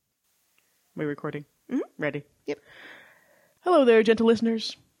We recording? Mm-hmm. Ready? Yep. Hello there, gentle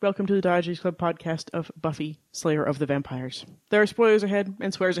listeners. Welcome to the Dodgy Club podcast of Buffy, Slayer of the Vampires. There are spoilers ahead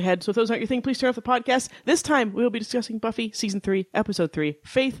and swears ahead, so if those aren't your thing, please turn off the podcast. This time, we will be discussing Buffy Season 3, Episode 3,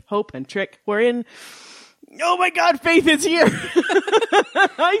 Faith, Hope, and Trick, wherein... Oh my god, Faith is here!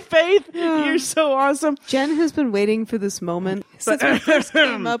 Hi, Faith! Yeah. You're so awesome. Jen has been waiting for this moment since we first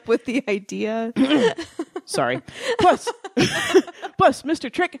came up with the idea. Sorry. Plus, Mr.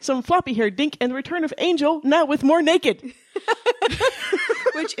 Trick, some floppy-haired dink, and the return of Angel, now with more naked.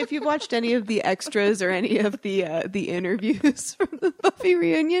 Which, if you've watched any of the extras or any of the interviews from the Buffy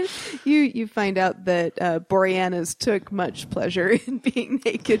reunion, you find out that Boreanaz took much pleasure in being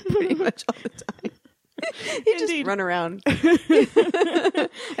naked pretty much all the time. He just run around. I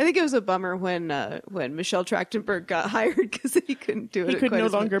think it was a bummer when Michelle Trachtenberg got hired because he couldn't do it. He could no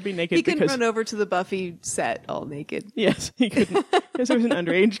longer be naked. He couldn't run over to the Buffy set all naked. Yes, he couldn't. Because there was an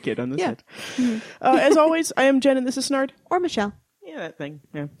underage kid on the set. Mm-hmm. As always, I am Jen and this is Snard. Or Michelle. Yeah, that thing.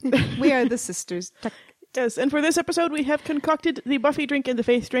 Yeah. We are the sisters. Yes, and for this episode, we have concocted the Buffy drink and the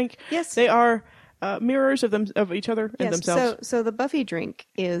Faith drink. Yes. They are mirrors of each other and themselves. So the Buffy drink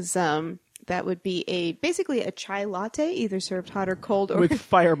is... that would be basically a chai latte, either served hot or cold, or with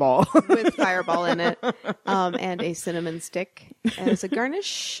Fireball, with Fireball in it, and a cinnamon stick as a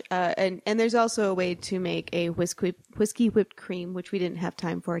garnish. And there's also a way to make a whiskey whipped cream, which we didn't have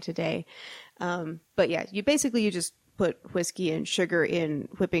time for today. But yeah, you just put whiskey and sugar in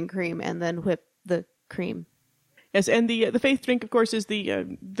whipping cream, and then whip the cream. Yes, and the Faith drink, of course, is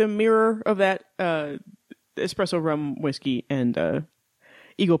the mirror of that espresso rum whiskey and.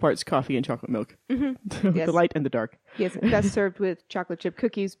 Equal parts coffee and chocolate milk. Mm-hmm. Yes. The light and the dark. Yes, best served with chocolate chip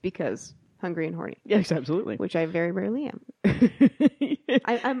cookies because hungry and horny. Yes, absolutely. Which I very rarely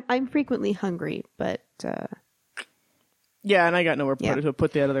am. I'm frequently hungry, but yeah, and I got nowhere to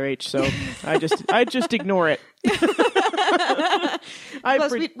put the other H, so I just ignore it.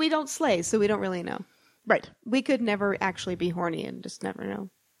 Plus, we don't slay, so we don't really know. Right. We could never actually be horny and just never know.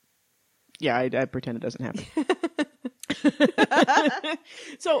 Yeah, I pretend it doesn't happen.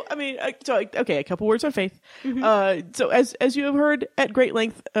 So, I mean, okay, a couple words on Faith. Mm-hmm. So, as you have heard at great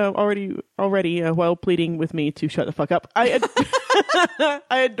length already, while pleading with me to shut the fuck up, I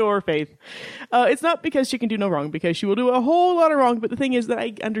adore Faith. It's not because she can do no wrong, because she will do a whole lot of wrong, but the thing is that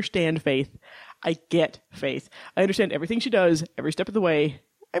I understand Faith. I get Faith. I understand everything she does, every step of the way.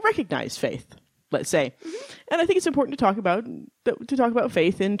 I recognize Faith. Let's say. Mm-hmm. And I think it's important to talk about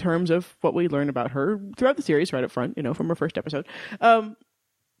Faith in terms of what we learn about her throughout the series right up front, from her first episode.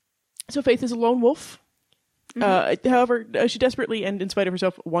 So Faith is a lone wolf. Mm-hmm. However, she desperately and in spite of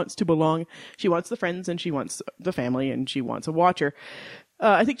herself wants to belong. She wants the friends and she wants the family and she wants a watcher.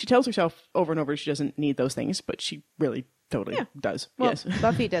 I think she tells herself over and over she doesn't need those things, but she really totally does. Well, yes.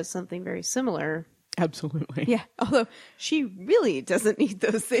 Buffy does something very similar. Absolutely. Yeah, although she really doesn't need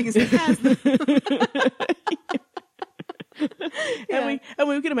those things. It has them. And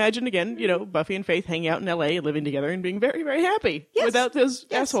we can imagine again, Buffy and Faith hanging out in LA and living together and being very, very happy without those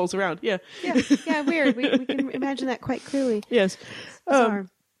assholes around. Yeah. Yeah, weird. We can imagine that quite clearly. Yes. And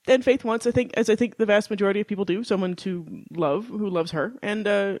Faith wants, I think the vast majority of people do, someone to love who loves her. And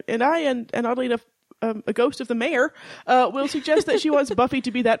oddly enough, a ghost of the mayor will suggest that she wants Buffy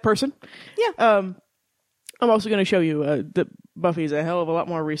to be that person. Yeah. I'm also going to show you that Buffy's a hell of a lot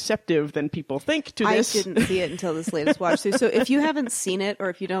more receptive than people think to this. I didn't see it until this latest watch through. So if you haven't seen it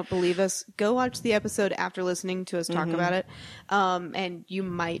or if you don't believe us, go watch the episode after listening to us talk about it. And you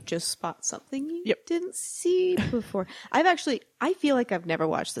might just spot something you didn't see before. I feel like I've never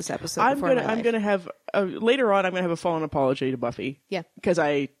watched this episode before in my life. I'm going to have, later on, I'm going to have a full-on apology to Buffy. Yeah. Because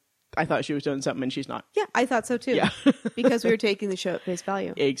I thought she was doing something and she's not. Yeah, I thought so too. Yeah. Because we were taking the show at face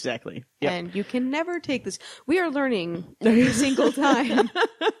value. Exactly. Yep. And you can never take this. We are learning every single time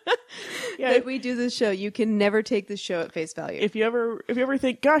that we do this show. You can never take this show at face value. If you ever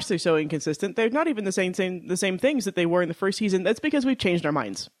think, gosh, they're so inconsistent, they're not even the same things that they were in the first season. That's because we've changed our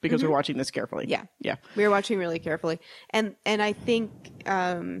minds because we're watching this carefully. Yeah. Yeah. We're watching really carefully. And I think,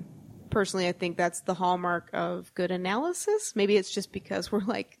 personally, I think that's the hallmark of good analysis. Maybe it's just because we're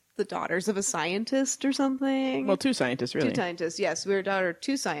like the daughters of a scientist or something. Well, two scientists, really. Two scientists, yes. We're a daughter of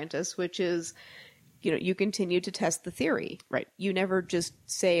two scientists, which is, you continue to test the theory. Right. You never just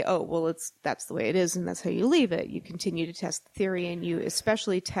say, oh, well, that's the way it is and that's how you leave it. You continue to test the theory and you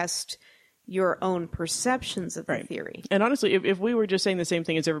especially test your own perceptions of the theory. And honestly, if we were just saying the same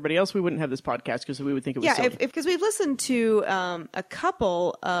thing as everybody else, we wouldn't have this podcast because we would think it was silly. Because we've listened to a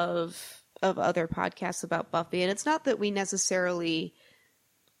couple of other podcasts about Buffy, and it's not that we necessarily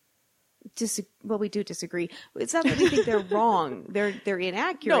we do disagree. It's not that we think they're wrong. They're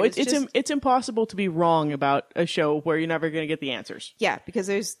inaccurate. No, it's impossible to be wrong about a show where you're never going to get the answers. Yeah, because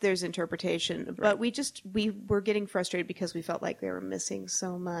there's interpretation. Right. But we were getting frustrated because we felt like they were missing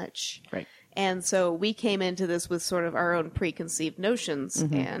so much. Right. And so we came into this with sort of our own preconceived notions,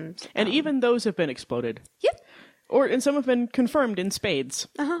 and even those have been exploded. Yep. And some have been confirmed in spades,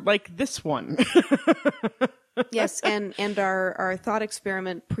 like this one. Yes, and our thought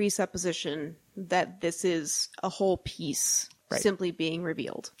experiment presupposition that this is a whole piece simply being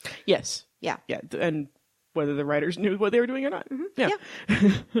revealed. Yes. Yeah. Yeah, and whether the writers knew what they were doing or not. Mm-hmm. Yeah.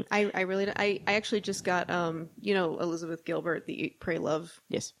 I really I actually just got Elizabeth Gilbert, the Eat, Pray, Love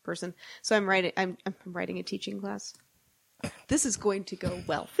person. So I'm writing a teaching class. This is going to go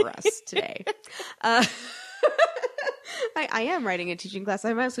well for us today. I am writing a teaching class.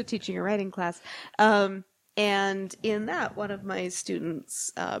 I'm also teaching a writing class. And in that, one of my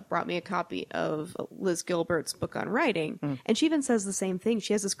students brought me a copy of Liz Gilbert's book on writing. And she even says the same thing.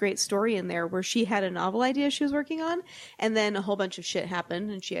 She has this great story in there where she had a novel idea she was working on, and then a whole bunch of shit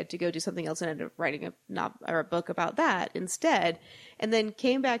happened, and she had to go do something else and ended up writing a book about that instead. And then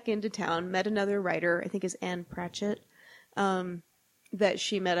came back into town, met another writer, I think is Anne Pratchett, that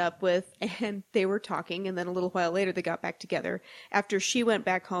she met up with, and they were talking, and then a little while later they got back together. After she went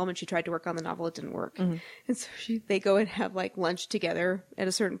back home and she tried to work on the novel, it didn't work. And so they go and have like lunch together at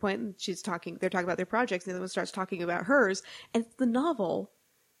a certain point, and they're talking about their projects, and the other one starts talking about hers, and it's the novel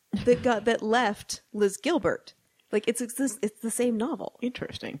that left Liz Gilbert. Like it's the same novel.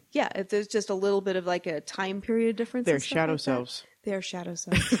 Interesting. Yeah, there's just a little bit of like a time period difference. They're shadow selves. They're shadow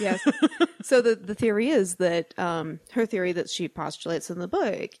selves, yes. So the theory is that her theory that she postulates in the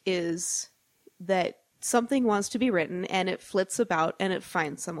book is that something wants to be written and it flits about and it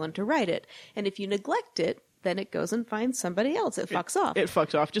finds someone to write it. And if you neglect it, then it goes and finds somebody else. It fucks off. It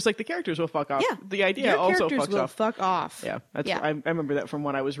fucks off, just like the characters will fuck off. Yeah. The idea Your also characters fucks will off. fuck off. Yeah, Yeah. I remember that from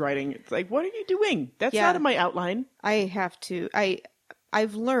when I was writing. It's like, what are you doing? That's not in my outline. I have to.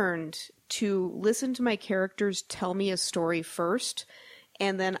 I've learned to listen to my characters tell me a story first,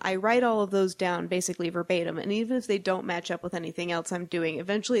 and then I write all of those down basically verbatim. And even if they don't match up with anything else I'm doing,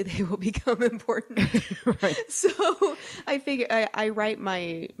 eventually they will become important. Right. So I figure I write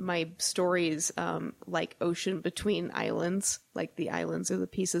my stories like ocean between islands. Like the islands are the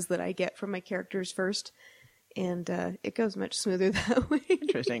pieces that I get from my characters first. And it goes much smoother that way.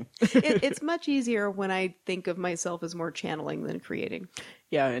 Interesting. It's much easier when I think of myself as more channeling than creating.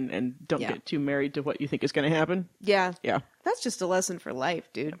 Yeah, and don't get too married to what you think is going to happen. Yeah. Yeah. That's just a lesson for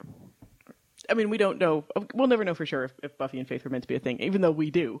life, dude. I mean, we don't know. We'll never know for sure if Buffy and Faith were meant to be a thing, even though we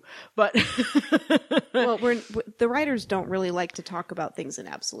do. But well, the writers don't really like to talk about things in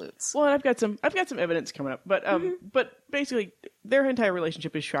absolutes. Well, I've got some evidence coming up, but basically, their entire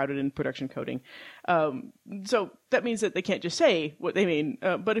relationship is shrouded in production coding. So that means that they can't just say what they mean.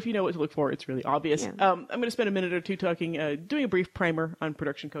 But if you know what to look for, it's really obvious. Yeah. I'm going to spend a minute or two doing a brief primer on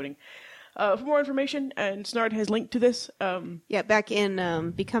production coding. For more information, and Snard has linked to this. Back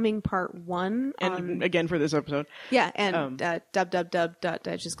in Becoming Part 1. And again for this episode. Yeah, and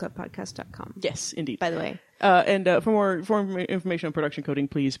www.digestclubpodcast.com. Yes, indeed. By the way. And for more information on production coding,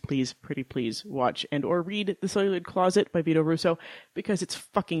 please watch and or read The Celluloid Closet by Vito Russo, because it's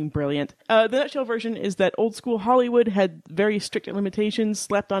fucking brilliant. The nutshell version is that old school Hollywood had very strict limitations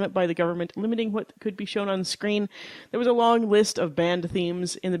slapped on it by the government, limiting what could be shown on screen. There was a long list of banned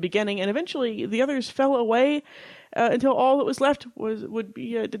themes in the beginning, and eventually the others fell away until all that was left would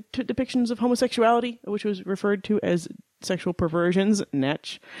be depictions of homosexuality, which was referred to as sexual perversions,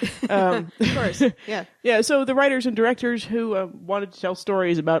 natch. Of course, yeah. Yeah, so the writers and directors who wanted to tell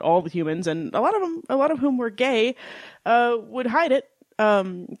stories about all the humans, and a lot of whom were gay, would hide it,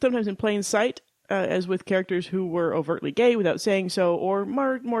 sometimes in plain sight, as with characters who were overtly gay without saying so, or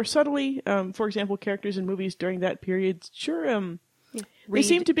more subtly. For example, characters in movies during that period, they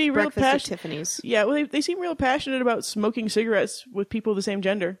seem to be real passionate. Tiffany's. Yeah, well, they seem real passionate about smoking cigarettes with people of the same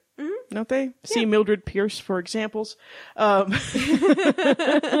gender. Don't they? Yeah. See Mildred Pierce for examples. So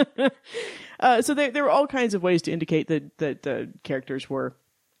there were all kinds of ways to indicate that the characters were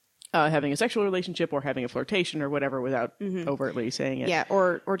having a sexual relationship or having a flirtation or whatever without overtly saying it. Yeah,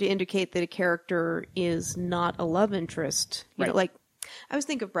 or to indicate that a character is not a love interest. You know, like I was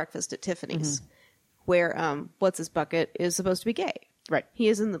thinking of Breakfast at Tiffany's, where what's his bucket is supposed to be gay. Right. He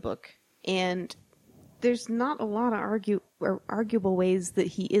is in the book, and there's not a lot of arguable ways that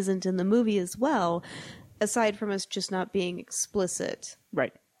he isn't in the movie as well, aside from us just not being explicit.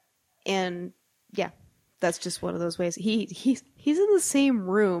 Right. And yeah, that's just one of those ways. He's in the same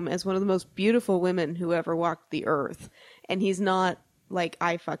room as one of the most beautiful women who ever walked the earth, and he's not like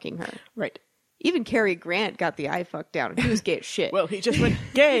eye fucking her. Right. Even Cary Grant got the eye fuck down. He was gay as shit. Well, he just went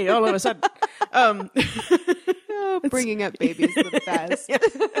gay all of a sudden. Bringing up babies is the best.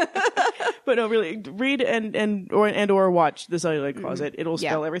 But no, really, read or watch The Celluloid Closet. It'll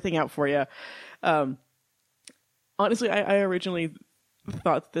spell everything out for you. Honestly, I originally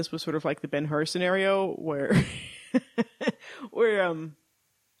thought this was sort of like the Ben-Hur scenario where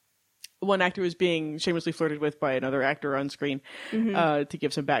one actor was being shamelessly flirted with by another actor on screen to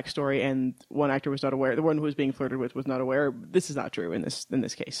give some backstory, and one actor was not aware. The one who was being flirted with was not aware. This is not true in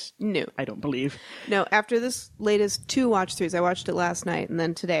this case. No. I don't believe. No, after this latest 2 watch-throughs, I watched it last night and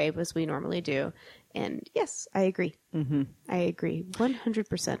then today, as we normally do. And yes, I agree. Mm-hmm. I agree.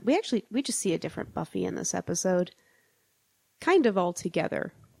 100%. We just see a different Buffy in this episode. Kind of all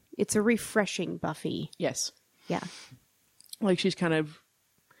together. It's a refreshing Buffy. Yes. Yeah. Like she's kind of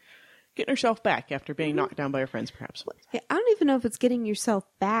getting herself back after being knocked down by her friends, perhaps. I don't even know if it's getting yourself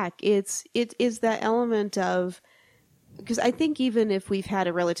back. It is that element of, because I think even if we've had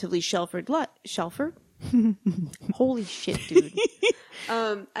a relatively sheltered holy shit, dude.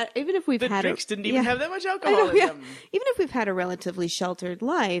 Even if we've had drinks didn't even have that much alcohol in them. Even if we've had a relatively sheltered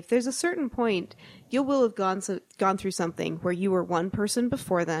life, there's a certain point you will have gone through something where you were one person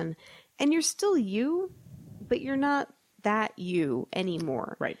before then, and you're still you, but you're not that you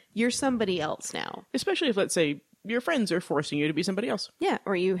anymore. Right. You're somebody else now. Especially if, let's say, your friends are forcing you to be somebody else. Yeah,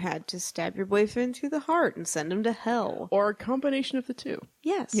 or you had to stab your boyfriend through the heart and send him to hell. Or a combination of the two.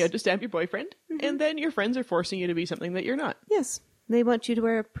 Yes. You had to stab your boyfriend, and then your friends are forcing you to be something that you're not. Yes. They want you to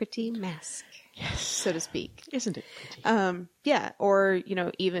wear a pretty mask. Yes. So to speak. Isn't it pretty? Yeah, or,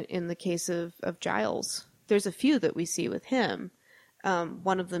 even in the case of Giles, there's a few that we see with him.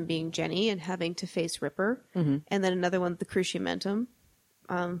 One of them being Jenny and having to face Ripper. Mm-hmm. And then another one, the Cruciamentum,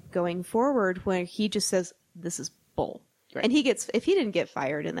 going forward, where he just says, this is bull. Right. And if he didn't get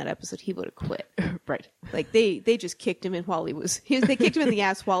fired in that episode, he would have quit. Right. Like they just kicked him in they kicked him in the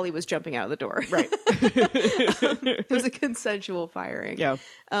ass while he was jumping out of the door. Right. It was a consensual firing. Yeah.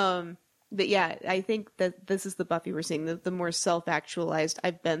 But yeah, I think that this is the Buffy we're seeing, the more self-actualized.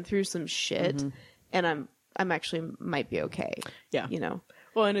 I've been through some shit, and I'm actually might be okay. Yeah.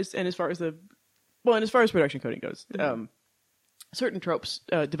 Well, and as far as production coding goes, certain tropes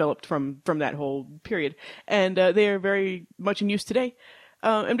developed from that whole period, and they are very much in use today.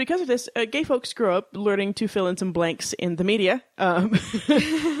 And because of this, gay folks grew up learning to fill in some blanks in the media.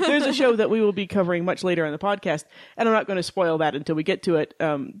 There's a show that we will be covering much later on the podcast, and I'm not going to spoil that until we get to it.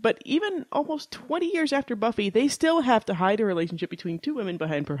 But even almost 20 years after Buffy, they still have to hide a relationship between two women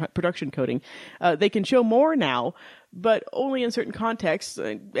behind production coding. They can show more now, but only in certain contexts.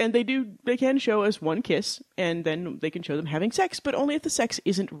 And they can show us one kiss, and then they can show them having sex, but only if the sex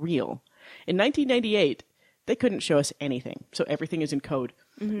isn't real. In 1998, they couldn't show us anything, so everything is in code.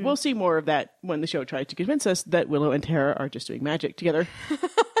 Mm-hmm. We'll see more of that when the show tries to convince us that Willow and Tara are just doing magic together.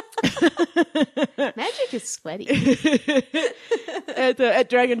 Magic is sweaty. At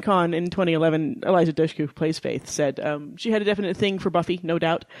Dragon Con in 2011, Eliza Dushku, who plays Faith, said she had a definite thing for Buffy, no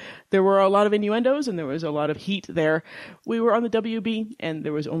doubt. There were a lot of innuendos, and there was a lot of heat there. We were on the WB, and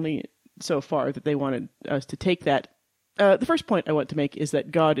there was only so far that they wanted us to take that. The first point I want to make is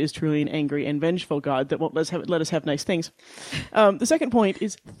that God is truly an angry and vengeful God that won't let us have nice things. The second point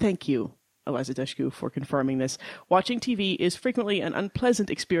is thank you, Eliza Dushku, for confirming this. Watching TV is frequently an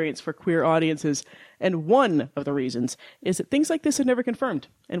unpleasant experience for queer audiences, and one of the reasons is that things like this are never confirmed,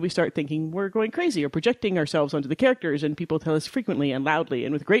 and we start thinking we're going crazy or projecting ourselves onto the characters, and people tell us frequently and loudly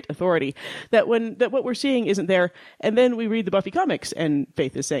and with great authority that what we're seeing isn't there, and then we read the Buffy comics, and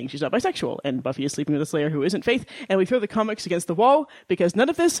Faith is saying she's not bisexual, and Buffy is sleeping with a Slayer who isn't Faith, and we throw the comics against the wall because none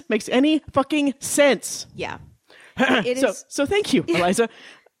of this makes any fucking sense. Yeah. So thank you, Eliza.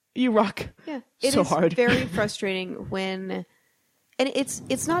 You rock. Yeah, so hard. It is very frustrating when, and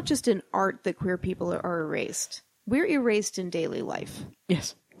it's not just in art that queer people are erased. We're erased in daily life.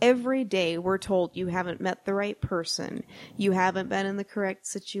 Yes. Every day we're told you haven't met the right person. You haven't been in the correct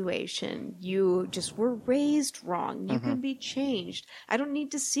situation. You just were raised wrong. You can be changed. I don't need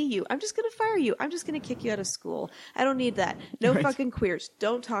to see you. I'm just going to fire you. I'm just going to kick you out of school. I don't need that. No fucking queers.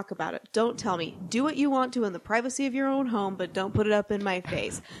 Don't talk about it. Don't tell me. Do what you want to in the privacy of your own home, but don't put it up in my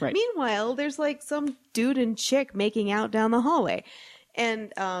face. Right. Meanwhile, there's like some dude and chick making out down the hallway.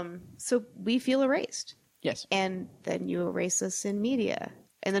 And so we feel erased. Yes. And then you erase us in media.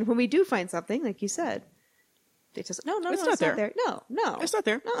 And then when we do find something, like you said, they just no, it's not there. No, it's not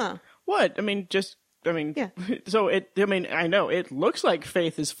there. Uh-uh. What? Yeah. So I know it looks like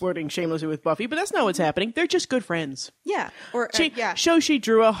Faith is flirting shamelessly with Buffy, but that's not what's happening. They're just good friends. Yeah. Or she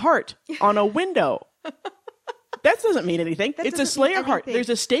drew a heart on a window. That doesn't mean anything. That It's a doesn't mean Slayer heart. anything. There's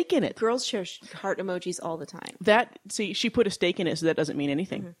a stake in it. Girls share heart emojis all the time. See, she put a stake in it, so that doesn't mean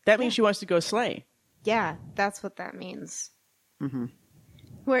anything. That means she wants to go slay. Yeah, that's what that means. Mm-hmm.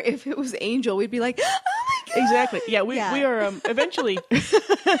 Where if it was Angel, we'd be like, oh my God! Exactly. Yeah, we are eventually,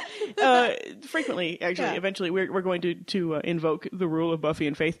 frequently, actually, eventually we're going to invoke the rule of Buffy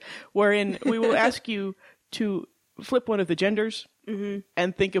and Faith, wherein we will ask you to flip one of the genders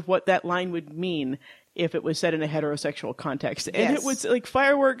and think of what that line would mean if it was set in a heterosexual context. And it was like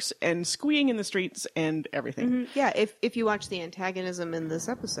fireworks and squeeing in the streets and everything. Mm-hmm. Yeah, if you watch the antagonism in this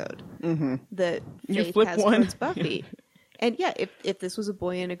episode that You Faith flip has one. towards Buffy. And yeah, if this was a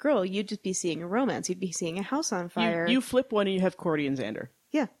boy and a girl, you'd just be seeing a romance. You'd be seeing a house on fire. You flip one and you have Cordy and Xander.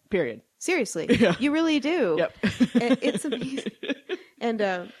 Yeah. Period. Seriously. Yeah. You really do. Yep. It's amazing.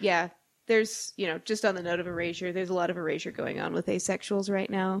 And there's, just on the note of erasure, there's a lot of erasure going on with asexuals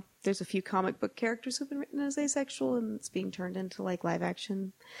right now. There's a few comic book characters who've been written as asexual, and it's being turned into like live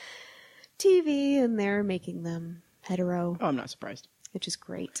action TV, and they're making them hetero. Oh, I'm not surprised. Which is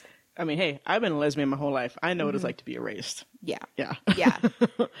great. I mean, hey, I've been a lesbian my whole life. I know what it's like to be erased. Yeah. Yeah. Yeah.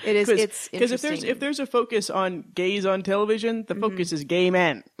 It is. It's because interesting. if there's a focus on gays on television, the focus is gay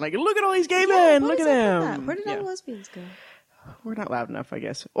men. Like, look at all these gay men. Look at them. Where did all the lesbians go? We're not loud enough, I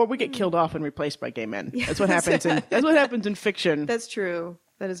guess, or we get killed off and replaced by gay men. That's what happens. That's what happens in fiction. That's true.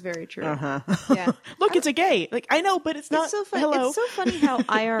 That is very true. Uh-huh. Yeah. Look, it's a gay. Like, I know, but it's not. It's so funny. Hello. It's so funny how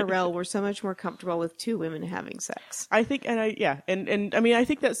IRL we're so much more comfortable with two women having sex. I think, and I mean, I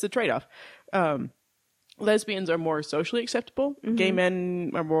think that's the trade-off. Lesbians are more socially acceptable. Gay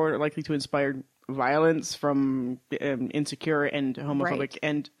men are more likely to inspire violence from insecure and homophobic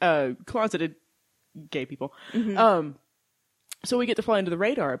and closeted gay people. So we get to fly under the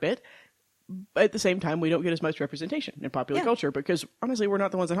radar a bit. But at the same time, we don't get as much representation in popular culture because, honestly, we're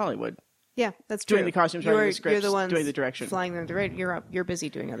not the ones in Hollywood. Yeah, that's true. Doing the costumes, writing the scripts, you're the ones doing the direction. flying under the radar. You're busy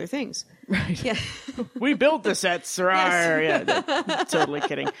doing other things. Right. Yeah. We built the sets. Yes. Yeah, totally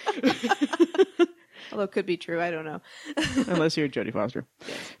kidding. Although it could be true. I don't know. Unless you're Jodie Foster.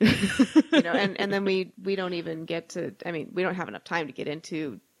 Yes. And then we don't even get to, we don't have enough time to get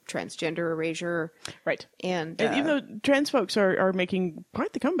into transgender erasure. Right. And even though trans folks are making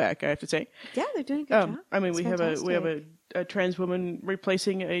quite the comeback, I have to say. Yeah, they're doing a good job. I mean, It's we fantastic. have a trans woman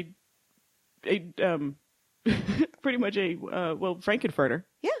replacing a pretty much a Frankenfurter.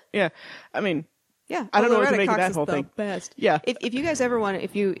 Yeah. Yeah. I mean, Yeah, I don't know what to Loretta make of Cox that is whole the thing. Best. Yeah. If you guys ever want to,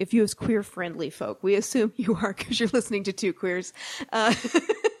 if you as queer friendly folk, we assume you are because you're listening to two queers. Yes.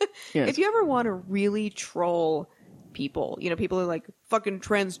 If you ever want to really troll people, people are like fucking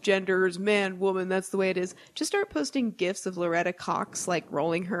transgenders, man, woman, that's the way it is. Just start posting gifs of Loretta Cox like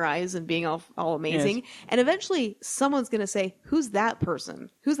rolling her eyes and being all amazing, Yes. and eventually someone's gonna say, "Who's that person?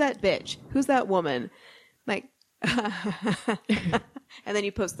 Who's that bitch? Who's that woman?" Like. And then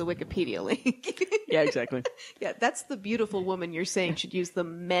you post the Wikipedia link. Yeah, exactly. Yeah, that's the beautiful woman you're saying should use the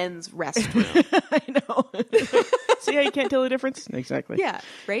men's restroom. I know. See how you can't tell the difference? Exactly. Yeah,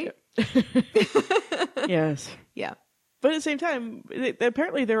 right? Yes. Yeah. But at the same time,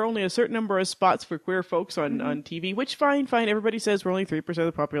 apparently there are only a certain number of spots for queer folks on TV, which fine. Everybody says we're only 3% of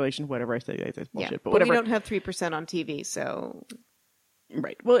the population. Whatever I say, that's bullshit. Yeah. But Well, whatever. we don't have 3% on TV, so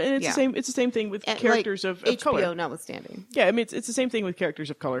Right. Well, and it's Yeah. the same. It's the same thing with and, characters like, of HBO color. notwithstanding. Yeah, I mean it's the same thing with characters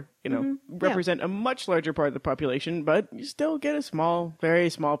of color. Represent a much larger part of the population, but you still get a very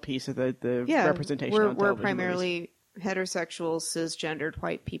small piece of the Yeah, representation. we're on television primarily movies. heterosexual, cisgendered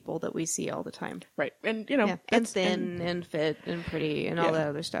white people that we see all the time. Right, and Yeah, and that's- thin and fit and pretty and all Yeah. that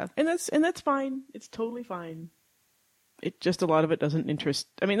other stuff. and that's fine. It's totally fine. It just a lot of it doesn't interest.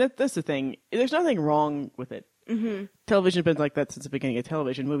 I mean that's the thing. There's nothing wrong with it. Mm-hmm. Television's been like that since the beginning of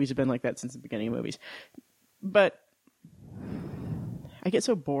television. Movies have been like that since the beginning of movies. But I get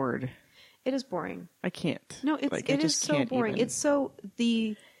so bored. It is boring. I can't. No, it is just so can't boring. even. It's so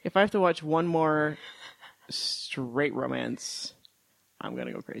If I have to watch one more straight romance, I'm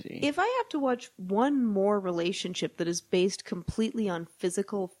gonna go crazy. If I have to watch one more relationship that is based completely on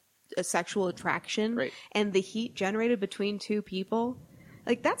physical sexual attraction Right. and the heat generated between two people,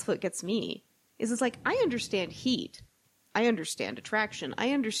 like that's what gets me. It's like I understand heat. I understand attraction.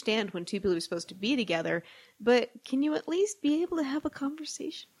 I understand when two people are supposed to be together, but can you at least be able to have a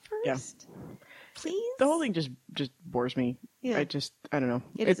conversation first? Yeah. Please? The whole thing just bores me. Yeah. I don't know.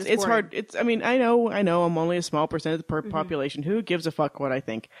 It's It's boring. hard. I know I'm only a small percent of the population. Who gives a fuck what I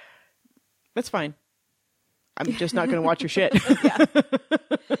think? That's fine. I'm just not going to watch your shit. Yeah.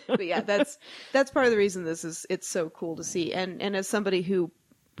 But yeah, that's part of the reason it's so cool to see. And as somebody who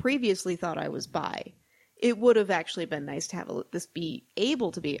previously thought I was bi, it would have actually been nice to have this be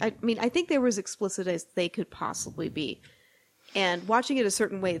able to be. I mean, I think they were as explicit as they could possibly be. And watching it a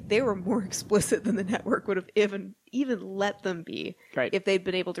certain way, they were more explicit than the network would have even let them be if they'd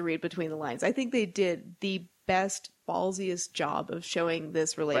been able to read between the lines. I think they did the best, ballsiest job of showing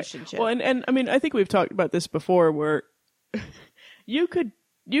this relationship. Right. Well, and I mean, I think we've talked about this before, where you could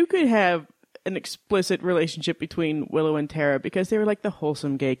have an explicit relationship between Willow and Tara because they were like the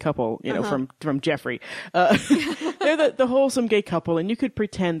wholesome gay couple, you know, from Jeffrey. They're the wholesome gay couple, and you could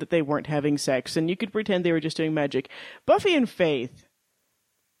pretend that they weren't having sex, and you could pretend they were just doing magic. Buffy and Faith.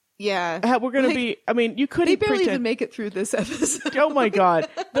 Yeah. We're going to be, I mean, you couldn't They barely pretend... even make it through this episode. Oh my God.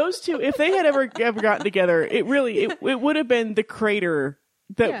 Those two, if they had ever gotten together, it would have been the crater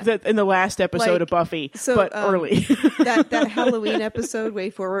that in the last episode of Buffy, but early. that Halloween episode, Way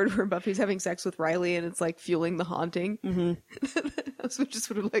Forward, where Buffy's having sex with Riley and it's like fueling the haunting. Mm-hmm. Just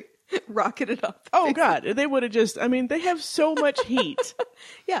would have like rocketed up. Oh God, they would have just. I mean, they have so much heat.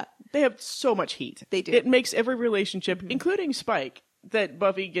 Yeah, they have so much heat. They do. It makes every relationship, including Spike, that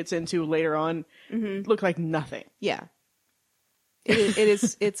Buffy gets into later on, look like nothing. Yeah, it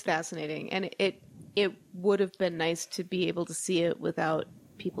is. It's fascinating, and it would have been nice to be able to see it without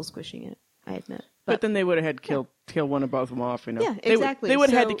people squishing it, I admit. But then they would have had to kill one or both of them off, you know. Yeah, exactly. They would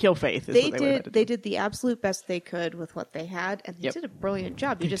have had to kill Faith. They did the absolute best they could with what they had, and they did a brilliant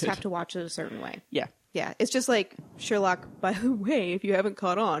job. You just have to watch it a certain way. Yeah. Yeah, it's just like Sherlock, by the way, if you haven't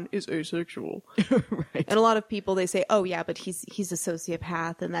caught on, is asexual. Right. And a lot of people, they say, oh yeah, but he's a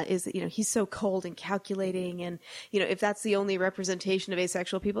sociopath, and that is, you know, he's so cold and calculating, and, you know, if that's the only representation of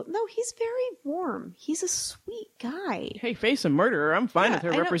asexual people, no, he's very warm. He's a sweet guy. Hey, Faith's a murderer. I'm fine with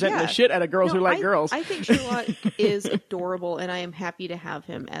her representing the shit out of girls who like girls. I think Sherlock is adorable, and I am happy to have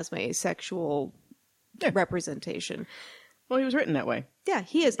him as my asexual representation. Well, he was written that way. Yeah,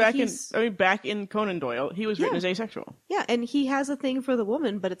 he is. Back in Conan Doyle, he was written as asexual. Yeah, and he has a thing for the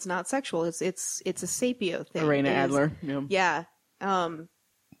woman, but it's not sexual. It's a sapio thing. Arena Adler. Yeah. You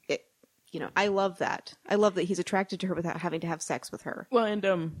know, I love that. I love that he's attracted to her without having to have sex with her. Well, and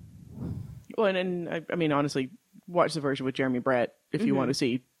I mean, honestly, watch the version with Jeremy Brett if you want to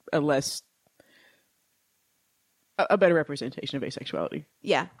see a better representation of asexuality.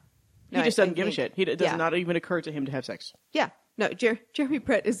 Yeah. No, he just doesn't give a shit. It does not even occur to him to have sex. Yeah. No, Jeremy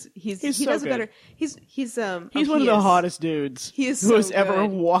Brett is he so does good. Better. He's one of the hottest dudes who has ever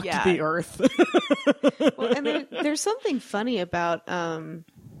walked the earth. Well, and there's something funny about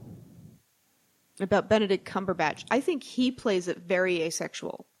Benedict Cumberbatch. I think he plays it very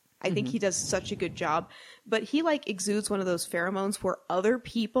asexual. I think he does such a good job, but he like exudes one of those pheromones where other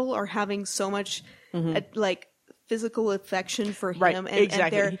people are having so much physical affection for him. Right, and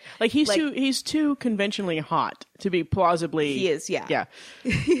exactly. And like he's too conventionally hot to be plausibly. He is, yeah. Yeah.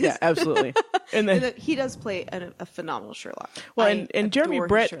 Yeah, absolutely. And then he does play a phenomenal Sherlock. Well, and Jeremy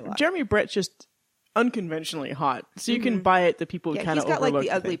Brett's just unconventionally hot. So you can buy it that people kind of overlook. He's got like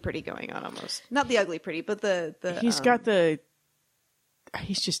the ugly pretty going on almost. Not the ugly pretty, but the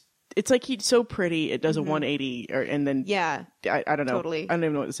it's like he's so pretty it does a 180 and then I don't know. Totally. I don't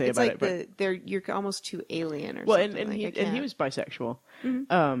even know what to say it's about like it. But you're almost too alien or something. Well, and he was bisexual.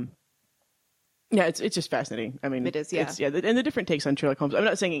 Mm-hmm. Yeah, it's just fascinating. I mean, it is. Yeah, and the different takes on Sherlock Holmes. I'm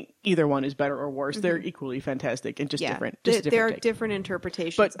not saying either one is better or worse. They're equally fantastic and just different. There are different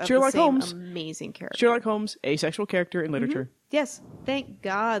interpretations. But of Sherlock the same Holmes, amazing character. Sherlock Holmes, asexual character in literature. Yes, thank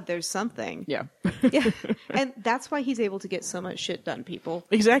God there's something. Yeah, yeah, and that's why he's able to get so much shit done. People,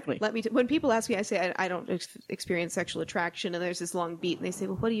 exactly. When people ask me, I say I don't experience sexual attraction, and there's this long beat, and they say,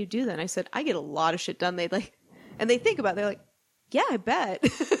 "Well, what do you do then?" I said, "I get a lot of shit done." They think about it, they're like, "Yeah, I bet."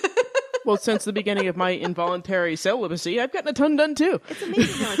 Well, since the beginning of my involuntary celibacy, I've gotten a ton done too. It's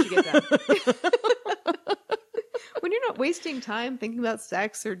amazing how much you get done. When you're not wasting time thinking about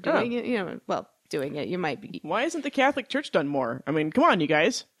sex or doing it, doing it, you might be. Why isn't the Catholic Church done more? I mean, come on, you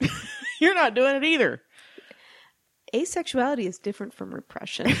guys. You're not doing it either. Asexuality is different from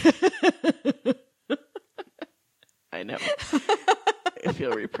repression. I know. I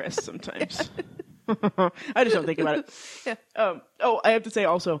feel repressed sometimes. I just don't think about it. Yeah. I have to say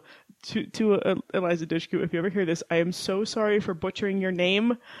also to Eliza Dushku, if you ever hear this, I am so sorry for butchering your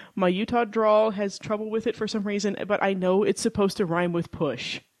name. My Utah drawl has trouble with it for some reason, but I know it's supposed to rhyme with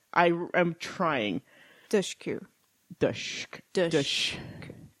push. I am trying. Dushku. Dush.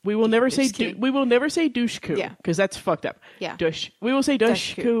 We will never say Dushku. Yeah. Because that's fucked up. Yeah. We will say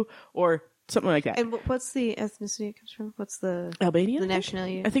Dushku or something like that. And what's the ethnicity it comes from? What's the Albanian? The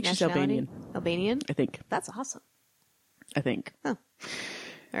nationality? I think she's Albanian. Albanian? I think. That's awesome. I think. Oh.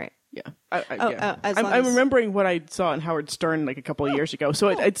 All right. Yeah. as long I'm as- remembering what I saw in Howard Stern like a couple of years ago. So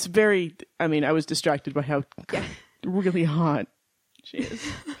it's very, I mean, I was distracted by how really hot she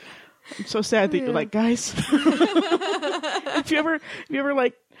is. I'm so sad that you're like, guys, if you ever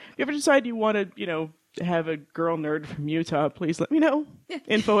decide you want to, you know, have a girl nerd from Utah, please let me know. Yeah.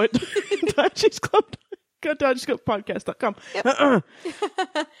 Info at dodgesclubpodcast.com. Yep.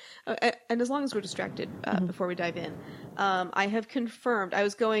 And as long as we're distracted before we dive in, I have confirmed. I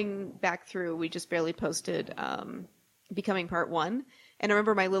was going back through. We just barely posted Becoming Part 1, and I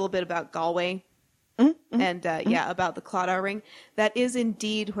remember my little bit about Galway, and about the Claddagh ring. That is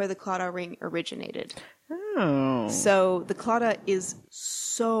indeed where the Claddagh ring originated. Oh, so the Claddagh is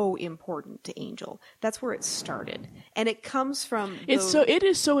so important to Angel. That's where it started, and it comes from. It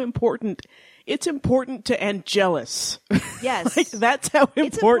is so important. It's important to Angelus. Yes, like, that's how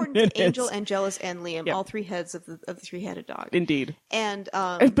important to it Angel, is. Angelus, and Liam, Yep. all three heads of the three-headed dog. Indeed. And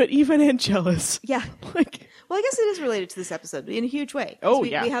but even Angelus. yeah, Like, well, I guess it is related to this episode in a huge way. Oh,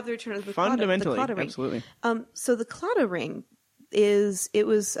 we yeah. we have the return of the fundamentally, Claddagh ring. absolutely. So the Claddagh ring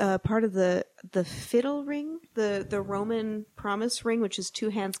was part of the fiddle ring, the Roman promise ring, which is two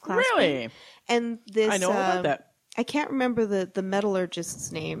hands clasping. Really? And this I know about that. I can't remember the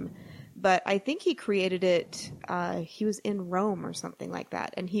metallurgist's name, but I think he created it. He was in Rome or something like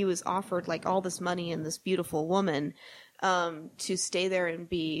that, and he was offered like all this money and this beautiful woman to stay there and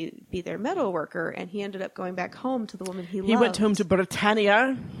be their metal worker, and he ended up going back home to the woman he loved. He went home to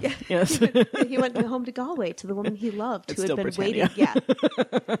Britannia. Yeah. Yes. he went home to Galway to the woman he loved, It's who had still been Britannia. waiting.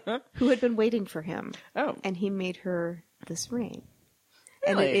 Yeah, who had been waiting for him. Oh. And he made her this ring.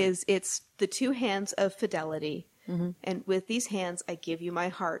 Really? And it's the two hands of fidelity. Mm-hmm. And with these hands, I give you my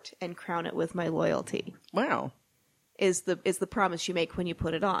heart and crown it with my loyalty. Wow. Is the promise you make when you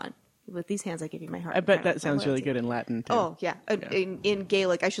put it on. With these hands, I give you my heart. I and bet crown it that with my sounds really loyalty. good in Latin, too. Oh, yeah. In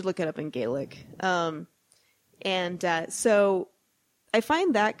Gaelic. I should look it up in Gaelic. So I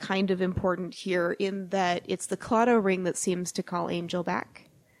find that kind of important here in that it's the Claddagh ring that seems to call Angel back.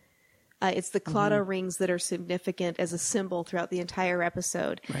 It's the Claddagh rings that are significant as a symbol throughout the entire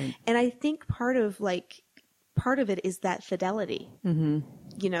episode. Right. And I think part of it is that fidelity. Mm-hmm.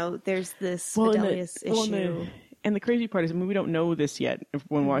 You know, there's this Fidelius issue. And the crazy part is, I mean, we don't know this yet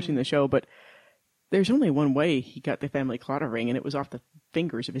when watching the show, but there's only one way he got the family Claddagh ring, and it was off the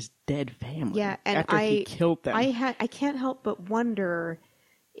fingers of his dead family. Yeah, and after he killed them. I can't help but wonder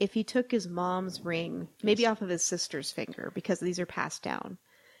if he took his mom's ring, maybe off of his sister's finger, because these are passed down,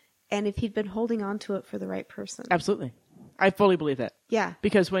 and if he'd been holding on to it for the right person. Absolutely. I fully believe that. Yeah.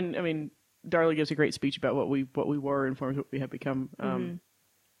 Because Darla gives a great speech about what we were and forms what we have become.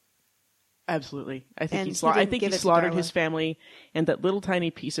 Absolutely. I think he slaughtered his family, and that little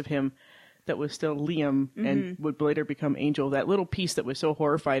tiny piece of him that was still Liam and would later become Angel, that little piece that was so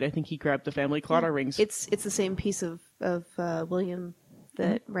horrified, I think he grabbed the family Claddagh rings. It's the same piece of William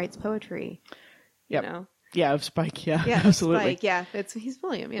that writes poetry. Yep. You know? Yeah, of Spike. Yeah, Yeah, absolutely. Spike, yeah, he's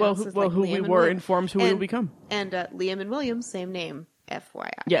William. You Well, know, it's who like we Liam and were William. informs who we will become. And Liam and William, same name. FYI.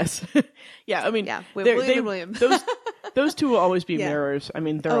 Yes. Yeah, I mean, Yeah, William and William. those two will always be Yeah. mirrors. I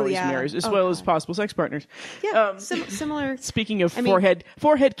mean, they're Oh, always yeah. mirrors, as Oh, well as God. possible sex partners. Yeah, similar. Speaking of I mean-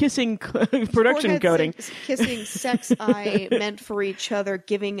 forehead kissing production Forehead coding. kissing, sex eye meant for each other,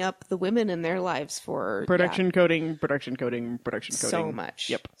 giving up the women in their lives for Production coding. so much.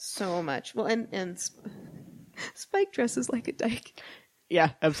 Yep. So much. Well, and Spike dresses like a dyke.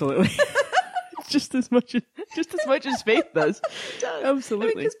 Yeah, absolutely. just as much as Faith does. Does.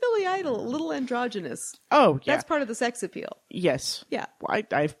 Absolutely. Because Billy Idol, a little androgynous. Oh, yeah. That's part of the sex appeal. Yes. Yeah. Well,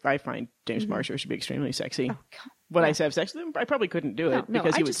 I find James Marshall should be extremely sexy. Oh, God. Would I have sex with him? I probably couldn't do it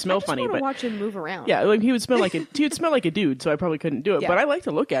because he would smell funny. I just But want to watch him move around. yeah, like he would smell like a dude, so I probably couldn't do it. Yeah. But I like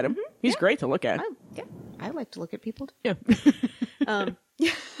to look at him. He's great to look at. I like to look at people. Yeah.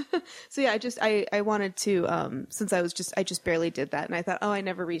 So yeah, I wanted to since I just barely did that, and I thought, oh, I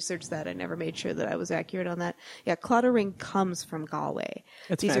never researched that. I never made sure that I was accurate on that. Yeah, Claddagh ring comes from Galway.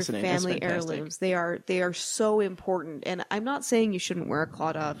 That's These are fascinating. That's family fantastic. heirlooms. They are so important. And I'm not saying you shouldn't wear a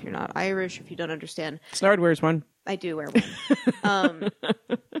Claddagh if you're not Irish, if you don't understand. Snard wears one. I do wear one.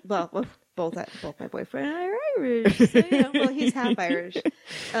 Well, both my boyfriend and I are Irish. So, you know, well, he's half Irish.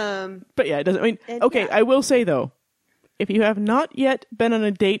 But yeah, it doesn't. I mean, And okay. yeah. I will say though, if you have not yet been on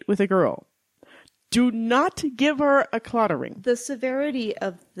a date with a girl, do not give her a Claddagh ring. The severity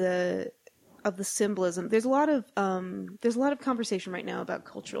of the symbolism. There's a lot of conversation right now about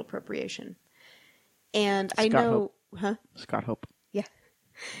cultural appropriation, and I Scott know, Scott Hope. Yeah,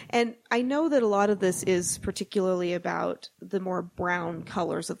 and I know that a lot of this is particularly about the more brown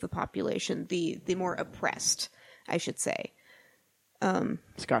colors of the population, the more oppressed, I should say.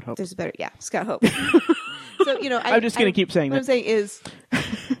 Scott Hope. There's a better, Scott Hope. So, I'm just going to keep saying what that. I'm saying is,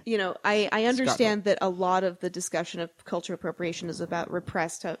 I understand that a lot of the discussion of cultural appropriation is about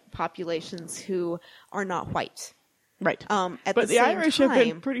repressed populations who are not white. Right. But the Irish have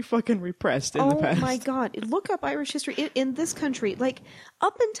been pretty fucking repressed in the past. Oh my God. Look up Irish history in this country. Like,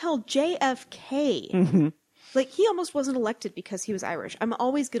 up until JFK, like, he almost wasn't elected because he was Irish. I'm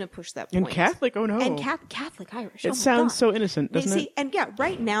always going to push that point. And Catholic? Oh no. And Catholic Irish. It sounds so innocent, doesn't it? And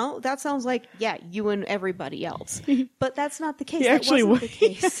right now, that sounds like, you and everybody else. But that's not the case. He that actually wasn't the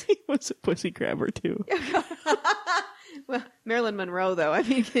case. He was a pussy grabber, too. Well, Marilyn Monroe, though. I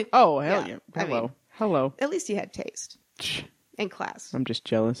mean, oh, hell yeah. Hello. Hello. At least he had taste and class. I'm just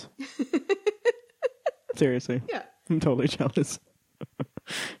jealous. Seriously. Yeah. I'm totally jealous.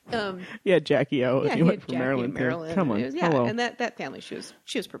 Jackie O. Yeah, You went for Marilyn. Come on. Hello. And that family, she was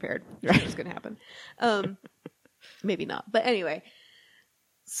prepared. It was going to happen. Maybe not. But anyway.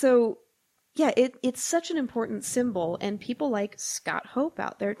 So, it's such an important symbol, and people like Scott Hope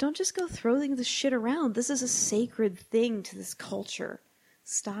out there don't just go throwing this shit around. This is a sacred thing to this culture.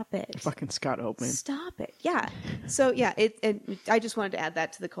 Stop it. Fucking Scott Hope, man. Stop it. Yeah. So, I just wanted to add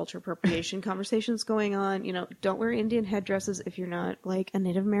that to the culture appropriation conversations going on. Don't wear Indian headdresses if you're not, like, a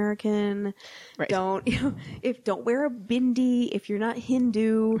Native American. Right. Don't wear a bindi if you're not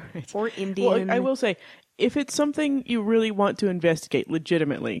Hindu or Indian. Well, I will say, if it's something you really want to investigate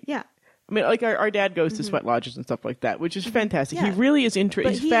legitimately. Yeah. I mean, like our dad goes to sweat lodges and stuff like that, which is fantastic. Yeah. He really is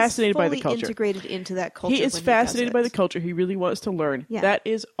he's fascinated by the culture. He's integrated into that culture. He is fascinated by the culture. He really wants to learn. Yeah. That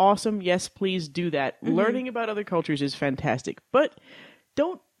is awesome. Yes, please do that. Learning about other cultures is fantastic, but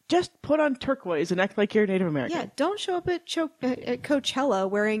don't just put on turquoise and act like you're Native American. Yeah, don't show up at Coachella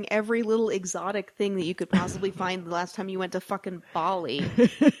wearing every little exotic thing that you could possibly find the last time you went to fucking Bali.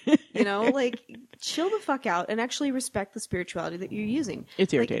 Like, chill the fuck out and actually respect the spirituality that you're using.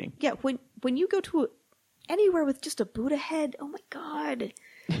 It's irritating. Like, yeah, when you go to anywhere with just a Buddha head, oh my God.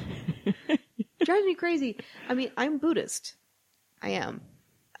 Drives me crazy. I mean, I'm Buddhist. I am.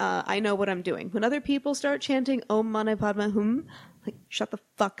 I know what I'm doing. When other people start chanting Om Mani Padme Hum, like, shut the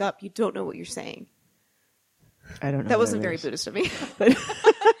fuck up. You don't know what you're saying. I don't know. That wasn't very Buddhist of me.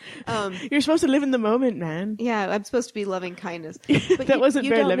 You're supposed to live in the moment, man. Yeah, I'm supposed to be loving kindness. But that wasn't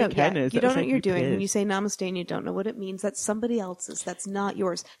very loving kindness. You don't know what you're doing. When you say namaste and you don't know what it means, that's somebody else's. That's not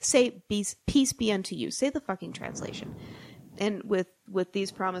yours. Say peace be unto you. Say the fucking translation. And with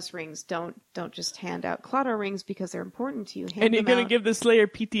these promise rings, don't just hand out Claddagh rings because they're important to you. And you're going to give the Slayer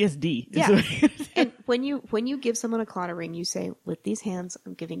PTSD. Yeah. And when you give someone a Claddagh ring, you say, with these hands,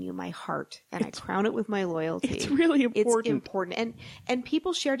 I'm giving you my heart, and I crown it with my loyalty. It's really important. It's important. And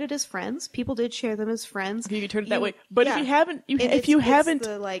people shared it as friends. People did share them as friends. You can turn it that way. But if you haven't,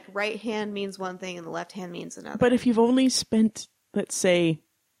 the like right hand means one thing and the left hand means another. But if you've only spent, let's say,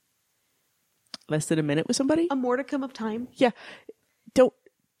 less than a minute with somebody, a modicum of time. Yeah. Don't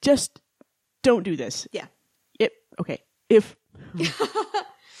do this. Yeah. Okay. If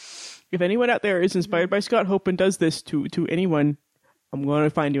anyone out there is inspired by Scott Hope and does this to anyone, I'm going to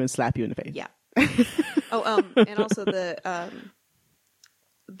find you and slap you in the face. Yeah. And also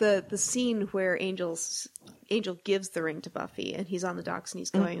the scene where Angel gives the ring to Buffy and he's on the docks and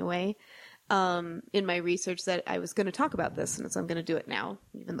he's going away. In my research that I was going to talk about this, and so I'm going to do it now,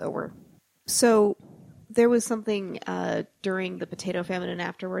 even though So there was something during the potato famine and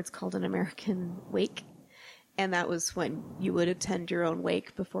afterwards called an American wake. And that was when you would attend your own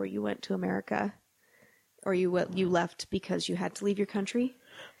wake before you went to America. Or you left because you had to leave your country.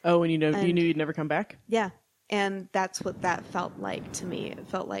 Oh, and you knew you'd never come back? Yeah. And that's what that felt like to me. It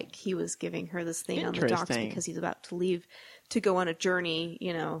felt like he was giving her this thing on the docks because he's about to leave to go on a journey,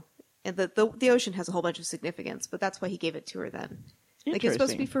 And the ocean has a whole bunch of significance, but that's why he gave it to her then. Like, it's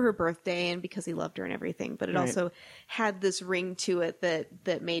supposed to be for her birthday and because he loved her and everything, but it also had this ring to it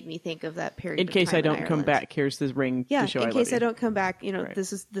that made me think of that period. In case I don't come back, here's this ring to show I love you. In case I don't come back,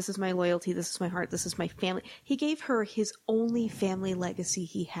 this is my loyalty, this is my heart, this is my family. He gave her his only family legacy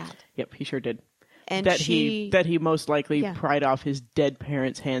he had. Yep, he sure did. And that he most likely pried off his dead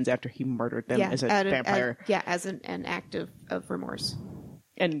parents' hands after he murdered them as a vampire. As an act of remorse.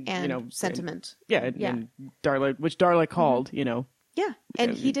 And sentiment. And Darla, which Darla called, Yeah,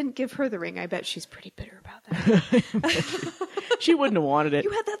 and he didn't give her the ring. I bet she's pretty bitter about that. She wouldn't have wanted it.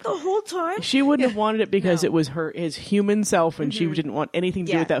 You had that the whole time? She wouldn't have wanted it because it was his human self, and she didn't want anything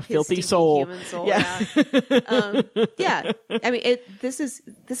to do with that filthy soul. Human soul. Yeah. I mean, this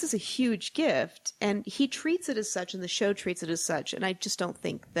is a huge gift, and he treats it as such, and the show treats it as such. And I just don't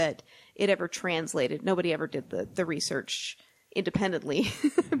think that it ever translated. Nobody ever did the research independently,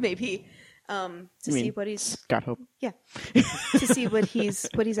 maybe. To see what he's got hope. Yeah. To see what he's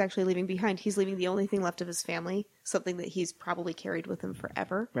actually leaving behind. He's leaving the only thing left of his family, something that he's probably carried with him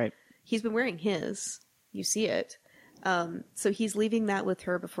forever. Right. He's been wearing his. You see it. So he's leaving that with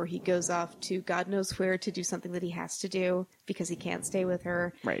her before he goes off to God knows where to do something that he has to do because he can't stay with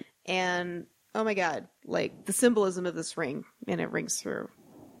her. Right. And oh my God, like the symbolism of this ring, and it rings through.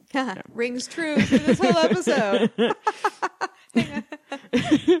 Rings true through this whole episode.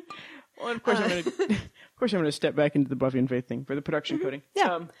 Well, of course, I'm going to step back into the Buffy and Faith thing for the production coding.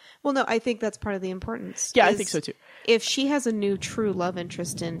 Yeah. Well, no, I think that's part of the importance. Yeah, I think so too. If she has a new true love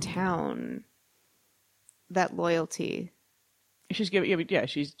interest in town, that loyalty. She's giving. Yeah,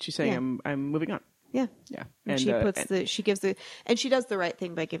 she's saying, I'm moving on. Yeah. Yeah. And she she does the right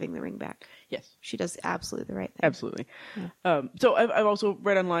thing by giving the ring back. Yes. She does absolutely the right thing. Absolutely. Yeah. So I've also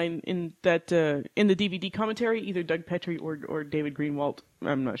read online in that in the DVD commentary, either Doug Petrie or David Greenwalt,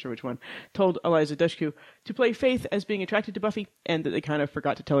 I'm not sure which one, told Eliza Dushku to play Faith as being attracted to Buffy, and that they kind of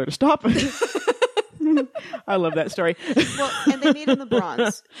forgot to tell her to stop. I love that story. Well, and they meet in the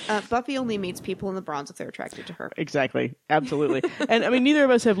Bronze. Buffy only meets people in the Bronze if they're attracted to her. Exactly. Absolutely. And I mean, neither of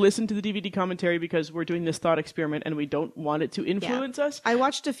us have listened to the DVD commentary because we're doing this thought experiment and we don't want it to influence us. I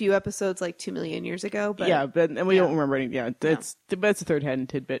watched a few episodes like 2 million years ago, but and we don't remember any. Yeah, that's a third-hand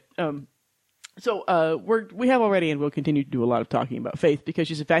tidbit. So we have already, and we'll continue to do a lot of talking about Faith because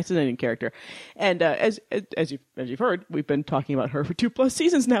she's a fascinating character, and as you've heard, we've been talking about her for 2+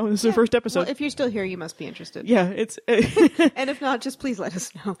 seasons now. And this is her first episode. Well, if you're still here, you must be interested. Yeah, it's and if not, just please let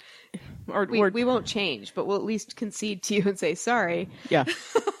us know. We won't change, but we'll at least concede to you and say sorry. Yeah.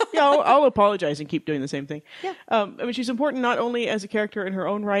 Yeah, I'll apologize and keep doing the same thing. Yeah. I mean, she's important not only as a character in her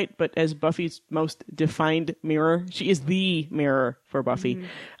own right, but as Buffy's most defined mirror. She is the mirror for Buffy.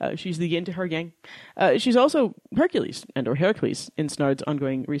 She's the yin to her yang. She's also Hercules or Heracles in Snard's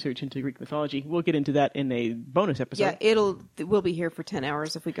ongoing research into Greek mythology. We'll get into that in a bonus episode. Yeah, we'll be here for 10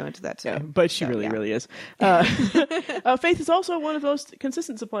 hours if we go into that too. Yeah, but she really is. Faith is also one of those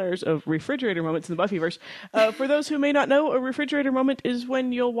consistent suppliers of refrigerator moments in the Buffyverse. For those who may not know, a refrigerator moment is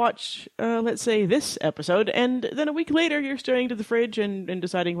when you'll watch, let's say, this episode, and then a week later you're staring into the fridge and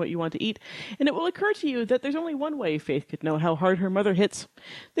deciding what you want to eat, and it will occur to you that there's only one way Faith could know how hard her mother hits.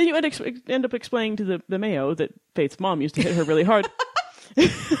 Then you end up explaining to the Mayo that Faith's mom used to hit her really hard.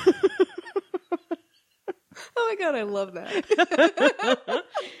 Oh my God, I love that.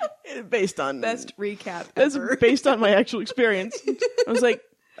 Based on best recap that's ever. Based on my actual experience. I was like,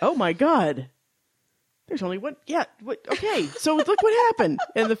 oh my God. There's only one. Yeah. Okay. So look what happened.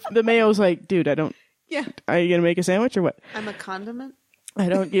 And the Mayo's like, dude, I don't. Yeah. Are you going to make a sandwich or what? I'm a condiment. I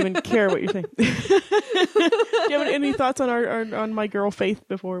don't even care what you're saying. Do you have any thoughts on my girl Faith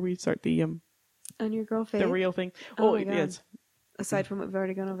before we start the on your girl Faith? The real thing. Oh my God. Yes. Aside from what we've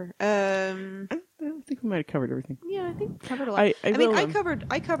already gone over. I don't think we might have covered everything. Yeah, I think we covered a lot.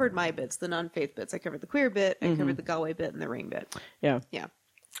 I covered my bits, the non-Faith bits. I covered the queer bit, I covered the Galway bit, and the ring bit. Yeah. Yeah.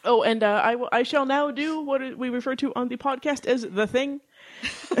 Oh, and I shall now do what we refer to on the podcast as the thing.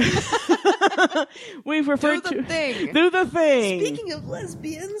 We've referred to do the thing. Speaking of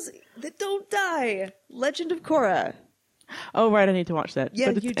lesbians that don't die, Legend of Korra. Oh right, I need to watch that.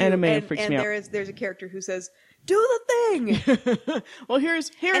 Yeah, but you it's do. animated, freaks me out. There's a character who says, "Do the thing." Well, here's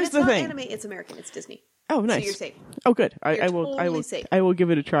and the it's not thing. Anime, it's American. It's Disney. Oh, nice. So you're safe. Oh, good. You're I will. totally safe. I will give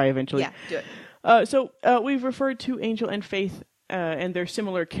it a try eventually. Yeah, do it. So we've referred to Angel and Faith and their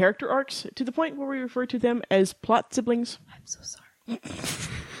similar character arcs to the point where we refer to them as plot siblings. I'm so sorry.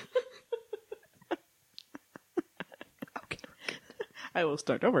 Okay. I will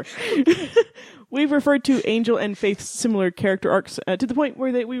start over. We've referred to Angel and Faith's similar character arcs to the point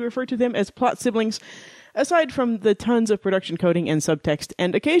where we refer to them as plot siblings. Aside from the tons of production coding and subtext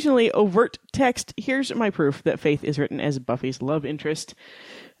and occasionally overt text, here's my proof that Faith is written as Buffy's love interest.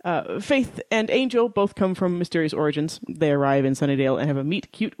 Faith and Angel both come from mysterious origins. They arrive in Sunnydale and have a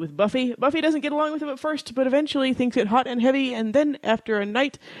meet cute with Buffy. Buffy doesn't get along with them at first, but eventually thinks it hot and heavy, and then after a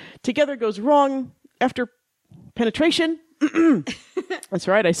night together goes wrong, after penetration... That's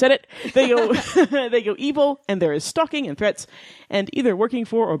right, I said it. They go evil, and there is stalking and threats, and either working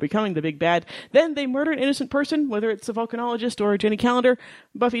for or becoming the big bad. Then they murder an innocent person, whether it's a volcanologist or Jenny Calendar.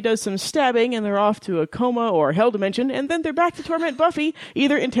 Buffy does some stabbing, and they're off to a coma or hell dimension, and then they're back to torment Buffy,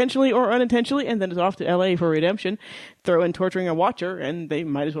 either intentionally or unintentionally, and then is off to LA for redemption. Throw in torturing a watcher, and they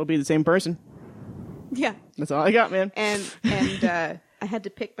might as well be the same person. Yeah. That's all I got, man. And I had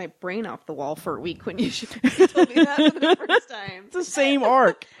to pick my brain off the wall for a week when you told me that for the first time. It's the same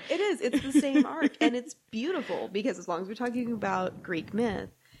arc. It is. It's the same arc. And it's beautiful because as long as we're talking about Greek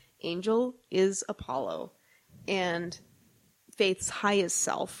myth, Angel is Apollo. And Faith's highest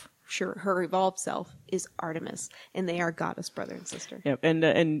self, her evolved self is Artemis, and they are goddess brother and sister. Yep,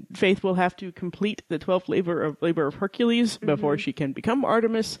 and Faith will have to complete the 12th labor of Hercules before she can become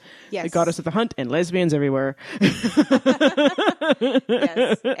Artemis, the goddess of the hunt, and lesbians everywhere. Yes,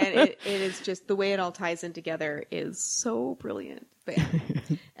 and it is just the way it all ties in together is so brilliant. But yeah.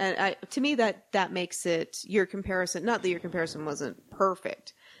 And to me, that makes it your comparison. Not that your comparison wasn't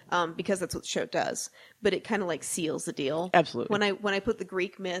perfect, because that's what the show does, but it kind of like seals the deal. Absolutely. When I put the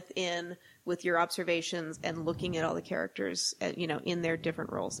Greek myth in with your observations and looking at all the characters, in their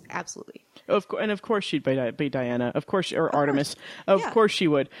different roles, absolutely. Of course she'd be Diana. Of course, or Artemis. Of course she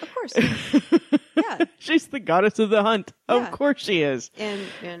would. Of course. Yeah. She's the goddess of the hunt. Yeah. Of course she is.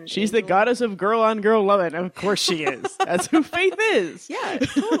 And she's the goddess of girl on girl loving. Of course she is. That's who Faith is. Yeah,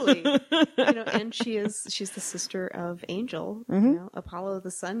 totally. And she's the sister of Angel, Apollo,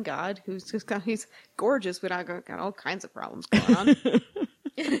 the sun god, he's gorgeous, but I got all kinds of problems going on.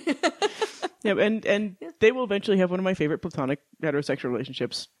 Yeah, and they will eventually have one of my favorite platonic heterosexual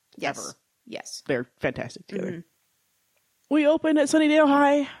relationships ever. Yes. They're fantastic together. We open at Sunnydale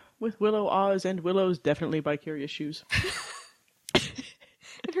High with Willow, Oz, and Willow's definitely vicarious shoes.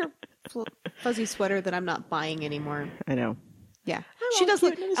 And her fuzzy sweater that I'm not buying anymore. I know. Yeah. She does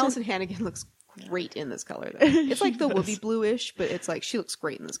look, Allison Hannigan looks great in this color, though. It's like the Whoopi bluish, but it's like she looks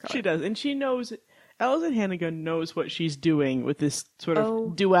great in this color. She does, and she knows. Allison Hannigan knows what she's doing with this sort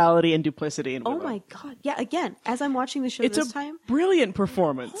of duality and duplicity. In Willow. Oh my god! Yeah, again, as I'm watching the show it's this time, brilliant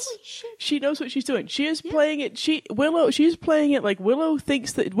performance. Holy shit! She knows what she's doing. She is playing it. She's playing it like Willow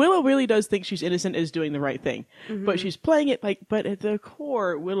thinks that Willow really does think she's innocent, is doing the right thing, but she's playing it like. But at the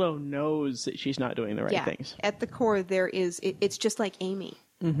core, Willow knows that she's not doing the right things. At the core, there is. It's just like Amy.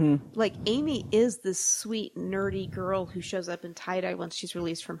 Mm-hmm. Like Amy is this sweet, nerdy girl who shows up in tie-dye once she's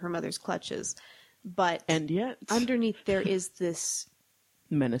released from her mother's clutches. And yet, underneath there is this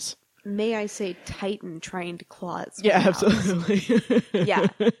menace. May I say, Titan trying to claw its way out. Absolutely. Yeah.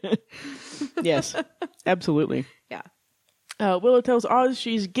 Yes, absolutely. Yeah. Willow tells Oz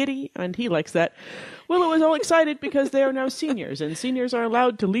she's giddy, and he likes that. Willow is all excited because they are now seniors, and seniors are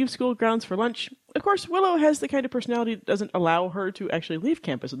allowed to leave school grounds for lunch. Of course, Willow has the kind of personality that doesn't allow her to actually leave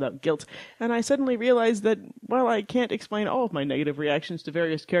campus without guilt, and I suddenly realized that while I can't explain all of my negative reactions to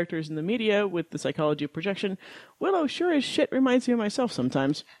various characters in the media with the psychology of projection, Willow sure as shit reminds me of myself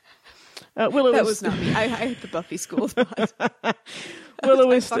sometimes. Willow was not me. I had the Buffy school spot. Willow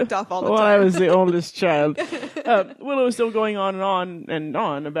was fucked off all the time. I was the oldest child. Willow was still going on and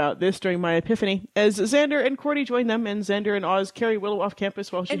on about this during my epiphany as Xander and Cordy join them, and Xander and Oz carry Willow off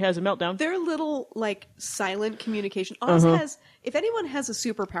campus while she has a meltdown. Their little, silent communication. Oz has, if anyone has a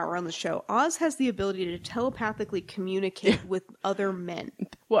superpower on the show, Oz has the ability to telepathically communicate with other men.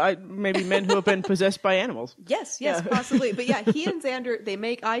 Well, maybe men who have been possessed by animals. Yes, possibly. But yeah, he and Xander, they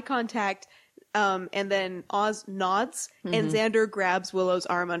make eye contact. And then Oz nods, and Xander grabs Willow's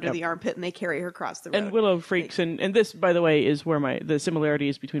arm under the armpit, and they carry her across the road. And Willow freaks, and this, by the way, is where the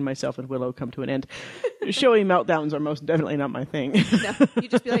similarities between myself and Willow come to an end. Showy meltdowns are most definitely not my thing. No, you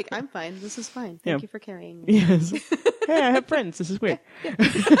just be like, I'm fine. This is fine. Thank you for carrying me. Yes. Hey, I have friends. This is weird. Yeah.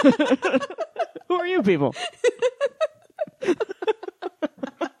 Who are you people?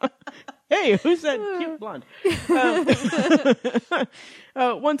 Hey, who's that cute blonde?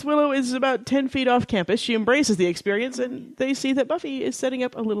 Once Willow is about 10 feet off campus, she embraces the experience, and they see that Buffy is setting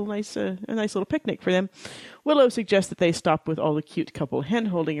up a nice little picnic for them. Willow suggests that they stop with all the cute couple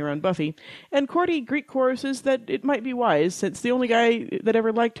hand-holding around Buffy, and Cordy Greek choruses that it might be wise, since the only guy that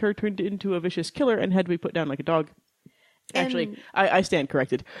ever liked her turned into a vicious killer and had to be put down like a dog. Actually, I stand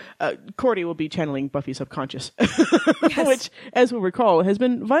corrected. Cordy will be channeling Buffy's subconscious, which, as we'll recall, has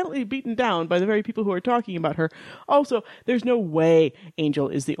been violently beaten down by the very people who are talking about her. Also, there's no way Angel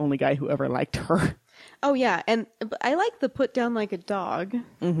is the only guy who ever liked her. Oh, yeah, and I like the put down like a dog.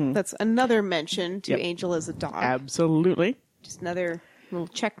 Mm-hmm. That's another mention to Angel as a dog. Absolutely. Just another little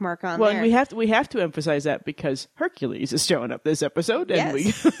check mark on there. Well, and we have to emphasize that because Hercules is showing up this episode, and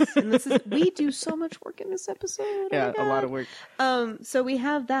we do so much work in this episode. Yeah, a lot of work. So we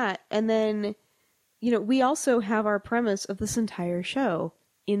have that, and then we also have our premise of this entire show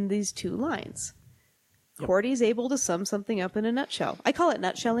in these two lines. Yep. Cordy's able to sum something up in a nutshell. I call it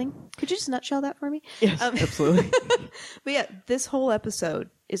nutshelling. Could you just nutshell that for me? Yes, absolutely. But yeah, this whole episode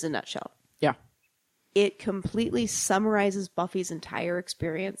is a nutshell. Yeah. It completely summarizes Buffy's entire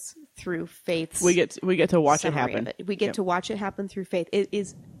experience through Faith's. We get to watch it happen. We get to watch it happen through Faith. It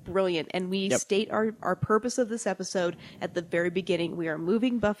is brilliant, and we state our purpose of this episode at the very beginning. We are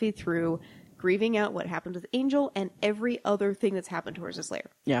moving Buffy through grieving out what happened with Angel and every other thing that's happened to her as a Slayer.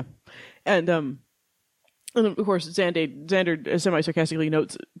 Yeah, and And of course, Xander semi-sarcastically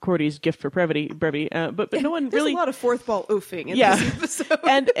notes Cordy's gift for brevity, but no one There's really. a lot of fourth ball oofing in Yeah. this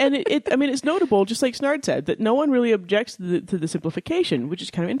episode. and it's notable, just like Snard said, that no one really objects to the simplification, which is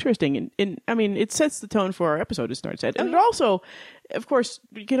kind of interesting. And it sets the tone for our episode, as Snard said. And it also, of course,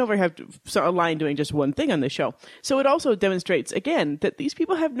 you can never have a line doing just one thing on this show. So it also demonstrates, again, that these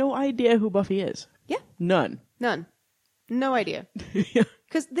people have no idea who Buffy is. Yeah. None. No idea. Yeah.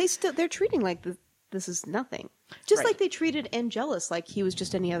 Because they're treating like this is nothing. Just like they treated Angelus like he was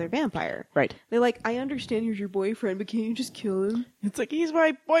just any other vampire. Right. They're like, I understand he's your boyfriend, but can't you just kill him? It's like, he's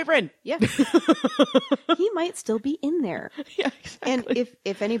my boyfriend. Yeah. He might still be in there. Yeah, exactly. And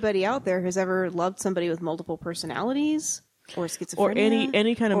if anybody out there has ever loved somebody with multiple personalities or schizophrenia or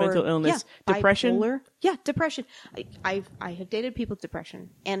any kind of mental illness, depression. bipolar. Yeah, depression. I have dated people with depression,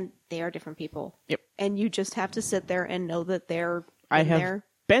 and they are different people. Yep. And you just have to sit there and know that they're I in have there.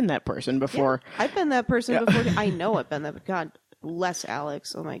 been that person before. Yeah, I've been that person before. I know I've been that. God bless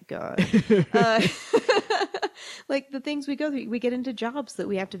Alex. Oh my God. Like the things we go through, we get into jobs that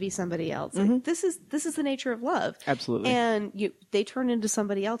we have to be somebody else. Like, this is the nature of love. Absolutely. And they turn into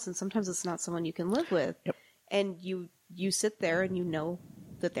somebody else, and sometimes it's not someone you can live with. Yep. And you sit there and you know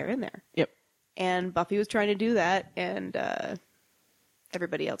that they're in there. Yep. And Buffy was trying to do that, and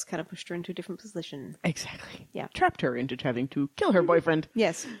everybody else kind of pushed her into a different position. Exactly. Yeah. Trapped her into having to kill her boyfriend.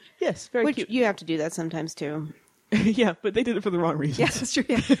 Yes. Yes, very Which cute. you have to do that sometimes too. Yeah, but they did it for the wrong reasons. Yes, that's true.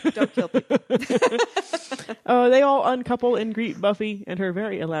 Yeah. Don't kill people. They all uncouple and greet Buffy and her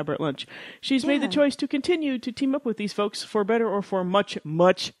very elaborate lunch. She's made the choice to continue to team up with these folks for better or for much,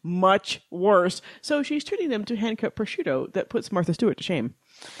 much, much worse. So she's treating them to hand-cut prosciutto that puts Martha Stewart to shame.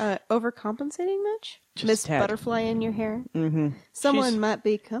 Overcompensating much? Just Miss a tad. Butterfly in your hair? Mm-hmm. Someone might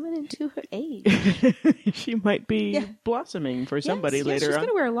be coming into her age. She might be blossoming for somebody later she's on. going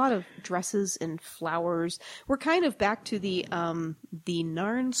to wear a lot of dresses and flowers. We're kind of back to the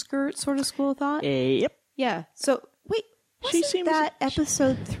Narn skirt sort of school of thought. Yep. Yeah. So wait, She wasn't seems- that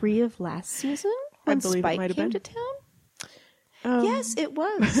episode 3 of last season when believe it Spike might have came been. to town? Yes, it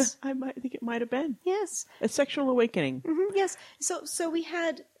was. I think it might have been. Yes. A sexual awakening. Mm-hmm, yes. So we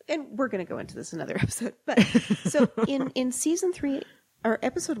had, and we're going to go into this another episode, but so in season 3 or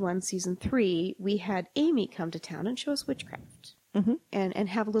episode 1, season 3, we had Amy come to town and show us witchcraft. Mm-hmm. And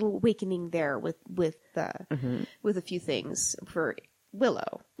have a little awakening there with a few things for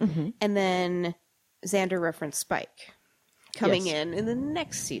Willow. Mm-hmm. And then Xander referenced Spike coming in the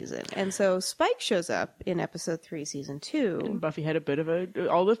next season. And so Spike shows up in episode 3, season 2. And Buffy had a bit of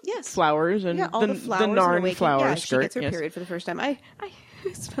all the flowers and all the flowers the Narn and flower yeah, skirt. she gets her period for the first time. I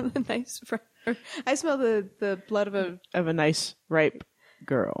smell a nice I smell the blood of a nice ripe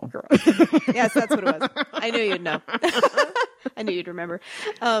girl. Yes, that's what it was. I knew you'd know. I knew you'd remember.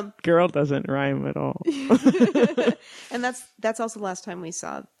 Girl doesn't rhyme at all. And that's also the last time we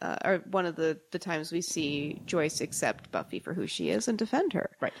saw, or one of the times we see Joyce accept Buffy for who she is and defend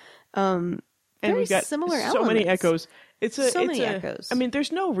her. Right. And We've got similar so many echoes. Many echoes. I mean,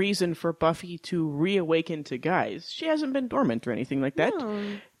 there's no reason for Buffy to reawaken to guys. She hasn't been dormant or anything like that. No.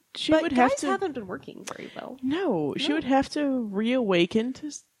 She But would guys have to. haven't been working very well. No, she would have to reawaken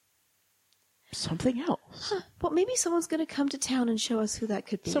to something else. Well, maybe someone's going to come to town and show us who that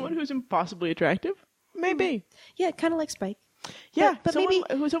could be. Someone who's impossibly attractive? Maybe. Yeah, kind of like Spike. Yeah, but someone,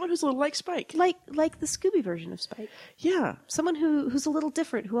 maybe someone who's a little like Spike. like the Scooby version of Spike. Yeah. Someone who's a little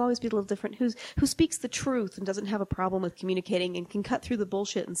different, who will always be a little different, who speaks the truth and doesn't have a problem with communicating and can cut through the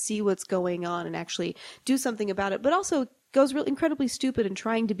bullshit and see what's going on and actually do something about it, but also goes real incredibly stupid and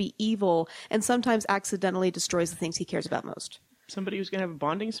trying to be evil and sometimes accidentally destroys the things he cares about most. Somebody who's going to have a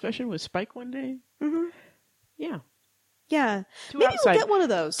bonding session with Spike one day? Mm-hmm. Yeah. Yeah. Maybe we'll get one of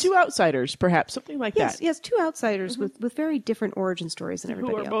those. 2 outsiders, perhaps, something like that. Yes, 2 outsiders with very different origin stories than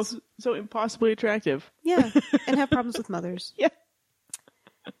everybody Who are else. both so impossibly attractive. Yeah, and have problems with mothers. Yeah.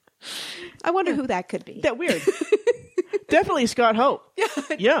 I wonder who that could be. That weird. Definitely Scott Hope.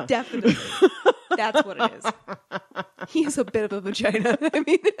 Yeah. Definitely. That's what it is. He's a bit of a vagina. I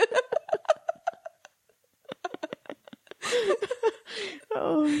mean...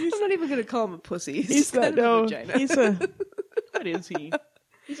 Oh, I'm not even going to call him a pussy. he's just kind of a vagina. He's a... What is he?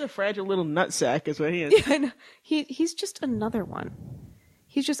 He's a fragile little nutsack is what he is. Yeah, I know. He's just another one.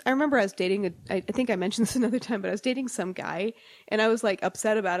 He's just, I remember I was dating, I think I mentioned this another time, but I was dating some guy, and I was like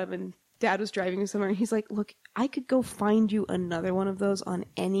upset about him, and Dad was driving me somewhere, and he's like, look, I could go find you another one of those on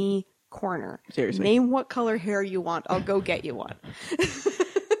any corner. Seriously. Name what color hair you want. I'll go get you one.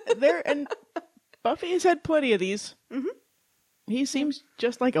 And Buffy has had plenty of these. Mm-hmm. He seems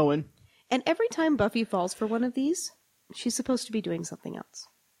just like Owen. And every time Buffy falls for one of these, she's supposed to be doing something else.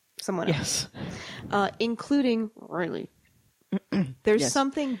 someone else. Yes. Including Riley. There's Yes.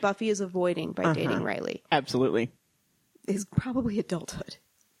 something Buffy is avoiding by dating Riley. Absolutely. Is probably adulthood.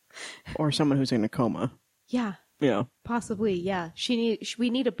 Or someone who's in a coma. Yeah. Yeah. Possibly, yeah. We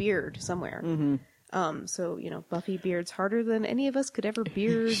need a beard somewhere. Mm-hmm. So, Buffy beards harder than any of us could ever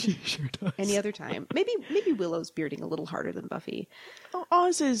beard She sure does. any other time. Maybe Willow's bearding a little harder than Buffy. Oh,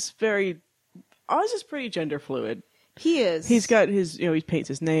 Oz is pretty gender fluid. He is. He's got his, he paints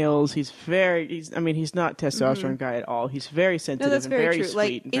his nails. He's not testosterone guy at all. He's very sensitive that's and very very true. sweet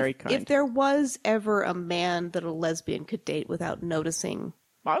Like, and very kind. If there was ever a man that a lesbian could date without noticing.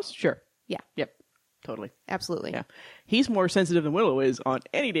 Oz? Sure. Yeah. Yep. Totally. Absolutely. Yeah. He's more sensitive than Willow is on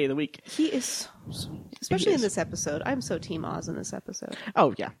any day of the week. He is, especially in this episode. I'm so Team Oz in this episode.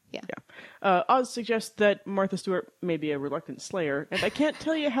 Oh, yeah. Yeah. Oz suggests that Martha Stewart may be a reluctant slayer, and I can't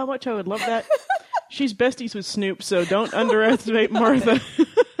tell you how much I would love that. She's besties with Snoop, so don't underestimate Martha.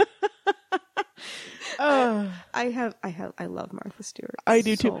 I love Martha Stewart. I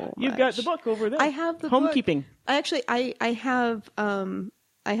do too. so You've much. got the book over there. I have the book. Homekeeping. I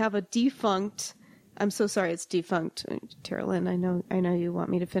have a defunct. I'm so sorry, it's defunct. Tara Lynn, I know you want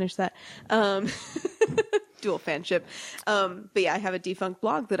me to finish that. Dual fanship. But yeah, I have a defunct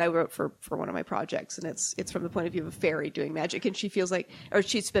blog that I wrote for one of my projects, and it's from the point of view of a fairy doing magic, and she feels like, or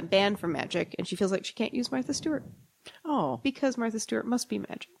she's been banned from magic, and she feels like she can't use Martha Stewart Oh. because Martha Stewart must be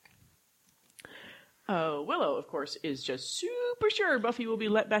magic. Willow, of course, is just super sure Buffy will be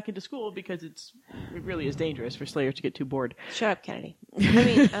let back into school because it really is dangerous for Slayers to get too bored. Shut up, Kennedy.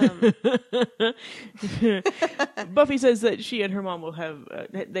 I mean, Buffy says that she and her mom will have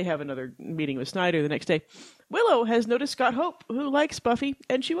another meeting with Snyder the next day. Willow has noticed Scott Hope, who likes Buffy,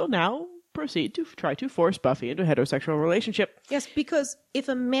 and she will now proceed to try to force Buffy into a heterosexual relationship. yes, because if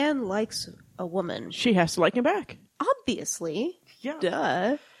a man likes a woman, She has to like him back. obviously, Yeah.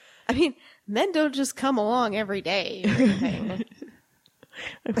 duh. I mean, men don't just come along every day. Or anything.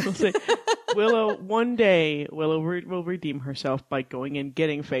 I will say, Willow, one day, Willow will redeem herself by going and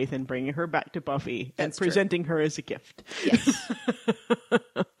getting Faith and bringing her back to Buffy and That's true. presenting her as a gift. Yes.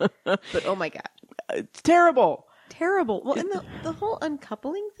 But oh my God. It's terrible. Terrible. Well, and the whole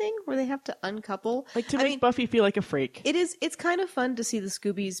uncoupling thing where they have to uncouple. Like, to make Buffy feel like a freak. It's kind of fun to see the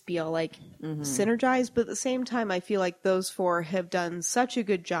Scoobies be all like synergized, but at the same time, I feel like those four have done such a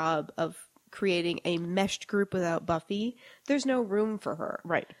good job of creating a meshed group without Buffy. There's no room for her.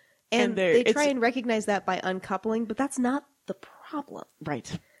 Right. And they try and recognize that by uncoupling, but that's not the problem.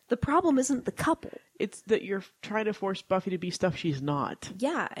 Right. The problem isn't the couple. It's that you're trying to force Buffy to be stuff she's not.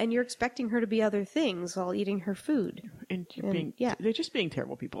 Yeah, and you're expecting her to be other things while eating her food. And yeah. they're just being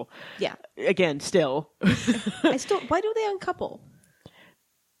terrible people. Yeah. Again, still. Why do they uncouple?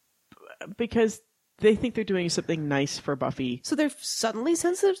 Because they think they're doing something nice for Buffy. So they're suddenly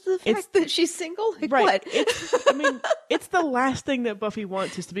sensitive to the fact that she's single? Like, Right. what? It's the last thing that Buffy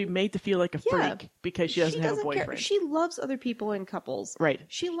wants is to be made to feel like a freak because she doesn't have a boyfriend. Care. She loves other people in couples. Right.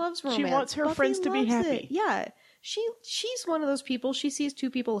 She loves romance. She wants her Buffy friends to be loves happy. it. Yeah. She's one of those people. She sees two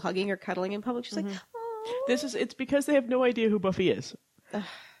people hugging or cuddling in public. She's like, oh. It's because they have no idea who Buffy is.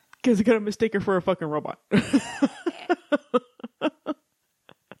 Because they're going to mistake her for a fucking robot.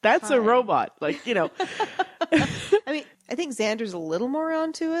 That's a robot. Like, I mean, I think Xander's a little more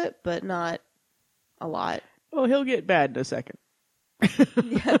onto it, but not a lot. Well, he'll get bad in a second.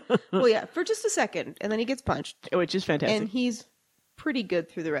 Yeah. Well, yeah, for just a second, and then he gets punched. Which is fantastic. And he's pretty good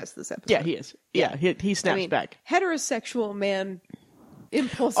through the rest of this episode. Yeah, he is. Yeah, he snaps back. Heterosexual man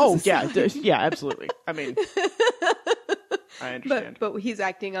impulses. Oh, aside. yeah, absolutely. I mean, I understand. But he's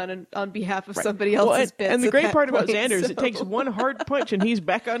acting on behalf of somebody else's bits. And the at great that part about point, Xander is it takes one hard punch and he's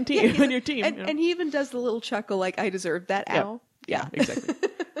back on your team. And he even does the little chuckle like, I deserve that, ow. Yeah, exactly.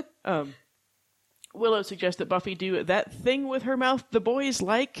 Willow suggests that Buffy do that thing with her mouth the boys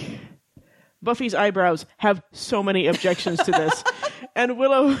like. Buffy's eyebrows have so many objections to this. And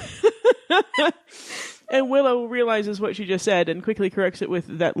Willow realizes what she just said and quickly corrects it with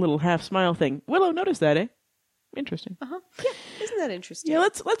that little half smile thing. Willow noticed that, eh? Interesting. Yeah, isn't that interesting? Yeah,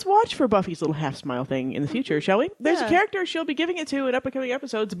 let's watch for Buffy's little half smile thing in the future, shall we? There's a character she'll be giving it to in upcoming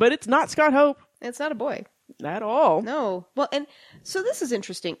episodes, but it's not Scott Hope. It's not a boy. At all. No. Well, and so this is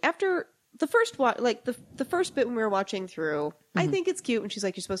interesting. After the first the first bit when we were watching through, I think it's cute when she's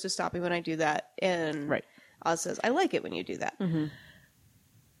like, "You're supposed to stop me when I do that," and Oz says, "I like it when you do that." Mm-hmm.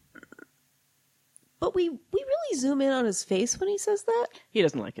 But we really zoom in on his face when he says that. He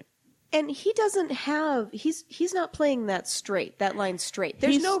doesn't like it. And he doesn't have, he's not playing that line straight.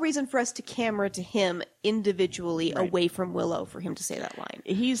 There's no reason for us to camera to him individually away from Willow for him to say that line.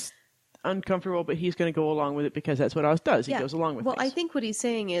 uncomfortable, but he's going to go along with it because that's what Oz does. He goes along with Well, things. I think what he's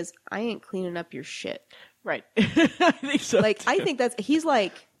saying is, I ain't cleaning up your shit. Right. I think so. Like, too. I think he's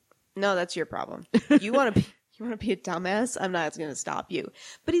like, no, that's your problem. You want to be a dumbass? I'm not going to stop you.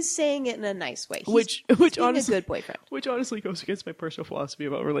 But he's saying it in a nice way. He's which being honestly, a good boyfriend. Which honestly goes against my personal philosophy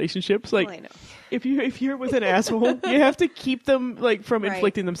about relationships. Like, Well, I know. if you're with an asshole, you have to keep them like from Right.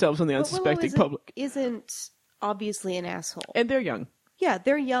 inflicting themselves on the But Willow unsuspecting public. isn't obviously an asshole. And they're young. Yeah,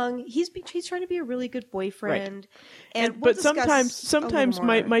 they're young. He's trying to be a really good boyfriend. And But sometimes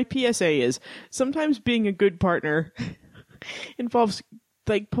my PSA is sometimes being a good partner involves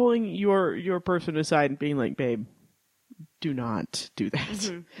like pulling your person aside and being like, babe, do not do that.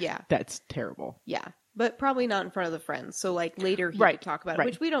 Mm-hmm. Yeah. That's terrible. Yeah. But probably not in front of the friends. So like later he Right, could talk about right.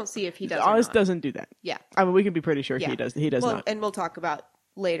 it, which we don't see if he does or Oz not. doesn't do that. Yeah. I mean, we can be pretty sure Yeah. he does. He does Well, not. and we'll talk about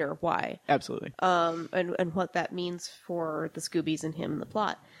later why. Absolutely. And what that means for the Scoobies and him in the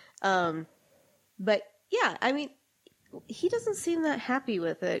plot. But yeah, I mean, he doesn't seem that happy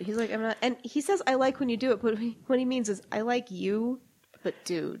with it. He's like, I'm not, and he says, I like when you do it, but what he means is, I like you, but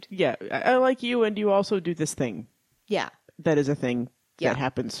dude. Yeah, I like you, and you also do this thing. Yeah. That is a thing Yeah. that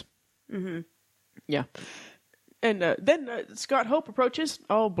happens. Mm-hmm. Yeah. And then Scott Hope approaches,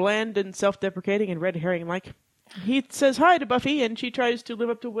 all bland and self-deprecating and red herring-like. He says hi to Buffy, and she tries to live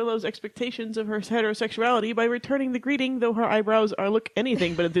up to Willow's expectations of her heterosexuality by returning the greeting, though her eyebrows look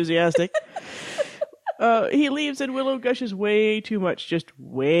anything but enthusiastic. He leaves, and Willow gushes way too much, just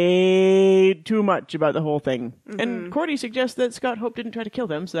way too much about the whole thing. Mm-hmm. And Cordy suggests that Scott Hope didn't try to kill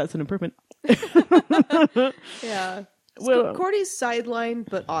them, so that's an improvement. Yeah. Willow. Cordy's sidelined,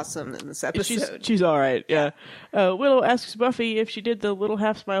 but awesome in this episode. She's all right, yeah. Willow asks Buffy if she did the little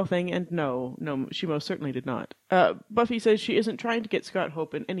half-smile thing, and no, she most certainly did not. Buffy says she isn't trying to get Scott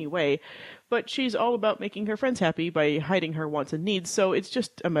Hope in any way, but she's all about making her friends happy by hiding her wants and needs, so it's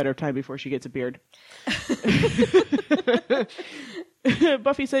just a matter of time before she gets a beard.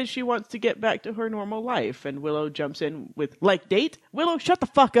 Buffy says she wants to get back to her normal life, and Willow jumps in with, like, date? Willow, shut the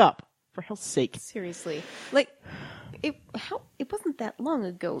fuck up! For hell's sake. Seriously. Like, it wasn't that long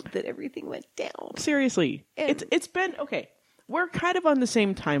ago that everything went down. Seriously. And- It's been, okay, we're kind of on the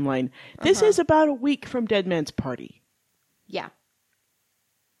same timeline. This is about a week from Dead Man's Party. Yeah.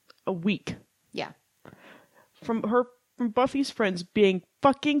 A week. Yeah. From Buffy's friends being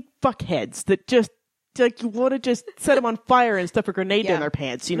fucking fuckheads that just, like, you want to just set them on fire and stuff a grenade Yeah. down their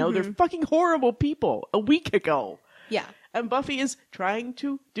pants, you know? They're fucking horrible people a week ago. Yeah. And Buffy is trying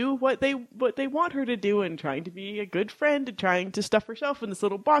to do what they want her to do and trying to be a good friend and trying to stuff herself in this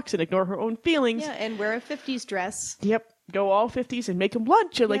little box and ignore her own feelings. Yeah, and wear a 50s dress. Yep. Go all 50s and make them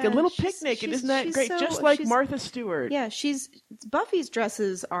lunch or like a Yeah, little she's- picnic. And she's- isn't that she's great? so- Just like she's- Martha Stewart. Yeah, Buffy's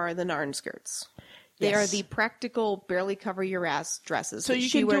dresses are the Narn skirts. They Yes. are the practical, barely cover your ass dresses So that you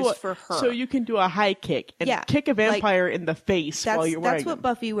she can wears do a, for her. So you can do a high kick and Yeah, kick a vampire in the face while you're wearing that's what them.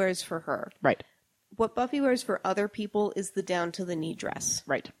 Buffy wears for her. Right. What Buffy wears for other people is the down to the knee dress.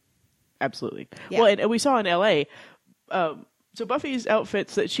 Right. Absolutely. Yeah. Well, and we saw in L.A., so Buffy's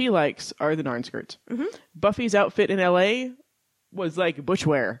outfits that she likes are the Narn skirts. Mm-hmm. Buffy's outfit in L.A. was like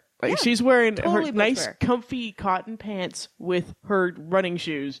bushwear. Like, Yeah, she's wearing totally her nice, bushwear. comfy cotton pants with her running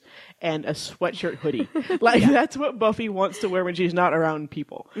shoes and a sweatshirt hoodie. Like, that's what Buffy wants to wear when she's not around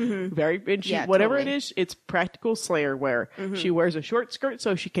people. Mm-hmm. And she, Yeah, whatever totally. it is, it's practical Slayer wear. Mm-hmm. She wears a short skirt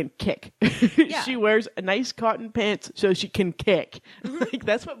so she can kick. Yeah. She wears a nice cotton pants so she can kick. Like,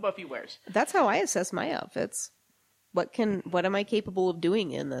 that's what Buffy wears. That's how I assess my outfits. What am I capable of doing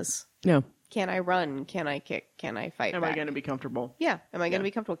in this? No. Can I run? Can I kick? Can I fight Am back? I going to be comfortable? Yeah. Am I going to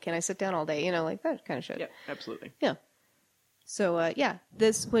be comfortable? Can I sit down all day? You know, like that kind of shit. Yeah, absolutely. Yeah. So,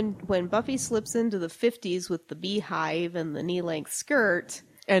 this, when Buffy slips into the 50s with the beehive and the knee-length skirt.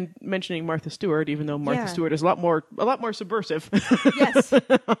 And mentioning Martha Stewart, even though Martha Yeah. Stewart is a lot more subversive. Yes.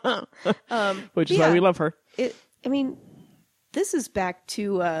 Which is why we love her. I mean, this is back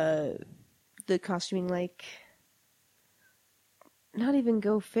to the costuming, like, not even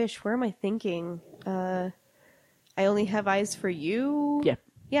Go Fish. Where am I thinking? I Only Have Eyes for You? Yeah.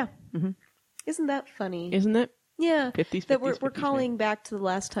 Yeah. Mm-hmm. Isn't that funny? Isn't it? Yeah. 50s, that we're 50s, calling back to the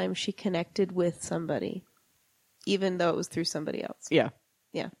last time she connected with somebody, even though it was through somebody else. Yeah.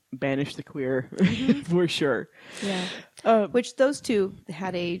 Yeah. Banish the queer, for sure. Yeah. Which those two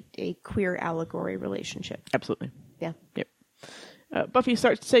had a queer allegory relationship. Absolutely. Yeah. Yep. Buffy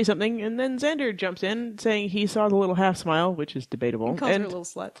starts to say something, and then Xander jumps in, saying he saw the little half smile, which is debatable. He calls her a little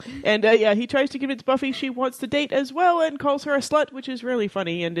slut. And he tries to convince Buffy she wants to date as well, and calls her a slut, which is really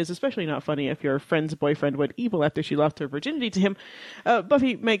funny, and is especially not funny if your friend's boyfriend went evil after she lost her virginity to him.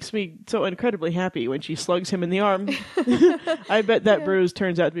 Buffy makes me so incredibly happy when she slugs him in the arm. I bet that bruise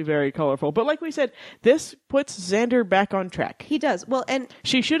turns out to be very colorful. But like we said, this puts Xander back on track. He does. Well, and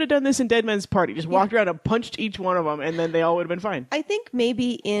she should have done this in Dead Man's Party. Just walked around and punched each one of them, and then they all would have been fine. I think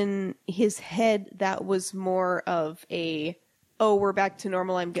maybe in his head that was more of a, oh, we're back to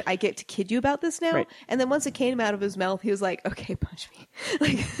normal. I get to kid you about this now. Right. And then once it came out of his mouth, he was like, okay, punch me.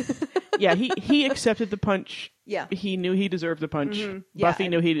 Like, yeah, he accepted the punch. Yeah. He knew he deserved the punch. Mm-hmm. Yeah, Buffy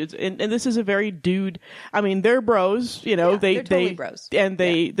knew he did. And this is a very dude. I mean, they're bros, you know, they're totally bros. And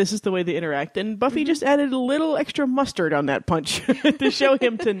this is the way they interact. And Buffy just added a little extra mustard on that punch to show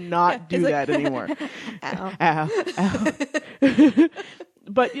him to not do that anymore. Ow. Ow.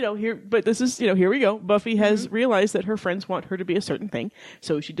 But, here we go. Buffy has realized that her friends want her to be a certain thing.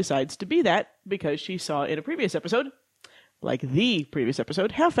 So she decides to be that because she saw in a previous episode, like the previous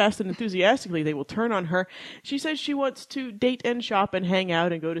episode, how fast and enthusiastically they will turn on her. She says she wants to date and shop and hang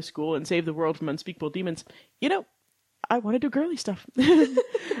out and go to school and save the world from unspeakable demons. You know, I want to do girly stuff.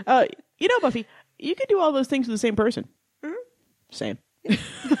 Buffy, you can do all those things with the same person. Mm-hmm. Same.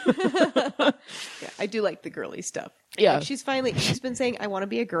 Yeah, I do like the girly stuff. Yeah. Like she's been saying, I want to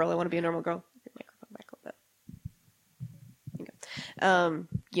be a girl. I want to be a normal girl. Microphone back a little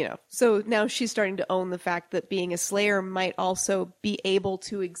bit. So now she's starting to own the fact that being a slayer might also be able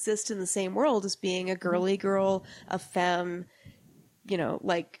to exist in the same world as being a girly girl, a femme,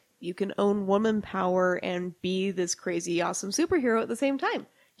 like you can own woman power and be this crazy, awesome superhero at the same time.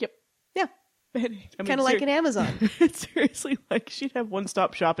 Yep. Yeah. Kind of like an Amazon. It's seriously like she'd have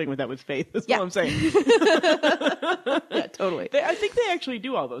one-stop shopping with that with Faith. That's what I'm saying. Yeah, totally. I think they actually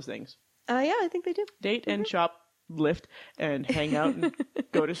do all those things. Yeah, I think they do. Date and shop, lift, and hang out and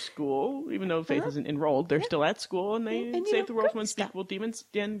go to school. Even though Faith isn't enrolled, they're still at school and they save the world from unspeakable demons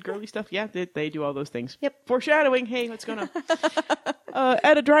and girly stuff. Yeah, they do all those things. Yep. Foreshadowing. Hey, what's going on?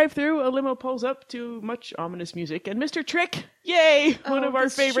 At a drive-thru, a limo pulls up to much ominous music, and Mr. Trick, yay, one of our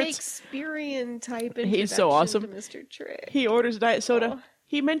favorites. Shakespearean type introduction. He's so awesome. To Mr. Trick. He orders a diet soda. Oh.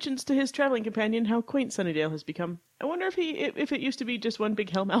 He mentions to his traveling companion how quaint Sunnydale has become. I wonder if it used to be just one big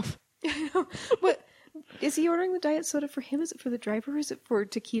hellmouth. What? Is he ordering the diet soda for him? Is it for the driver? Is it for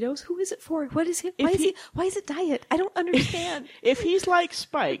taquitos? Who is it for? What is he? Why is it diet? I don't understand. If he's like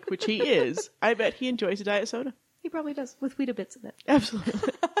Spike, which he is, I bet he enjoys a diet soda. He probably does, with Weetabix in it. Absolutely.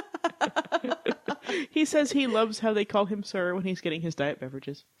 He says he loves how they call him sir when he's getting his diet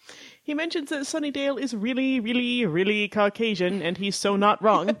beverages. He mentions that Sunnydale is really, really, really Caucasian, and he's so not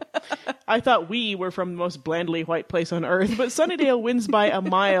wrong. I thought we were from the most blandly white place on earth, but Sunnydale wins by a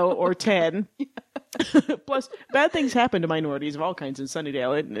mile or 10. Plus, bad things happen to minorities of all kinds in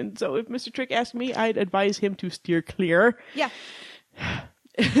Sunnydale, and so if Mr. Trick asked me, I'd advise him to steer clear. Yeah.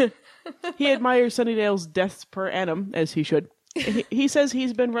 He admires Sunnydale's deaths per annum, as he should. He says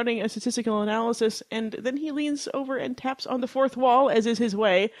he's been running a statistical analysis, and then he leans over and taps on the fourth wall, as is his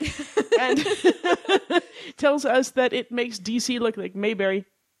way, and tells us that it makes DC look like Mayberry.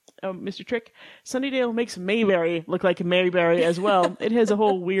 Mr. Trick, Sunnydale makes Mayberry look like Mayberry as well. It has a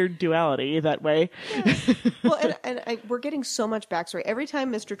whole weird duality that way. Yeah. Well, and we're getting so much backstory. Every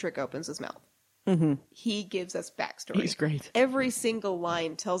time Mr. Trick opens his mouth, he gives us backstory. He's great. Every single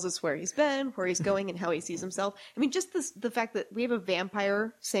line tells us where he's been, where he's going, and how he sees himself. I mean, just the fact that we have a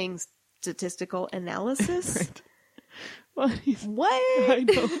vampire saying statistical analysis. Right. Well, what? I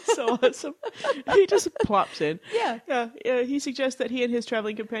know, it's so awesome. He just plops in. Yeah. He suggests that he and his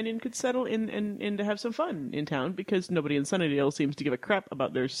traveling companion could settle in and to have some fun in town because nobody in Sunnydale seems to give a crap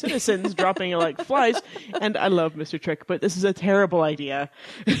about their citizens dropping like flies. And I love Mr. Trick, but this is a terrible idea.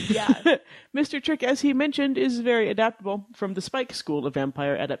 Yeah. Mr. Trick, as he mentioned, is very adaptable from the Spike school of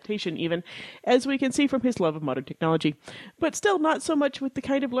vampire adaptation, even, as we can see from his love of modern technology. But still not so much with the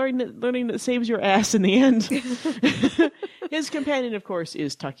kind of learning that saves your ass in the end. His companion, of course,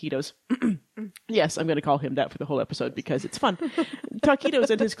 is Taquitos. Yes, I'm going to call him that for the whole episode because it's fun. Taquitos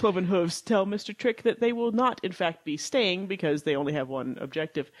and his cloven hooves tell Mr. Trick that they will not, in fact, be staying because they only have one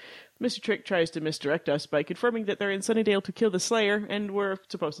objective. Mr. Trick tries to misdirect us by confirming that they're in Sunnydale to kill the Slayer, and we're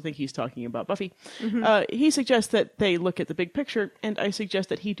supposed to think he's talking about Buffy. He suggests that they look at the big picture, and I suggest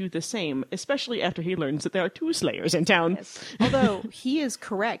that he do the same, especially after he learns that there are 2 Slayers in town. Yes. Although he is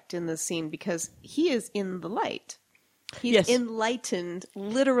correct in this scene because he is in the light. He's enlightened,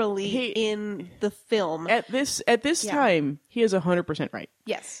 literally, in the film. At this time, he is 100% right.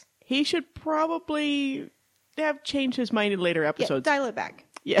 Yes. He should probably have changed his mind in later Yeah, episodes. dial it back.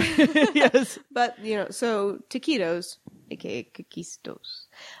 Yeah. Yes. But, so Taquitos, aka Kakistos,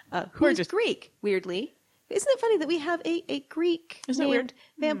 who is Gorgeous. Greek, weirdly. Isn't it funny that we have a Greek Isn't that weird?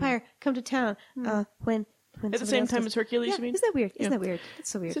 vampire come to town when At the same time as Hercules, yeah, you mean? Isn't that weird? Isn't that weird? It's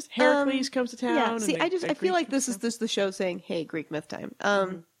so weird. It's just Heracles comes to town. Yeah, and see, a I feel Greek like this comes is the show saying, hey, Greek myth time.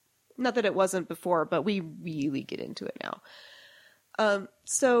 Not that it wasn't before, but we really get into it now.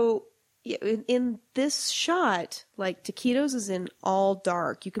 So yeah, in this shot, like Taquitos is in all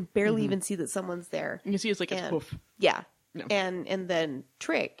dark. You can barely even see that someone's there. You can see it's like a And- poof. Yeah. No. And then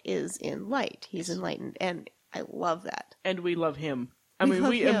Trick is in light. He's enlightened. And I love that. And we love him. I mean, love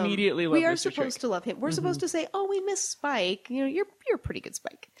we him. immediately love We are Mr. supposed Trick. to love him. We're supposed to say, oh, we miss Spike. You're a pretty good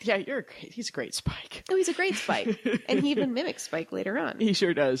Spike. Yeah, you're great. He's a great Spike. Oh, he's a great Spike. And he even mimics Spike later on. He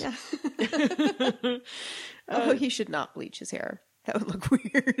sure does. Although he should not bleach his hair. That would look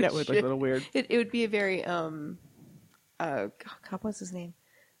weird. That would look a little weird. It would be a very, God, what's his name?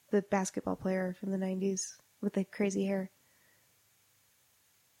 The basketball player from the 90s with the crazy hair.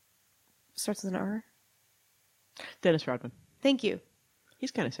 Starts with an R. Dennis Rodman. Thank you.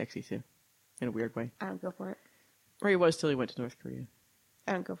 He's kind of sexy, too. In a weird way. I don't go for it. Or he was till he went to North Korea.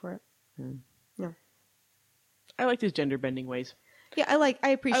 I don't go for it. No. I liked his gender bending ways. Yeah, I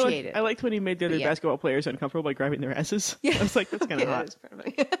appreciate it. I liked when he made the other yeah. basketball players uncomfortable by grabbing their asses. Yeah. I was like, that's kind of hot.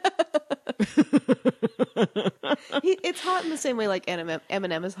 It's hot in the same way like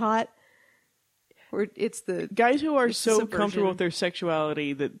Eminem is hot. Where it's the Guys who are it's so subversion. comfortable with their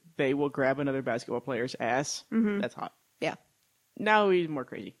sexuality that they will grab another basketball player's ass. That's hot. Yeah. Now he's more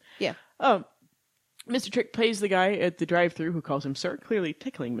crazy. Yeah. Mr. Trick plays the guy at the drive-thru who calls him sir, clearly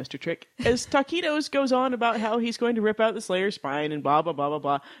tickling Mr. Trick. As Taquitos goes on about how he's going to rip out the Slayer's spine and blah, blah, blah, blah,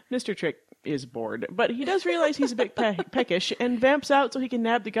 blah, Mr. Trick is bored. But he does realize he's a bit peckish and vamps out so he can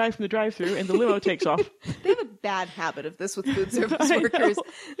nab the guy from the drive-thru, and the limo takes off. They have a bad habit of this with food service I know. workers.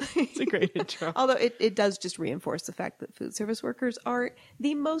 It's a great intro. Although it does just reinforce the fact that food service workers are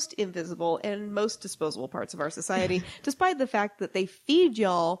the most invisible and most disposable parts of our society, despite the fact that they feed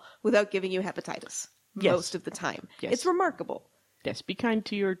y'all without giving you hepatitis Yes. most of the time. Yes. It's remarkable. Yes, be kind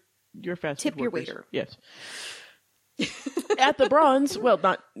to your fast food Tip your workers. waiter. Yes. At the Bronze, well,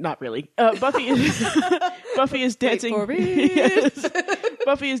 not really. Buffy is dancing. for me. Yes.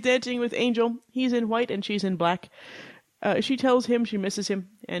 Buffy is dancing with Angel. He's in white and she's in black. She tells him she misses him,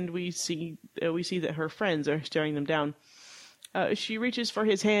 and we see that her friends are staring them down. She reaches for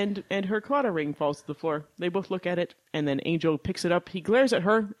his hand, and her clawter ring falls to the floor. They both look at it, and then Angel picks it up. He glares at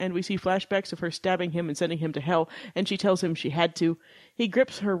her, and we see flashbacks of her stabbing him and sending him to hell, and she tells him she had to. He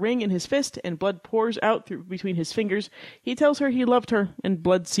grips her ring in his fist, and blood pours out through between his fingers. He tells her he loved her, and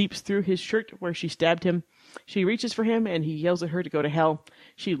blood seeps through his shirt where she stabbed him. She reaches for him, and he yells at her to go to hell.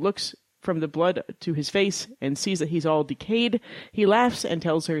 She looks from the blood to his face and sees that he's all decayed. He laughs and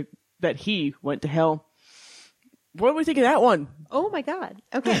tells her that he went to hell. What do we think of that one? Oh my God.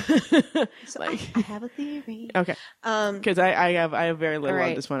 Okay. So Like- I have a theory. Okay. Because I have very little all on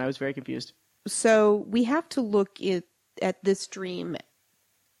right. this one. I was very confused. So we have to look at this dream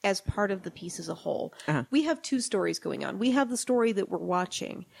as part of the piece as a whole. Uh-huh. We have two stories going on. We have the story that we're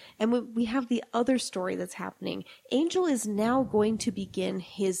watching, and we have the other story that's happening. Angel is now going to begin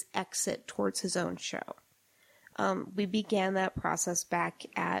his exit towards his own show. We began that process back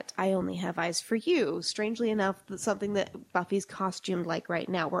at I Only Have Eyes for You. Strangely enough, that's something that Buffy's costumed like right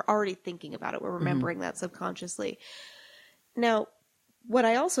now. We're already thinking about it. We're remembering that subconsciously. Now, what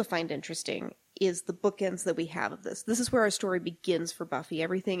I also find interesting is the bookends that we have of this. This is where our story begins for Buffy.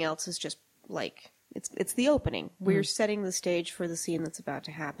 Everything else is just like, it's the opening. We're setting the stage for the scene that's about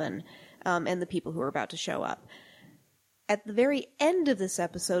to happen, and the people who are about to show up. At the very end of this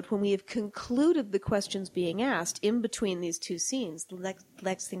episode, when we have concluded the questions being asked in between these two scenes, the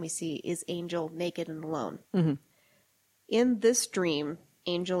next thing we see is Angel naked and alone. Mm-hmm. In this dream,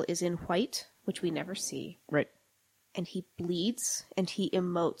 Angel is in white, which we never see. Right. And he bleeds and he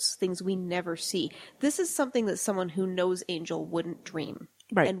emotes things we never see. This is something that someone who knows Angel wouldn't dream.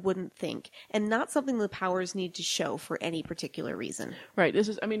 Right. And wouldn't think. And not something the powers need to show for any particular reason. Right.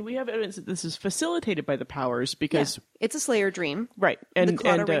 We have evidence that this is facilitated by the powers because It's a Slayer dream. right. The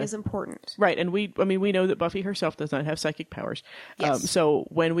clawter ring is important. Right, and we know that Buffy herself does not have psychic powers. Yes. So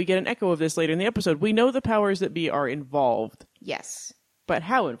when we get an echo of this later in the episode, we know the powers that be are involved. Yes. But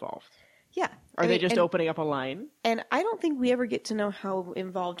how involved? Yeah. Are they just opening up a line? And I don't think we ever get to know how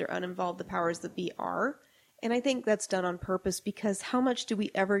involved or uninvolved the powers that be are. And I think that's done on purpose because how much do we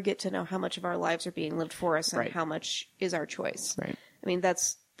ever get to know how much of our lives are being lived for us and Right. how much is our choice? Right. I mean,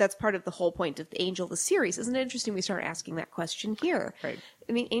 that's that's part of the whole point of the Angel the series. Isn't it interesting we start asking that question here? Right.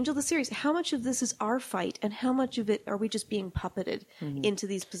 I mean, Angel the series, how much of this is our fight and how much of it are we just being puppeted into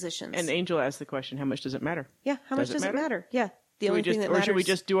these positions? And Angel asked the question, how much does it matter? Yeah, how much does it matter? Yeah. The Should only we just, thing that or matters... should we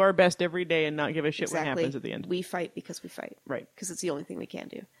just do our best every day and not give a shit Exactly. what happens at the end? We fight because we fight. Right. Because it's the only thing we can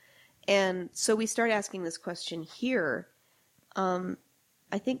do. And so we start asking this question here.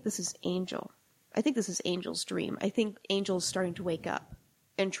 I think this is Angel. I think this is Angel's dream. I think Angel's starting to wake up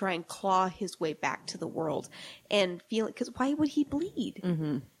and try and claw his way back to the world and feel it. Because why would he bleed?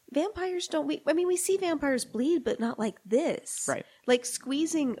 Mm-hmm. Vampires don't. We see vampires bleed, but not like this. Right. Like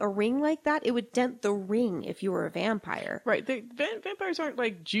squeezing a ring like that, it would dent the ring if you were a vampire. Right. Vampires aren't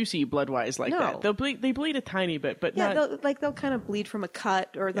like juicy blood-wise like that. They bleed a tiny bit, but not... they'll kind of bleed from a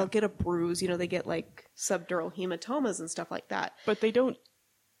cut or they'll get a bruise. You know, they get like subdural hematomas and stuff like that. But they don't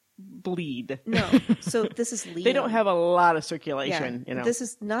bleed. No. So this is Liam. They don't have a lot of circulation, Yeah. you know. This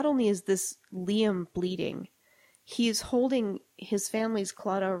is not only is this Liam bleeding, he is holding his family's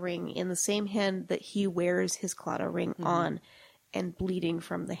Clawdaw ring in the same hand that he wears his Clawdaw ring on, and bleeding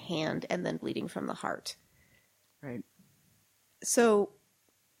from the hand and then bleeding from the heart. Right. So,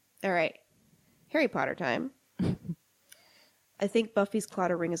 all right, Harry Potter time. I think Buffy's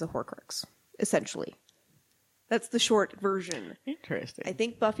Clawdaw ring is a Horcrux, essentially. That's the short version. Interesting. I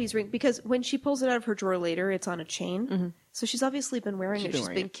think Buffy's ring, because when she pulls it out of her drawer later, it's on a chain. So she's obviously been wearing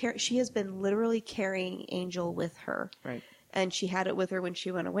it. She has been literally carrying Angel with her. Right. And she had it with her when she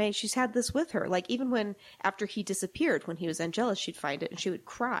went away. She's had this with her. Like, even when, after he disappeared, when he was Angelus, she'd find it and she would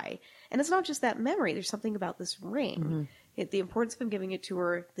cry. And it's not just that memory. There's something about this ring. The importance of him giving it to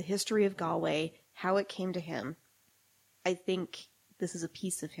her, the history of Galway, how it came to him. I think this is a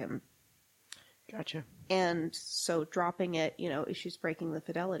piece of him. Gotcha. And so dropping it, you know, she's breaking the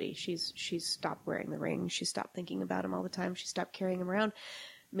fidelity. She's stopped wearing the ring. She stopped thinking about him all the time. She stopped carrying him around.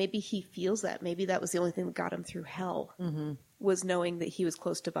 Maybe he feels that. Maybe that was the only thing that got him through hell, was knowing that he was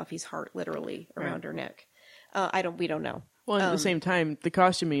close to Buffy's heart, literally, around her neck. We don't know. Well, at the same time, the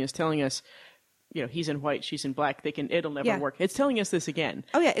costuming is telling us, you know, he's in white, she's in black. It'll never work. It's telling us this again.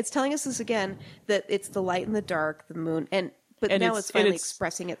 Oh yeah, it's telling us this again, that it's the light and the dark, the moon, but now it's finally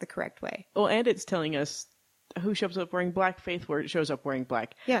expressing it the correct way. Well, and it's telling us who shows up wearing black, Faith shows up wearing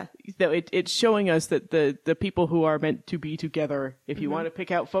black. Yeah. So it's showing us that the people who are meant to be together, if you want to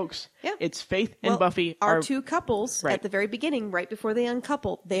pick out folks, it's Faith and Buffy. Our two couples at the very beginning, right before they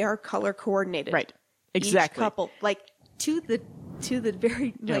uncouple, they are color coordinated. Right. Exactly. Each couple, like to the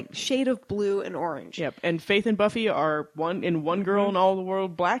very like shade of blue and orange. Yep. And Faith and Buffy are one girl in all the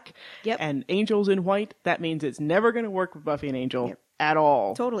world black. Yep. And Angel's in white. That means it's never going to work with Buffy and Angel at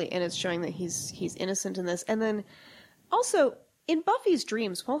all. Totally. And it's showing that he's innocent in this. And then also in Buffy's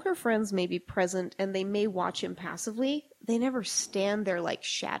dreams, while her friends may be present and they may watch him passively, they never stand there like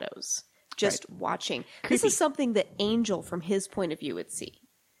shadows, just watching. Creepy. This is something that Angel, from his point of view, would see.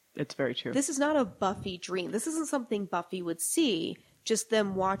 It's very true. This is not a Buffy dream. This isn't something Buffy would see, just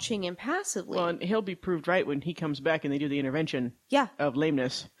them watching him passively. Well, and he'll be proved right when he comes back and they do the intervention of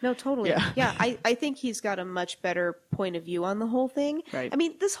lameness. No, totally. Yeah. I think he's got a much better point of view on the whole thing. Right. I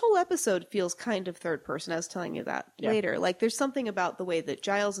mean, this whole episode feels kind of third person. I was telling you that later. Like, there's something about the way that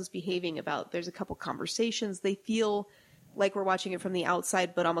Giles is behaving there's a couple conversations. They feel like we're watching it from the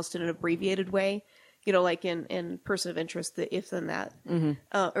outside, but almost in an abbreviated way. You know, like in Person of Interest, the If Then That,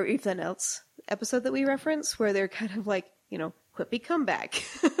 or If Then Else episode that we reference, where they're kind of like, you know, quippy comeback.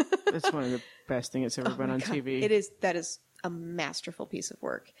 That's one of the best things that's ever been on God. TV. That is a masterful piece of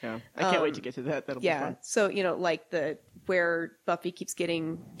work. Yeah. I can't wait to get to that. That'll be fun. So, you know, like where Buffy keeps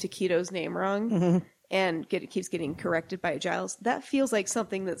getting Taquito's name wrong and keeps getting corrected by Giles. That feels like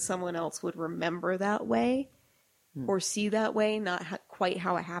something that someone else would remember that way. Or see that way, not quite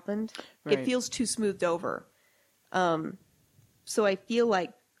how it happened. Right. It feels too smoothed over. So I feel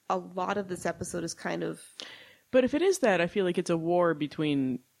like a lot of this episode is kind of... But if it is that, I feel like it's a war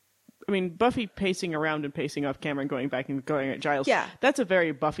between... I mean, Buffy pacing around and pacing off camera and going back and going at Giles. Yeah. That's a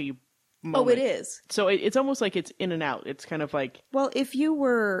very Buffy moment. Oh, it is. So it's almost like it's in and out. It's kind of like... Well, if you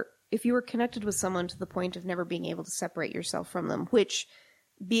were connected with someone to the point of never being able to separate yourself from them, which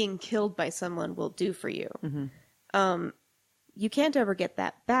being killed by someone will do for you... you can't ever get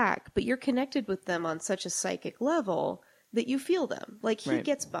that back, but you're connected with them on such a psychic level that you feel them. Like, he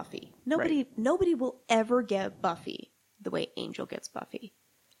gets Buffy. Nobody will ever get Buffy the way Angel gets Buffy.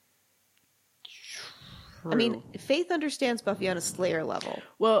 True. I mean, Faith understands Buffy on a Slayer level.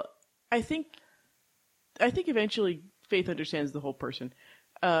 Well, I think eventually Faith understands the whole person.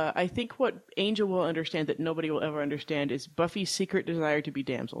 I think what Angel will understand that nobody will ever understand is Buffy's secret desire to be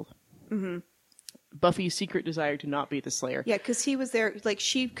damseled. Buffy's secret desire to not be the Slayer. Yeah, because he was there, like,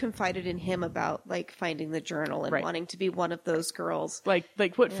 she confided in him about, like, finding the journal and wanting to be one of those girls. Like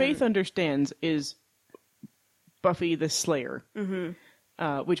what Faith understands is Buffy the Slayer,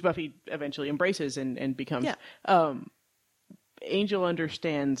 which Buffy eventually embraces and becomes. Yeah. Angel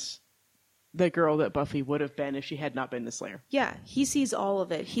understands the girl that Buffy would have been if she had not been the Slayer. Yeah, he sees all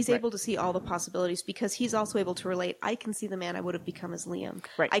of it. He's able to see all the possibilities because he's also able to relate. I can see the man I would have become as Liam.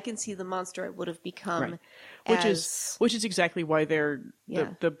 Right. I can see the monster I would have become Which as... is exactly why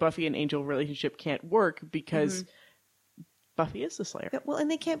the Buffy and Angel relationship can't work, because Buffy is the Slayer. Yeah, well,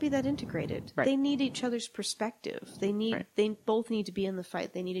 and they can't be that integrated. Right. They need each other's perspective. They both need to be in the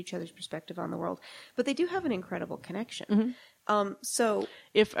fight. They need each other's perspective on the world. But they do have an incredible connection. So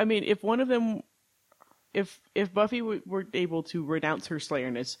if one of them, if Buffy were able to renounce her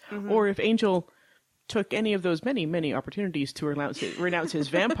Slayerness, or if Angel took any of those many opportunities to renounce his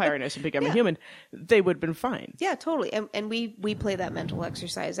vampireness and become a human, they would have been fine. Yeah, totally. And we play that mental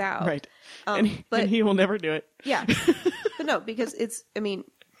exercise out. Right. And he will never do it. Yeah. But no, because it's,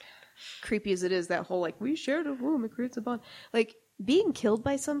 creepy as it is, that whole, like, we shared a room, it creates a bond. Like, being killed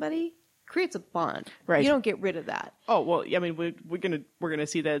by somebody creates a bond. Right. You don't get rid of that. Oh, well, we're gonna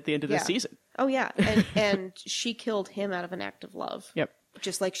see that at the end of this season. Oh, yeah. And she killed him out of an act of love. Yep.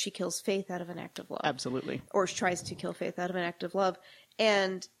 Just like she kills Faith out of an act of love. Absolutely. Or she tries to kill Faith out of an act of love.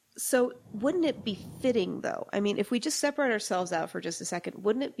 And so wouldn't it be fitting, though? If we just separate ourselves out for just a second,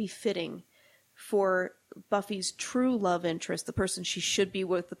 wouldn't it be fitting for Buffy's true love interest, the person she should be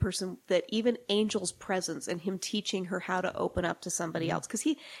with, the person that even Angel's presence and him teaching her how to open up to somebody else? Because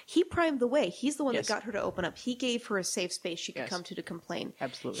he primed the way. He's the one that got her to open up. He gave her a safe space she could come to complain.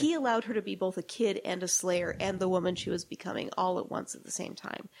 Absolutely. He allowed her to be both a kid and a Slayer and the woman she was becoming all at once at the same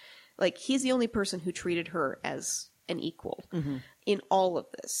time. Like, he's the only person who treated her as an equal in all of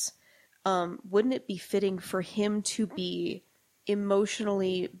this. Wouldn't it be fitting for him to be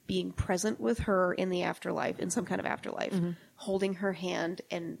emotionally being present with her in the afterlife, in some kind of afterlife, holding her hand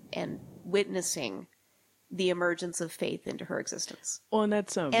and witnessing the emergence of Faith into her existence? Well, and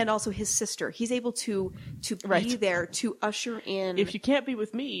that's and also his sister. He's able to be there to usher in. If you can't be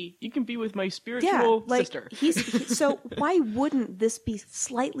with me, you can be with my spiritual sister. So why wouldn't this be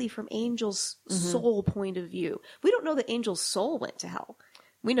slightly from Angel's soul point of view? We don't know that Angel's soul went to hell.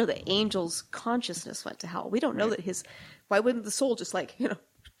 We know that Angel's consciousness went to hell. We don't know that his... Why wouldn't the soul just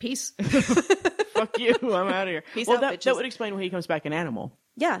peace? Fuck you, I'm out of here. Peace out, bitches. That would explain why he comes back an animal.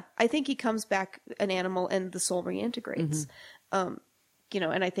 Yeah, I think he comes back an animal and the soul reintegrates. And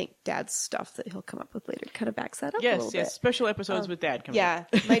I think Dad's stuff that he'll come up with later kind of backs that up a little bit. Yes, special episodes with Dad coming up.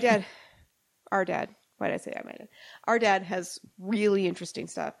 My dad, our dad, why did I say that, my dad? Our dad has really interesting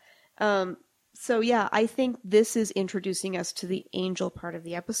stuff. So yeah, I think this is introducing us to the Angel part of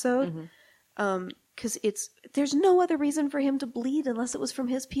the episode. Because there's no other reason for him to bleed unless it was from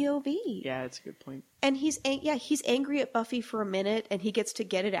his POV. Yeah, that's a good point. And he's angry at Buffy for a minute, and he gets to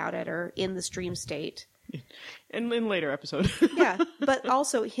get it out at her in this dream state. And in later episode. Yeah, but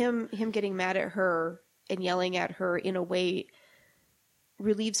also him getting mad at her and yelling at her in a way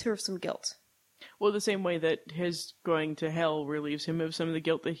relieves her of some guilt. Well, the same way that his going to hell relieves him of some of the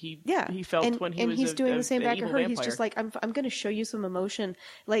guilt that he felt when he was he's doing the same back at her. Vampire. He's just like, I'm going to show you some emotion.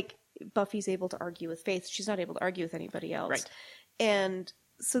 Like, Buffy's able to argue with Faith. She's not able to argue with anybody else. Right. And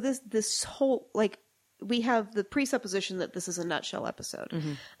so this whole, like, we have the presupposition that this is a nutshell episode.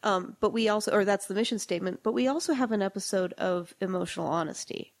 But we also, or that's the mission statement, but we also have an episode of emotional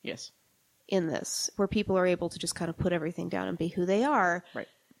honesty. Yes. In this, where people are able to just kind of put everything down and be who they are. Right.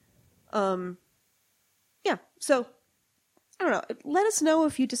 Yeah, so I don't know. Let us know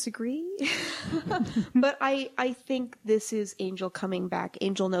if you disagree. But I think this is Angel coming back.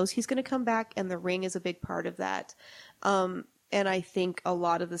 Angel knows he's going to come back, and the ring is a big part of that. And I think a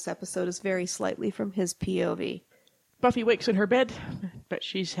lot of this episode is very slightly from his POV. Buffy wakes in her bed, but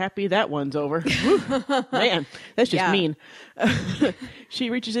she's happy that one's over. Man, that's just mean.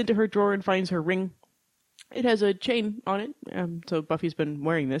 She reaches into her drawer and finds her ring. It has a chain on it, so Buffy's been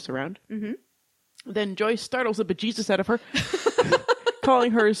wearing this around. Then Joyce startles the bejesus out of her,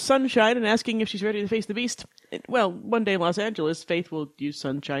 calling her Sunshine and asking if she's ready to face the beast. Well, one day in Los Angeles, Faith will use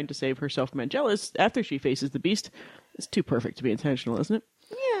Sunshine to save herself from Angelus after she faces the beast. It's too perfect to be intentional, isn't it?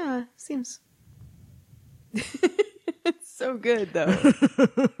 Yeah, seems... It's so good, though.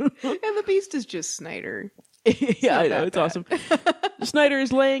 And the beast is just Snyder. Yeah, I know. It's awesome. Snyder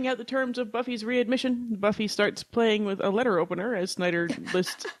is laying out the terms of Buffy's readmission. Buffy starts playing with a letter opener as Snyder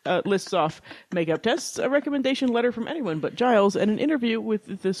lists off makeup tests, a recommendation letter from anyone but Giles, and an interview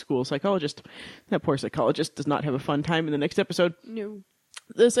with the school psychologist. That poor psychologist does not have a fun time in the next episode. No.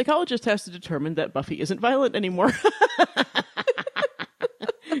 The psychologist has to determine that Buffy isn't violent anymore.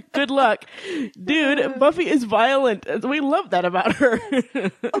 Good luck. Dude, Buffy is violent. We love that about her.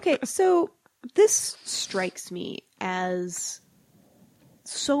 Okay, so this strikes me as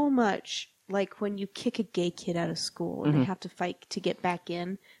so much like when you kick a gay kid out of school and they have to fight to get back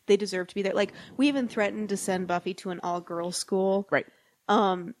in. They deserve to be there. Like, we even threatened to send Buffy to an all-girls school. Right.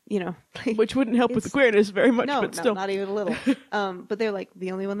 Like, Which wouldn't help with the queerness very much, no, but still. not even a little. But they're like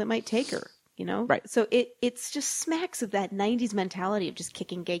the only one that might take her, Right. So it's just smacks of that 90s mentality of just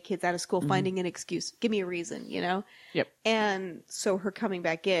kicking gay kids out of school, finding an excuse. Give me a reason, Yep. And so her coming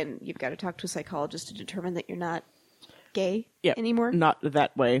back in, you've got to talk to a psychologist to determine that you're not gay anymore. Not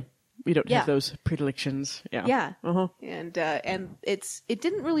that way. We don't Yeah. have those predilections. Yeah. Yeah. Uh-huh. And it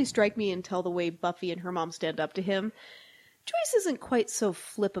didn't really strike me until the way Buffy and her mom stand up to him. Joyce isn't quite so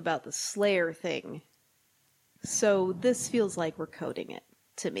flip about the Slayer thing. So this feels like we're coding it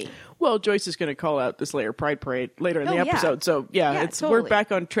to me. Well, Joyce is going to call out the Slayer Pride Parade later in the yeah. episode. So, Yeah, we're totally.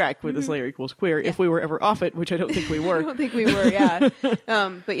 back on track with the Slayer equals queer if we were ever off it, which I don't think we I were. don't think we were, yeah.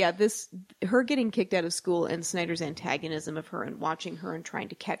 But yeah, her getting kicked out of school and Snyder's antagonism of her and watching her and trying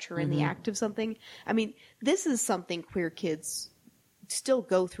to catch her in the act of something. I mean, this is something queer kids still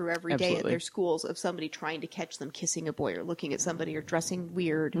go through every day at Absolutely. their schools, of somebody trying to catch them kissing a boy or looking at somebody or dressing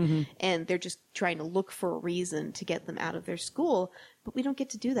weird, and they're just trying to look for a reason to get them out of their school. But we don't get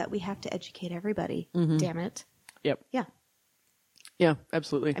to do that. We have to educate everybody. Damn it. Yep. Yeah. Yeah,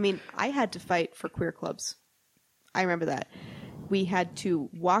 absolutely. I mean, I had to fight for queer clubs. I remember that. We had to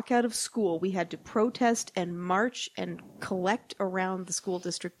walk out of school. We had to protest and march and collect around the school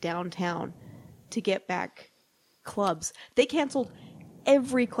district downtown to get back clubs. They canceled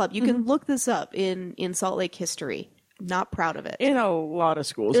every club. You can look this up in Salt Lake history. Not proud of it. In a lot of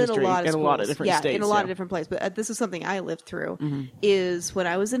schools, history, in a lot of different states. In a lot of different places. But this is something I lived through. Is when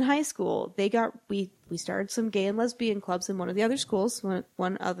I was in high school, we started some gay and lesbian clubs in one of the other schools,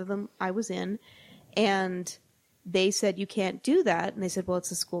 one other than I was in, and they said you can't do that. And they said, well,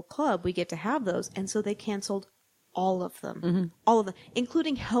 it's a school club. We get to have those. And so they canceled all of them,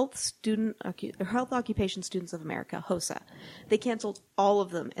 including Health Occupation Students of America, HOSA. They canceled all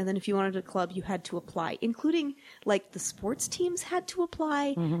of them. And then if you wanted a club, you had to apply, including like the sports teams had to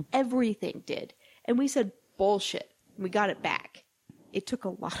apply. Everything did. And we said, bullshit. We got it back. It took a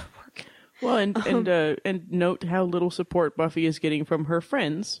lot of work. Well, and note how little support Buffy is getting from her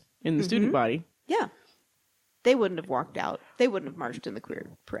friends in the student body. Yeah. They wouldn't have walked out. They wouldn't have marched in the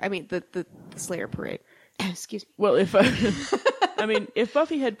the Slayer parade. Excuse me. Well, if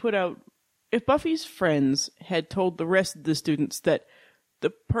if Buffy's friends had told the rest of the students that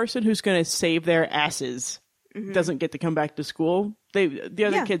the person who's going to save their asses doesn't get to come back to school, the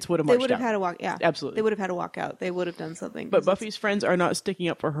other kids would have marched out. They would have had to walk. Yeah, absolutely. They would have had to walk out. They would have done something. But Buffy's friends are not sticking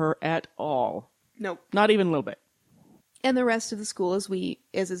up for her at all. Nope. Not even a little bit. And the rest of the school, as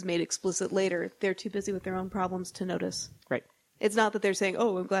is made explicit later, they're too busy with their own problems to notice. Right. It's not that they're saying,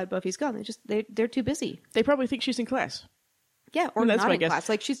 "Oh, I'm glad Buffy's gone." They're too busy. They probably think she's in class. Yeah, or that's not my in guess. class.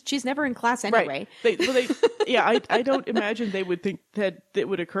 Like she's never in class anyway. Right. I don't imagine they would think that it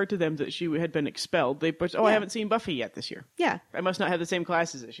would occur to them that she had been expelled. I haven't seen Buffy yet this year. Yeah. I must not have the same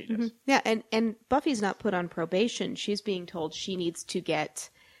classes as she does. Yeah, and Buffy's not put on probation. She's being told she needs to get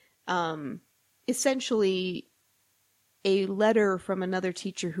essentially a letter from another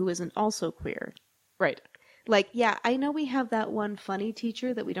teacher who isn't also queer. Right. Like, yeah, I know we have that one funny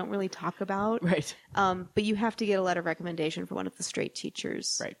teacher that we don't really talk about. Right. But you have to get a letter of recommendation from one of the straight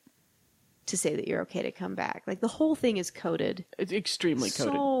teachers. Right. To say that you're okay to come back. Like, the whole thing is coded. It's extremely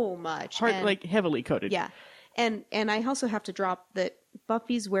coded. So much. Heavily coded. Yeah. And I also have to drop that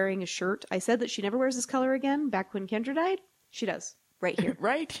Buffy's wearing a shirt. I said that she never wears this color again back when Kendra died. She does. Right here.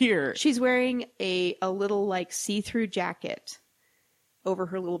 Right here. She's wearing a little, like, see-through jacket over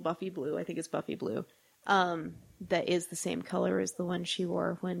her little Buffy blue. I think it's Buffy blue. That is the same color as the one she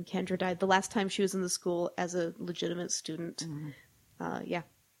wore when Kendra died. The last time she was in the school as a legitimate student. Yeah.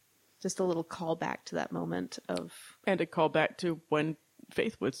 Just a little callback to that moment of... And a callback to when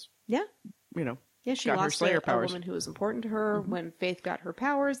Faith was... Yeah. Yeah, she got her lost Slayer a powers. woman who was important to her when Faith got her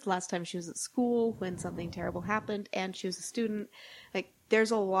powers. The last time she was at school, when something terrible happened, and she was a student. Like,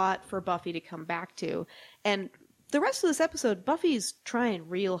 there's a lot for Buffy to come back to. And the rest of this episode, Buffy's trying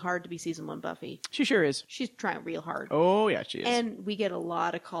real hard to be season 1 Buffy. She sure is. She's trying real hard. Oh, yeah, she is. And we get a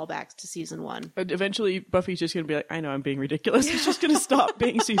lot of callbacks to season 1. But eventually, Buffy's just going to be like, I know I'm being ridiculous. It's just going to stop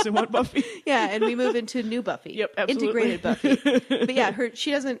being season 1 Buffy. Yeah, and we move into new Buffy. Yep, absolutely. Integrated Buffy. But yeah,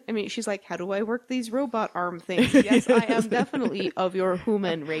 she doesn't, she's like, how do I work these robot arm things? Yes, I am definitely of your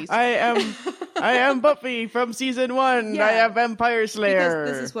human race. I am I am Buffy from season 1. Yeah. I am Vampire Slayer.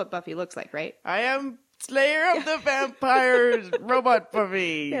 Because this is what Buffy looks like, right? I am Slayer of the Vampires, Robot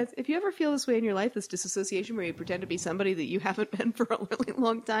Buffy. Yes. If you ever feel this way in your life, this disassociation where you pretend to be somebody that you haven't been for a really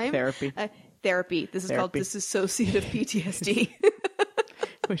long time. Therapy. Therapy. This is called dissociative PTSD.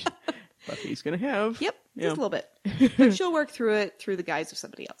 Which Buffy's going to have. Yep. Just a little bit. But she'll work through it through the guise of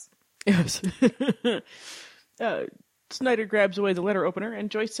somebody else. Yes. Snyder grabs away the letter opener,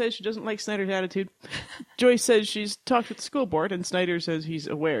 and Joyce says she doesn't like Snyder's attitude. Joyce says she's talked with the school board, and Snyder says he's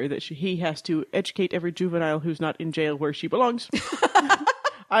aware that he has to educate every juvenile who's not in jail where she belongs.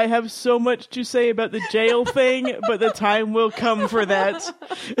 I have so much to say about the jail thing, but the time will come for that.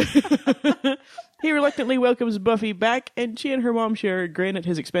 He reluctantly welcomes Buffy back, and she and her mom share a grin at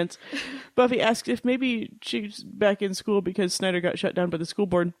his expense. Buffy asks if maybe she's back in school because Snyder got shut down by the school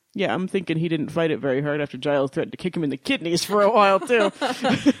board. Yeah, I'm thinking he didn't fight it very hard after Giles threatened to kick him in the kidneys for a while, too.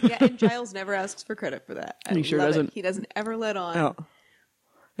 Yeah, and Giles never asks for credit for that. He sure doesn't. He doesn't ever let on. Oh.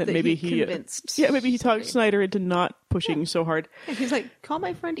 That maybe he convinced. maybe he talked Snyder into not pushing so hard. And he's like, call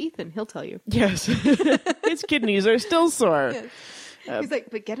my friend Ethan. He'll tell you. Yes. His kidneys are still sore. Yes. He's like,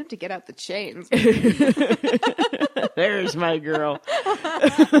 but get him to get out the chains. There's my girl.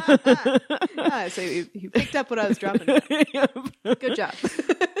 So you picked up what I was dropping. Good job.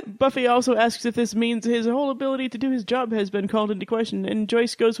 Buffy also asks if this means his whole ability to do his job has been called into question, and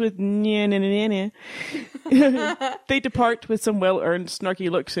Joyce goes with nya nya nya nya. They depart with some well-earned snarky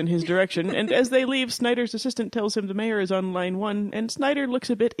looks in his direction, and as they leave, Snyder's assistant tells him the mayor is on line 1, and Snyder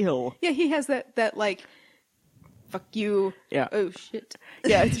looks a bit ill. Yeah, he has that like, fuck you. Yeah. Oh, shit.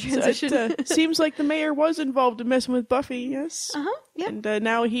 Yeah, Transition. it seems like the mayor was involved in messing with Buffy, yes. Uh-huh, yeah. And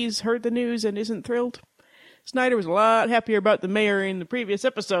now he's heard the news and isn't thrilled. Snyder was a lot happier about the mayor in the previous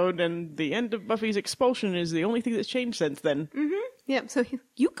episode, and the end of Buffy's expulsion is the only thing that's changed since then. Mm-hmm. Yeah, so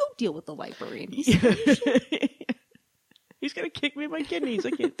you go deal with the librarian. He's going to kick me in my kidneys. I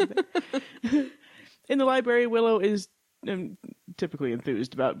can't do that. In the library, Willow is typically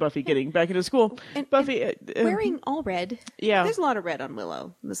enthused about Buffy getting back into school. And Buffy wearing all red. Yeah. There's a lot of red on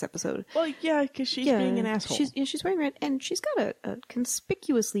Willow in this episode. Well, yeah, because she's being an asshole. She's wearing red, and she's got a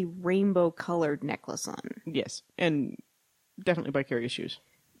conspicuously rainbow-colored necklace on. Yes, and definitely by Curious Shoes.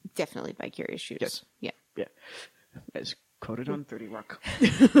 Definitely by Curious Shoes. Yes. Yeah. Yeah. As quoted on 30 Rock.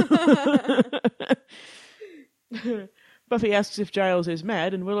 Buffy asks if Giles is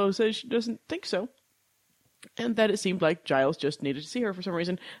mad, and Willow says she doesn't think so. And that it seemed like Giles just needed to see her for some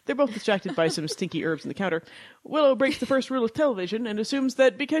reason. They're both distracted by some stinky herbs on the counter. Willow breaks the first rule of television and assumes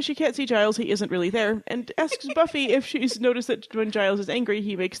that because she can't see Giles, he isn't really there, and asks Buffy if she's noticed that when Giles is angry,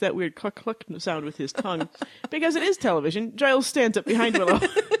 he makes that weird cluck-cluck sound with his tongue. Because it is television, Giles stands up behind Willow.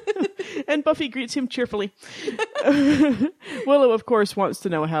 And Buffy greets him cheerfully. Willow, of course, wants to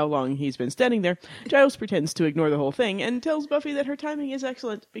know how long he's been standing there. Giles pretends to ignore the whole thing and tells Buffy that her timing is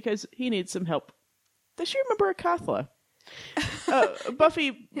excellent because he needs some help. Does she remember a Kathla?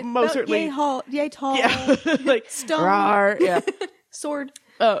 Buffy most certainly... Yay tall. Yeah. Like, stone. Rawr, yeah. Sword.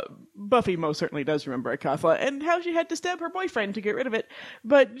 Buffy most certainly does remember a Kathla and how she had to stab her boyfriend to get rid of it.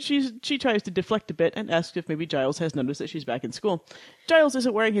 But she tries to deflect a bit and asks if maybe Giles has noticed that she's back in school. Giles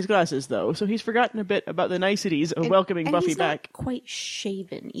isn't wearing his glasses, though, so he's forgotten a bit about the niceties of welcoming Buffy he's back. Not quite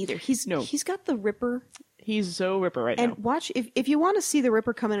shaven either. He's got the Ripper. He's so Ripper right now. And watch, if you want to see the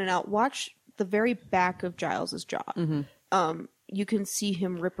Ripper come in and out, watch the very back of Giles's jaw. Mm-hmm. You can see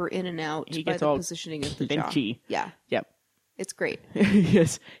him Ripper in and out by the positioning of the benchy. Jaw. Yeah. Yep. It's great.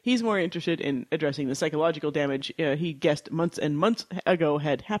 Yes. He's more interested in addressing the psychological damage he guessed months and months ago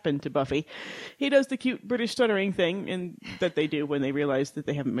had happened to Buffy. He does the cute British stuttering thing that they do when they realize that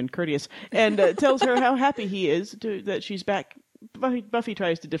they haven't been courteous, and tells her how happy he is that she's back. Buffy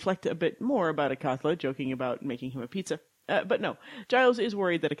tries to deflect a bit more about Akathla, joking about making him a pizza. But no, Giles is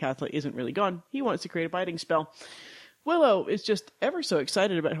worried that Akathla isn't really gone. He wants to create a biting spell. Willow is just ever so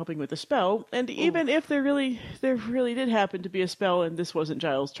excited about helping with the spell, and even if there really did happen to be a spell and this wasn't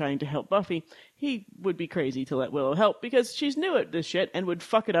Giles trying to help Buffy, he would be crazy to let Willow help because she's new at this shit and would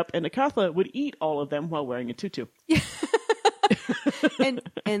fuck it up, and Akathla would eat all of them while wearing a tutu.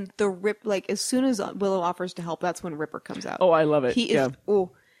 and the Rip, like, as soon as Willow offers to help, that's when Ripper comes out. Oh, I love it. He is,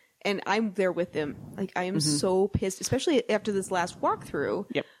 and I'm there with him. Like, I am so pissed, especially after this last walkthrough,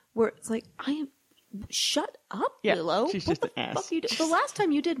 where it's like, shut up, Willow. She's just an ass. The last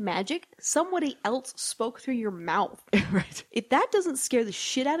time you did magic, somebody else spoke through your mouth. Right. If that doesn't scare the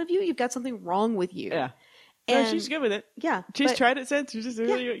shit out of you, you've got something wrong with you. Yeah. And she's good with it. Yeah. She's tried it since. She's just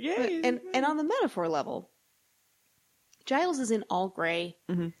really, yay. And on the metaphor level, Giles is in all gray.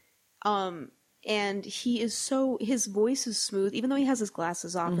 Mm-hmm. And his voice is smooth, even though he has his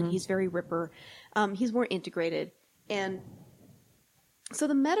glasses off and he's very Ripper. He's more integrated. And so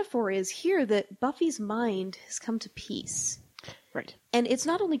the metaphor is here that Buffy's mind has come to peace. Right. And it's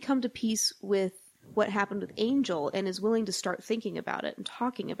not only come to peace with what happened with Angel and is willing to start thinking about it and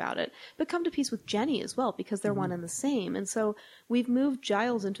talking about it, but come to peace with Jenny as well, because they're one and the same. And so we've moved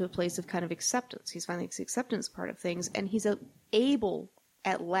Giles into a place of kind of acceptance. He's finding the acceptance part of things, and he's able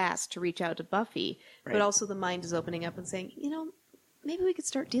at last to reach out to Buffy, right. but also the mind is opening up and saying, maybe we could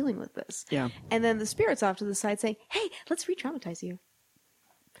start dealing with this. Yeah. And then the spirit's off to the side saying, hey, let's re-traumatize you.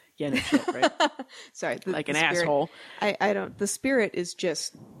 Yeah, no shit, right? Sorry. Like an spirit, asshole. I don't, the spirit is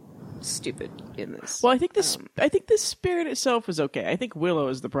just stupid in this. Well, I think the spirit itself is okay. I think Willow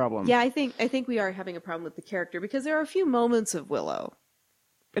is the problem. Yeah, I think we are having a problem with the character, because there are a few moments of Willow.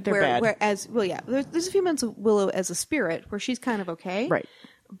 But they're bad. There's a few moments of Willow as a spirit where she's kind of okay. Right.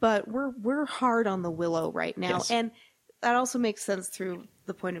 But we're hard on the Willow right now. Yes. And that also makes sense through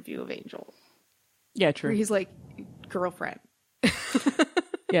the point of view of Angel. Yeah, true. Where he's like, girlfriend.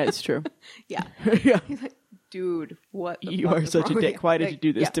 Yeah, it's true. Yeah. Yeah. He's like, dude, what the You fuck are is such wrong a with dick. you? Why did you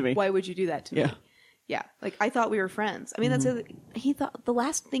do this to me? Why would you do that to Yeah. me? Yeah. Like, I thought we were friends. I mean, that's he thought the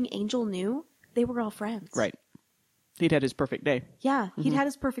last thing Angel knew, they were all friends. Right. He'd had his perfect day. Yeah, he'd had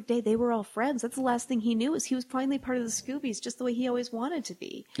his perfect day. They were all friends. That's the last thing he knew, is he was finally part of the Scoobies, just the way he always wanted to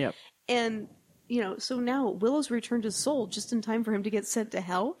be. Yep. And, so now Willow's returned his soul just in time for him to get sent to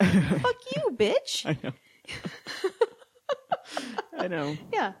hell. Fuck you, bitch. I know. I know.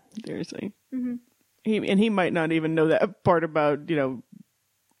 Yeah. Seriously. Mm-hmm. He might not even know that part about, the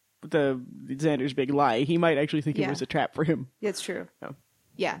Xander's big lie. He might actually think it was a trap for him. That's true. No.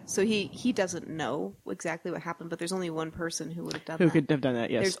 Yeah, so he doesn't know exactly what happened, but there's only one person who would have done that. Who could have done that,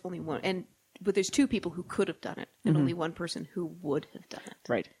 yes. There's only one. But there's two people who could have done it, and only one person who would have done it.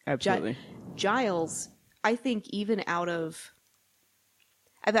 Right, absolutely. Giles, I think even out of...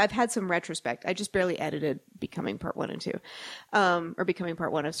 I've had some retrospect. I just barely edited Becoming Part 1 and 2. Or Becoming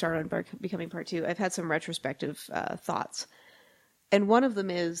Part 1. I've started on Becoming Part 2. I've had some retrospective thoughts. And one of them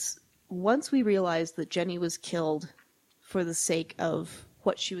is, once we realized that Jenny was killed for the sake of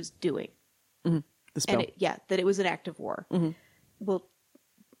what she was doing. Mm-hmm. The spell. And that it was an act of war. Mm-hmm. Well,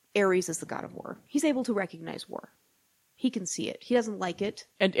 Ares is the god of war. He's able to recognize war. He can see it. He doesn't like it.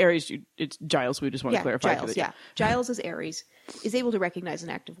 And Ares, it's Giles. We just want to clarify. Giles, Giles as Ares is able to recognize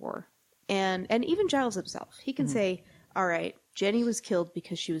an act of war. And even Giles himself. He can say, all right, Jenny was killed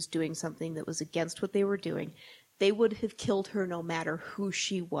because she was doing something that was against what they were doing. They would have killed her no matter who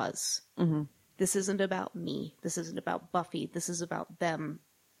she was. Mm-hmm. This isn't about me. This isn't about Buffy. This is about them,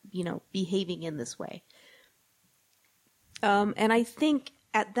 behaving in this way. And I think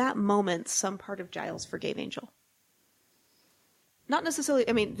at that moment, some part of Giles forgave Angel. Not necessarily,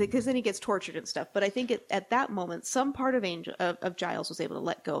 because then he gets tortured and stuff, but I think at that moment, some part of Giles was able to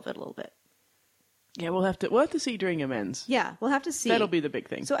let go of it a little bit. Yeah, we'll have to see during amends. Yeah, we'll have to see. That'll be the big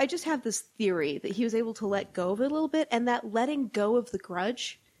thing. So I just have this theory that he was able to let go of it a little bit, and that letting go of the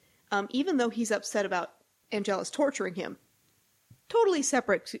grudge, even though he's upset about Angelus torturing him, totally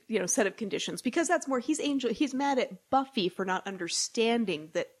separate, set of conditions, because that's more, he's mad at Buffy for not understanding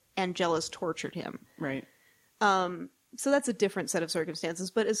that Angelus tortured him. Right. So that's a different set of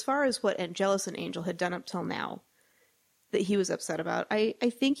circumstances. But as far as what Angelus and Angel had done up till now that he was upset about, I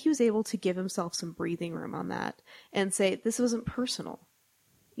think he was able to give himself some breathing room on that and say, this wasn't personal.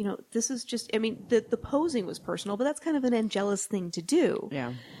 This is just, the posing was personal, but that's kind of an Angelus thing to do.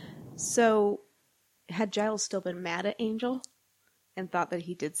 Yeah. So had Giles still been mad at Angel and thought that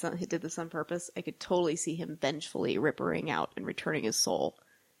he did this on purpose, I could totally see him vengefully rippering out and returning his soul.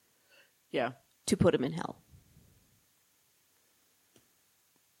 Yeah. To put him in hell.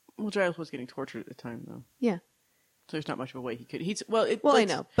 Well, Giles was getting tortured at the time, though. Yeah. So there's not much of a way he could. I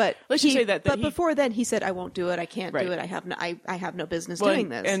know, but let's just say that. But before then, he said, "I won't do it. I can't do it. I have no business doing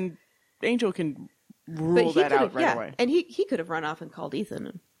this." And Angel can rule that out right away. And he could have run off and called Ethan.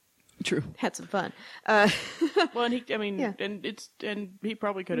 And True. had some fun. Well, and he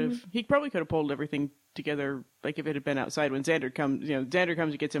probably could have. He probably could have pulled everything together, like if it had been outside when Xander comes. Xander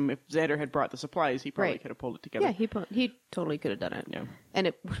comes and gets him. If Xander had brought the supplies, he probably could have pulled it together. Yeah, he totally could have done it. Yeah, and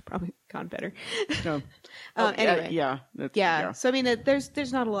it would have probably gone better. No. Anyway, yeah. So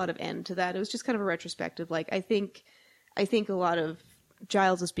there's not a lot of end to that. It was just kind of a retrospective. Like I think a lot of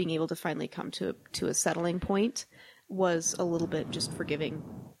Giles is being able to finally come to a settling point was a little bit just forgiving.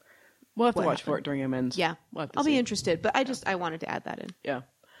 We'll have to watch for it during amends. Yeah, I'll be interested, but I wanted to add that in. Yeah.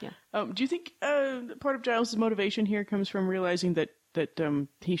 Yeah. Do you think part of Giles' motivation here comes from realizing that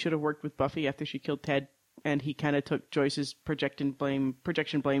he should have worked with Buffy after she killed Ted, and he kind of took Joyce's projection blame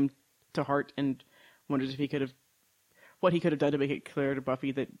to heart and wonders if what he could have done to make it clear to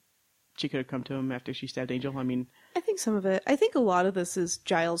Buffy that she could have come to him after she stabbed Angel. I mean, I think some of it. I think a lot of this is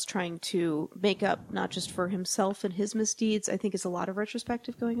Giles trying to make up not just for himself and his misdeeds. I think it's a lot of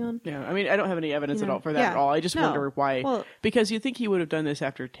retrospective going on. yeah. I mean, I don't have any evidence at all for that at all. I just wonder why. Well, because you'd think he would have done this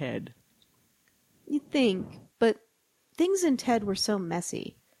after Ted. You'd think, but things in Ted were so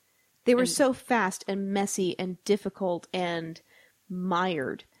messy. They were so fast and messy and difficult and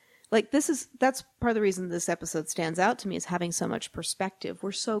mired. Like that's part of the reason this episode stands out to me, is having so much perspective.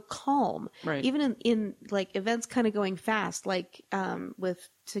 We're so calm. Right. Even in like events kind of going fast, like with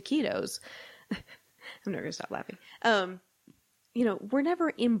taquitos. I'm never gonna stop laughing. We're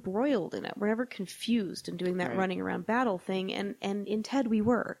never embroiled in it. We're never confused and doing that running around battle thing. And in Ted we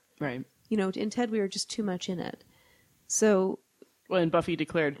were. Right. In Ted we were just too much in it. So Well, and Buffy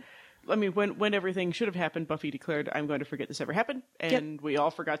declared, I mean, when everything should have happened, Buffy declared, I'm going to forget this ever happened. And we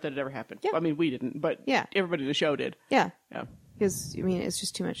all forgot that it ever happened. Yep. I mean, we didn't, but everybody in the show did. Yeah. Yeah. Because, it's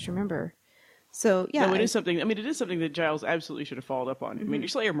just too much to remember. So, yeah. No, it is something that Giles absolutely should have followed up on. I mean, your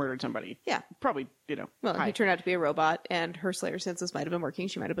Slayer murdered somebody. Yeah. Probably, Well, he turned out to be a robot, and her Slayer senses might have been working.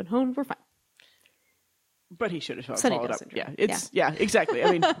 She might have been honed. We're fine. But he should have Sunnydale followed up. syndrome. Yeah, exactly.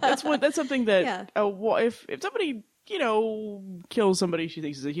 I mean, that's something that, if somebody, kills somebody she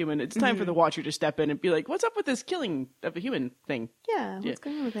thinks is a human, it's time for the Watcher to step in and be like, what's up with this killing of a human thing? Yeah, what's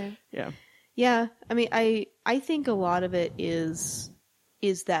going on with that? Yeah. Yeah, I mean, I think a lot of it is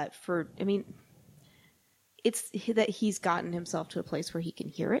that it's that he's gotten himself to a place where he can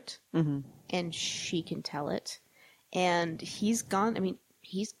hear it, and she can tell it, and he's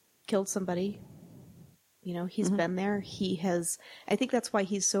killed somebody. He's been there. I think that's why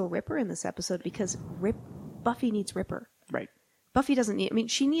he's so Ripper in this episode, because Buffy needs Ripper. Right. Buffy doesn't need,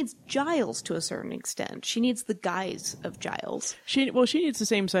 she needs Giles to a certain extent. She needs the guise of Giles. She needs the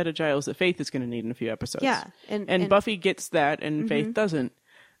same side of Giles that Faith is going to need in a few episodes. Yeah. And Buffy gets that and Faith doesn't.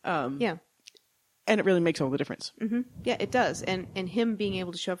 Yeah. And it really makes all the difference. Mm-hmm. Yeah, it does. And him being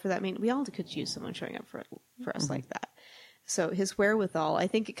able to show up for that, I mean, we all could use someone showing up for us like that. So his wherewithal, I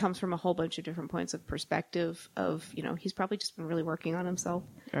think it comes from a whole bunch of different points of perspective of, he's probably just been really working on himself.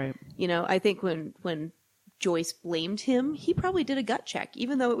 Right. I think when Joyce blamed him, he probably did a gut check,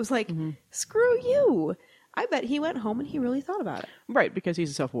 even though it was like, screw you. I bet he went home and he really thought about it. Right, because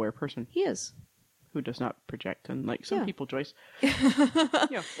he's a self-aware person. He is. Who does not project, unlike some people, Joyce.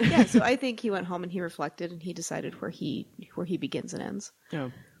 Yeah. Yeah, so I think he went home and he reflected and he decided where he begins and ends.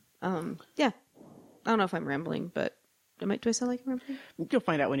 Yeah. Yeah. I don't know if I'm rambling, but do I sound like I'm rambling? You'll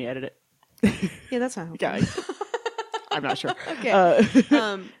find out when you edit it. Yeah, that's not helpful. Yeah, I'm not sure.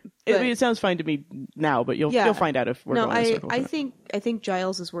 Okay. It sounds fine to me now, but you'll find out if we're going in circles. I think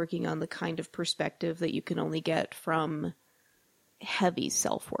Giles is working on the kind of perspective that you can only get from heavy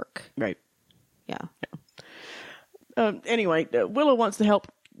self-work. Right. Yeah. Anyway, Willow wants to help.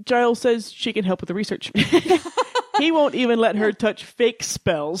 Giles says she can help with the research. He won't even let her touch fake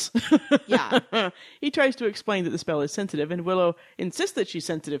spells. Yeah. He tries to explain that the spell is sensitive, and Willow insists that she's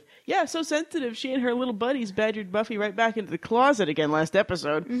sensitive. Yeah, so sensitive, she and her little buddies badgered Buffy right back into the closet again last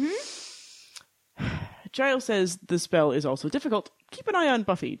episode. Giles says the spell is also difficult. Keep an eye on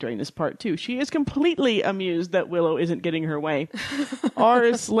Buffy during this part, too. She is completely amused that Willow isn't getting her way.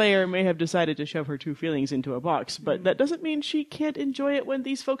 Our Slayer may have decided to shove her true feelings into a box, but that doesn't mean she can't enjoy it when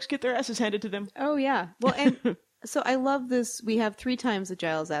these folks get their asses handed to them. Oh, yeah. Well, and so I love this. We have 3 times that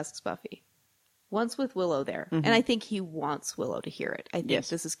Giles asks Buffy. Once with Willow there. And I think he wants Willow to hear it. I think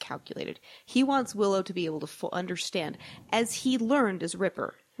this is calculated. He wants Willow to be able to understand, as he learned as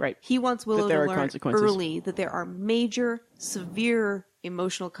Ripper. Right. He wants Willow to learn consequences early that there are major, severe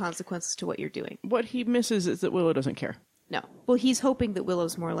emotional consequences to what you're doing. What he misses is that Willow doesn't care. No. Well, he's hoping that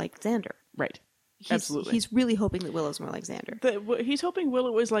Willow's more like Xander. Right. Absolutely. He's really hoping that Willow's more like Xander. He's hoping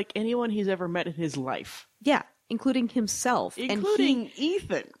Willow is like anyone he's ever met in his life. Yeah. Including himself. Including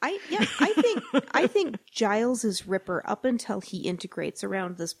Ethan. I think Giles' Ripper, up until he integrates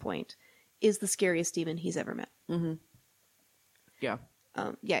around this point, is the scariest demon he's ever met. Mm-hmm. Yeah.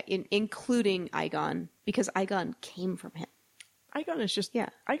 Including Igon, because Igon came from him. Igon's just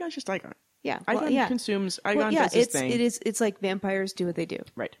Igon. Yeah. Igon consumes. Igon does his thing. It's like vampires do what they do.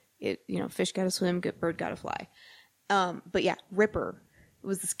 Right. Fish gotta swim, bird gotta fly. But yeah, Ripper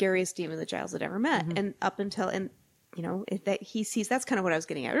was the scariest demon that Giles had ever met. And up until, that he sees, that's kind of what I was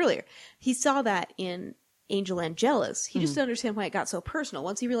getting at earlier. He saw that in Angel Angelus. He just didn't understand why it got so personal.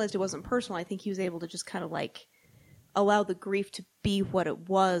 Once he realized it wasn't personal, I think he was able to just kind of like allow the grief to be what it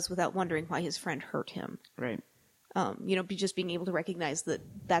was without wondering why his friend hurt him. Right. Just being able to recognize that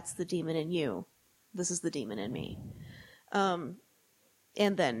that's the demon in you. This is the demon in me.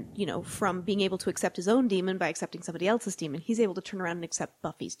 And then, from being able to accept his own demon by accepting somebody else's demon, he's able to turn around and accept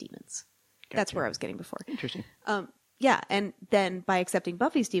Buffy's demons. Gotcha. That's where I was getting before. Interesting. Yeah, and then by accepting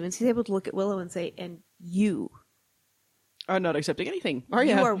Buffy's demons, he's able to look at Willow and say, and you are not accepting anything, are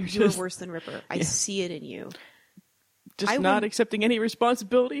you? You're worse than Ripper. I see it in you. Just not accepting any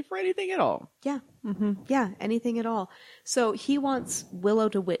responsibility for anything at all. Yeah. Mm-hmm. Yeah, anything at all. So he wants Willow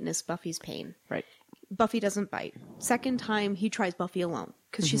to witness Buffy's pain. Right. Buffy doesn't bite. Second time, he tries Buffy alone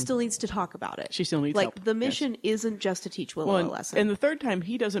because she still needs to talk about it. She still needs help. The mission isn't just to teach Willow a lesson. And the third time,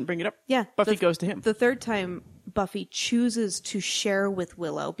 he doesn't bring it up. Yeah. Buffy goes to him. The third time, Buffy chooses to share with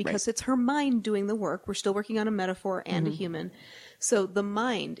Willow because it's her mind doing the work. We're still working on a metaphor and a human. So the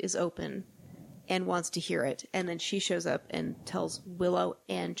mind is open and wants to hear it. And then she shows up and tells Willow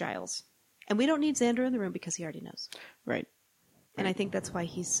and Giles. And we don't need Xander in the room because he already knows. Right. And I think that's why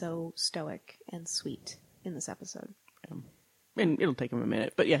he's so stoic and sweet in this episode. And it'll take him a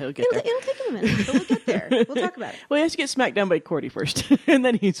minute, but yeah, he'll get there. It'll take him a minute, but we'll get there. We'll talk about it. Well, he has to get smacked down by Cordy first, and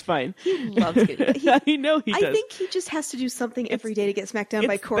then he's fine. He loves getting... I know he does. I think he just has to do something every day to get smacked down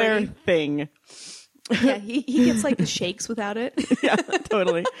by Cordy. It's their thing. Yeah, he gets like the shakes without it. Yeah,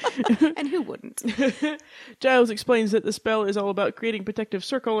 totally. And who wouldn't? Giles explains that the spell is all about creating protective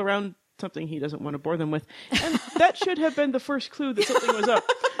circle around something he doesn't want to bore them with. And that should have been the first clue that something was up.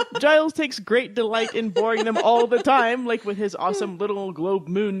 Giles takes great delight in boring them all the time, like with his awesome little globe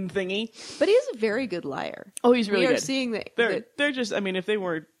moon thingy. But he is a very good liar. Oh, he's really good. We are seeing that they're just, I mean, if they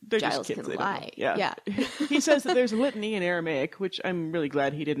were, they're Giles just kids. can lie. Yeah. He says that there's a litany in Aramaic, which I'm really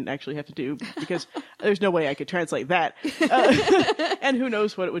glad he didn't actually have to do, because there's no way I could translate that. And who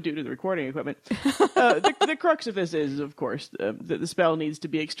knows what it would do to the recording equipment. The crux of this is, of course, that the spell needs to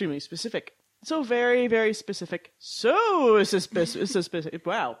be extremely specific. So very, very specific. So specific.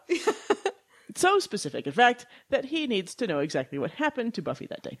 Wow. So specific, in fact, that he needs to know exactly what happened to Buffy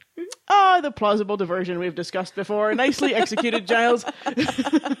that day. The plausible diversion we've discussed before. Nicely executed, Giles.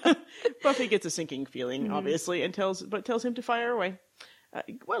 Buffy gets a sinking feeling, obviously, and tells him to fire away.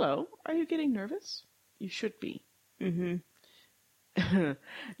 Willow, are you getting nervous? You should be. Mm-hmm.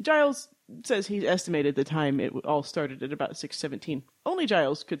 Giles says he's estimated the time it all started at about 6:17. Only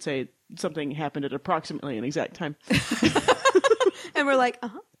Giles could say something happened at approximately an exact time. And we're like,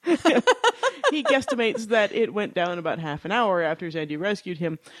 uh-huh. He guesstimates that it went down about half an hour after Xander rescued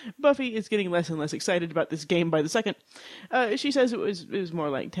him. Buffy is getting less and less excited about this game by the second. She says it was more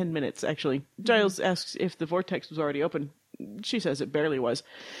like 10 minutes, actually. Giles asks if the vortex was already open. She says it barely was.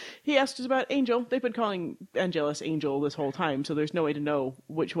 He asks about Angel. They've been calling Angelus Angel this whole time, so there's no way to know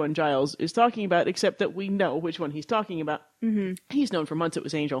which one Giles is talking about, except that we know which one he's talking about. Mm-hmm. He's known for months it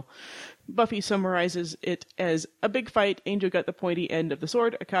was Angel. Buffy summarizes it as a big fight. Angel got the pointy end of the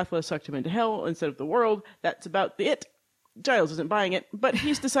sword. Akathla sucked him into hell instead of the world. That's about it. Giles isn't buying it, but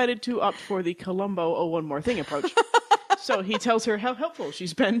he's decided to opt for the Columbo oh one more thing approach. So he tells her how helpful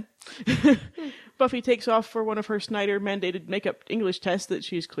she's been. Buffy takes off for one of her Snyder-mandated makeup English tests that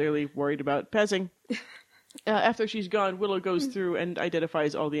she's clearly worried about passing. After she's gone, Willow goes through and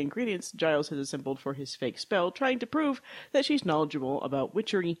identifies all the ingredients Giles has assembled for his fake spell, trying to prove that she's knowledgeable about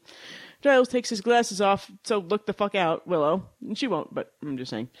witchery. Giles takes his glasses off, so look the fuck out, Willow. She won't, but I'm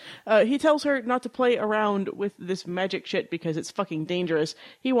just saying. He tells her not to play around with this magic shit because it's fucking dangerous.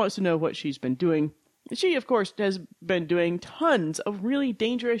 He wants to know what she's been doing. She, of course, has been doing tons of really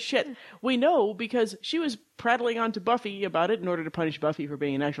dangerous shit. We know because she was prattling on to Buffy about it in order to punish Buffy for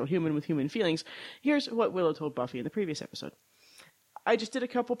being an actual human with human feelings. Here's what Willow told Buffy in the previous episode. I just did a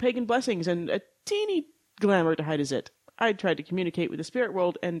couple pagan blessings and a teeny glamour to hide a zit. I tried to communicate with the spirit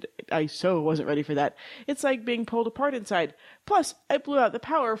world, and I so wasn't ready for that. It's like being pulled apart inside. Plus, I blew out the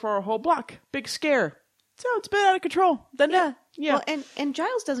power for a whole block. Big scare. So it's been out of control. Yeah. Well, and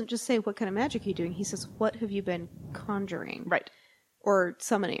Giles doesn't just say, what kind of magic are you doing? He says, what have you been conjuring? Right. Or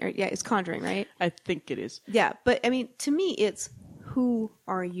summoning. Or, yeah, it's conjuring, right? I think it is. Yeah, but, I mean, to me, it's who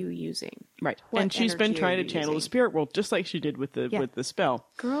are you using? Right. And she's been trying to channel the spirit world, just like she did with the spell.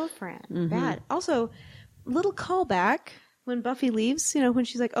 Girlfriend. Mm-hmm. Bad. Also, little callback when Buffy leaves, when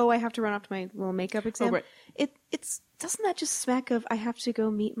she's like, I have to run off to my little makeup exam. Oh, right. It's doesn't that just smack of, I have to go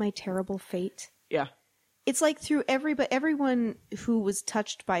meet my terrible fate? Yeah. It's like through everyone who was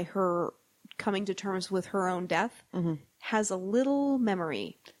touched by her coming to terms with her own death has a little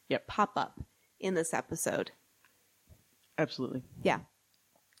memory pop up in this episode. Absolutely. Yeah.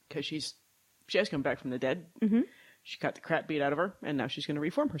 Because she has come back from the dead. Mm-hmm. She got the crap beat out of her, and now she's going to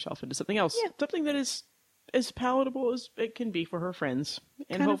reform herself into something else. Yeah. Something that is as palatable as it can be for her friends.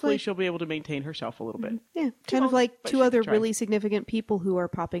 And kind hopefully she'll be able to maintain herself a little bit. Yeah. Kind of like two other really significant people who are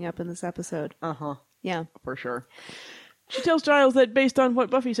popping up in this episode. Uh-huh. Yeah. For sure. She tells Giles that based on what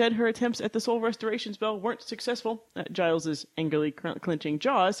Buffy said, her attempts at the soul restoration spell weren't successful. Giles' angrily clenching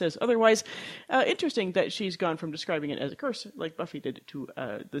jaw says otherwise. Interesting that she's gone from describing it as a curse, like Buffy did to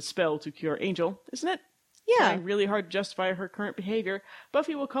the spell to cure Angel, isn't it? Yeah. Trying really hard to justify her current behavior.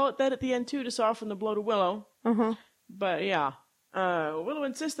 Buffy will call it that at the end, too, to soften the blow to Willow. Uh-huh. But, yeah. Willow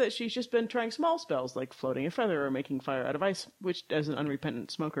insists that she's just been trying small spells, like floating a feather or making fire out of ice, which, as an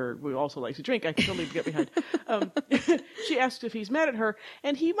unrepentant smoker who also likes to drink, I can totally get behind. She asks if he's mad at her,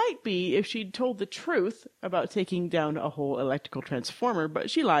 and he might be if she'd told the truth about taking down a whole electrical transformer, but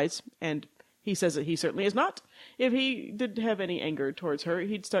she lies, and he says that he certainly is not. If he did have any anger towards her,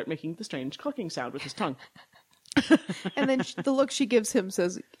 he'd start making the strange clucking sound with his tongue. And then the look she gives him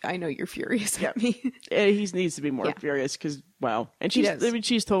says, I know you're furious at me. He needs to be more furious because, wow. And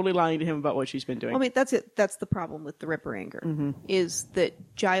she's totally lying to him about what she's been doing. I mean, that's it. That's the problem with the Ripper anger, is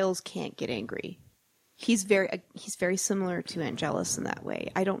that Giles can't get angry. He's very similar to Angelus in that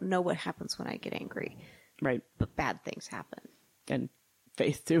way. I don't know what happens when I get angry. Right. But bad things happen. And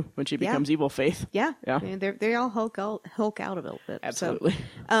Faith, too, when she becomes evil Faith. Yeah. I mean, they all hulk out a little bit. Absolutely.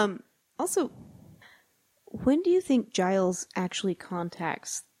 So, also, when do you think Giles actually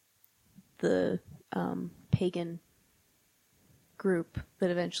contacts the pagan group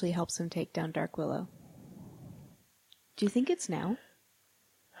that eventually helps him take down Dark Willow? Do you think it's now?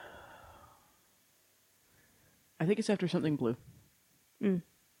 I think it's after something blue.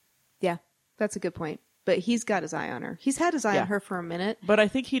 Yeah, that's a good point. But he's got his eye on her. He's had his eye on her for a minute. But I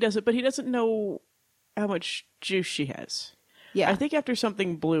think he doesn't. But he doesn't know how much juice she has. Yeah, I think after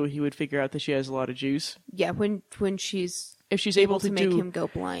something blue, he would figure out that she has a lot of juice. Yeah, when she's able to make him go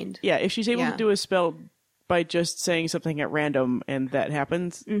blind. Yeah, if she's able to do a spell by just saying something at random and that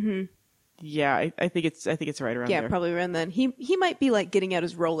happens. Mm-hmm. Yeah, I think it's right around there. Yeah, probably around then. He might be like getting out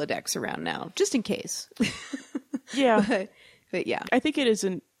his Rolodex around now, just in case. Yeah, but yeah, I think it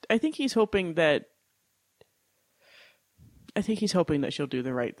isn't. I think he's hoping that she'll do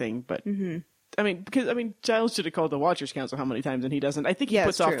the right thing, but Giles should have called the Watchers Council how many times, and he doesn't. I think he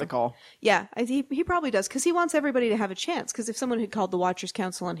puts off the call. Yeah, he probably does, because he wants everybody to have a chance. Because if someone had called the Watchers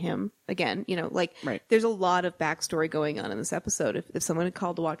Council on him, again, there's a lot of backstory going on in this episode. If someone had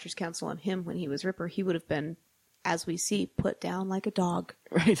called the Watchers Council on him when he was Ripper, he would have been, as we see, put down like a dog.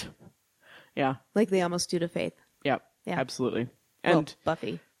 Right. Yeah. Like they almost do to Faith. Yeah. Absolutely. And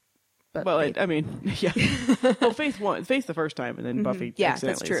Buffy. But well, yeah. Well, Faith the first time, and then Buffy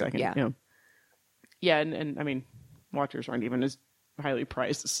accidentally the second. Yeah. Yeah, and Watchers aren't even as highly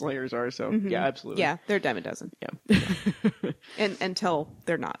prized as Slayers are, so yeah, absolutely. Yeah, they're a dime a dozen. Yeah. and until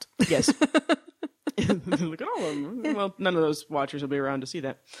they're not. Yes. Look at all of them. Yeah. Well, none of those Watchers will be around to see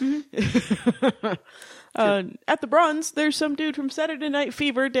that. Mm-hmm. At the Bronze, there's some dude from Saturday Night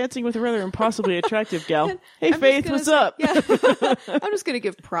Fever dancing with a rather impossibly attractive gal. Hey, Faith, what's up? Yeah. I'm just going to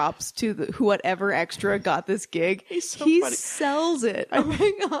give props to whatever extra got this gig. He funny. Sells it. Oh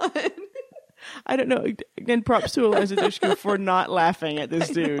my God. I don't know. And props to Eliza Dushku for not laughing at this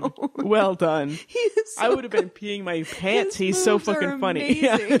dude. Well done. I would have been peeing my pants. He's so fucking funny.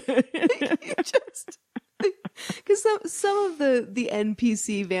 Yeah. Because some of the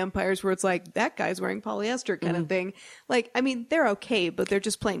NPC vampires where it's like, that guy's wearing polyester kind of thing. Like, I mean, they're okay, but they're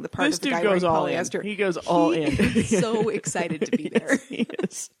just playing the part of the guy wearing polyester. He goes all in. He's so excited to be there. Yes, he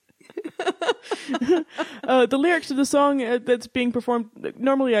is. The lyrics of the song that's being performed,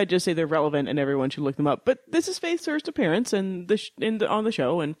 normally I just say they're relevant and everyone should look them up, but this is Faith's first appearance on the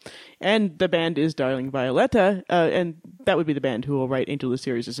show, and the band is Darling Violetta, and that would be the band who will write Angel the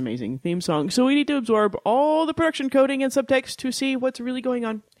Series' amazing theme song. So we need to absorb all the production coding and subtext to see what's really going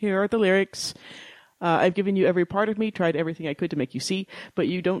on. Here are the lyrics. I've given you every part of me, tried everything I could to make you see, but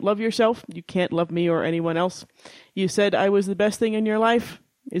you don't love yourself. You can't love me or anyone else. You said I was the best thing in your life.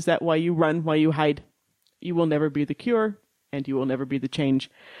 Is that why you run, why you hide? You will never be the cure, and you will never be the change.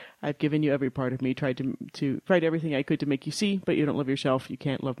 I've given you every part of me, tried everything I could to make you see, but you don't love yourself. You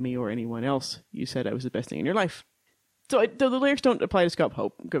can't love me or anyone else. You said I was the best thing in your life. So the lyrics don't apply to Scott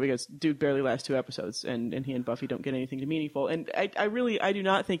Hope, because dude barely lasts 2 episodes, and he and Buffy don't get anything to meaningful. And I do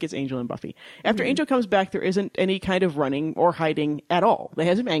not think it's Angel and Buffy. After Angel comes back, there isn't any kind of running or hiding at all. They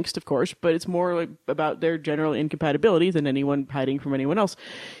have some angst, of course, but it's more like about their general incompatibility than anyone hiding from anyone else.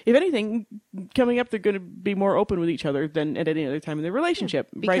 If anything, coming up, they're going to be more open with each other than at any other time in their relationship.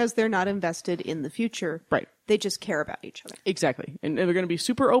 Because they're not invested in the future. Right. They just care about each other. Exactly. And they're going to be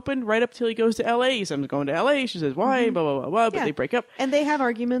super open right up till he goes to L.A. He says, I'm going to L.A. She says, why? Blah, blah, blah, blah. But they break up. And they have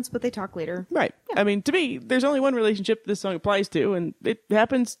arguments, but they talk later. Right. Yeah. I mean, to me, there's only one relationship this song applies to, and it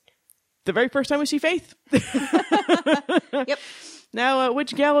happens the very first time we see Faith. Yep. Now,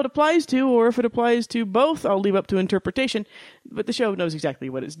 which gal it applies to, or if it applies to both, I'll leave up to interpretation. But the show knows exactly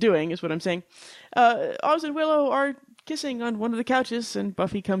what it's doing, is what I'm saying. Oz and Willow are kissing on one of the couches, and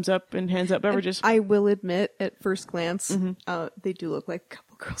Buffy comes up and hands out beverages. I will admit, at first glance, they do look like a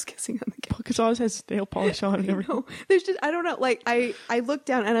couple girls kissing on the couch. Because Oz has nail polish on and everything. No, there's just, I don't know, like, I looked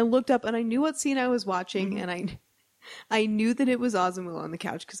down and I looked up and I knew what scene I was watching, and I knew that it was Oz and Willow on the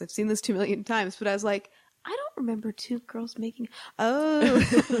couch because I've seen this 2 million times, but I was like, I don't remember two girls making. Oh,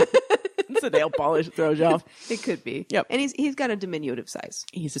 It's a nail polish that throws you off. It could be. Yep. And he's got a diminutive size.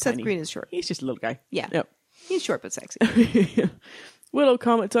 He's a Seth tiny. Green is short. He's just a little guy. Yeah. Yep. He's short but sexy. Willow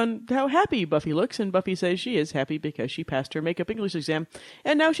comments on how happy Buffy looks, and Buffy says she is happy because she passed her makeup English exam,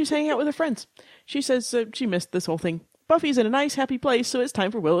 and now she's hanging out with her friends. She says she missed this whole thing. Buffy's in a nice, happy place, so it's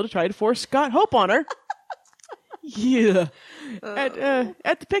time for Willow to try to force Scott Hope on her. Yeah.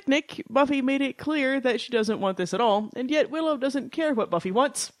 At the picnic, Buffy made it clear that she doesn't want this at all, and yet Willow doesn't care what Buffy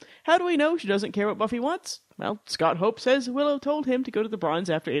wants. How do we know she doesn't care what Buffy wants? Well, Scott Hope says Willow told him to go to the Bronze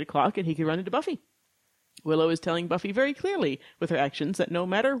after 8 o'clock and he could run into Buffy. Willow is telling Buffy very clearly with her actions that no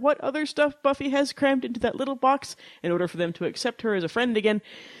matter what other stuff Buffy has crammed into that little box in order for them to accept her as a friend again,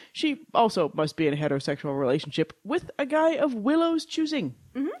 she also must be in a heterosexual relationship with a guy of Willow's choosing.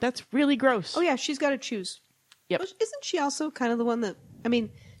 Mm-hmm. That's really gross. Oh yeah, she's got to choose. Yep. Well, isn't she also kind of the one that, I mean,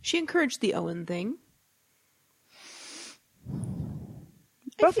 she encouraged the Owen thing.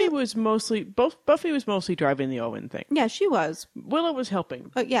 Buffy was mostly driving the Owen thing. Yeah, she was. Willow was helping.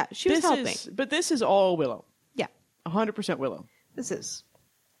 Oh yeah, she was helping. But this is all Willow. Yeah. 100% Willow. It is.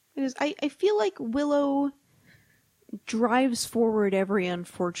 I feel like Willow drives forward every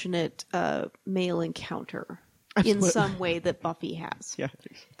unfortunate male encounter in some way that Buffy has. Yeah.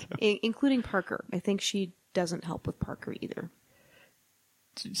 Including Parker. I think she doesn't help with Parker either.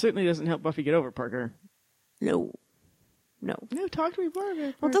 She certainly doesn't help Buffy get over Parker. No, talk to me more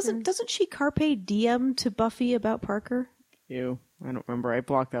about Parker. Well, doesn't she carpe diem to Buffy about Parker? Ew. I don't remember. I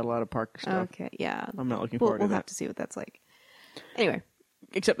blocked out a lot of Parker stuff. Okay, yeah. I'm not looking forward to that. We'll have to see what that's like. Anyway.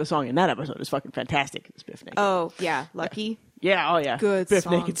 Except the song in that episode is fucking fantastic. It's Biff Naked. Oh, yeah. Lucky. Yeah, oh yeah. Good Biff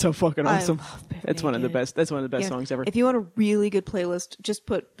song. Naked's so fucking awesome. I love Biff That's one of the best. That's one of the best songs ever. If you want a really good playlist, just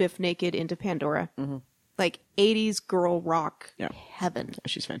put Biff Naked into Pandora. Mm-hmm. Like 80s girl rock heaven.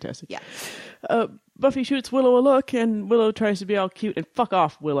 She's fantastic. Yeah. Buffy shoots Willow a look, and Willow tries to be all cute and fuck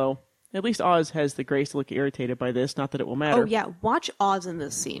off, Willow. At least Oz has the grace to look irritated by this, not that it will matter. Oh, yeah. Watch Oz in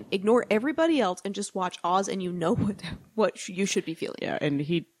this scene. Ignore everybody else and just watch Oz, and you know what you should be feeling. Yeah, and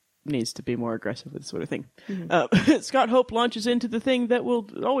he needs to be more aggressive with this sort of thing. Mm-hmm. Scott Hope launches into the thing that will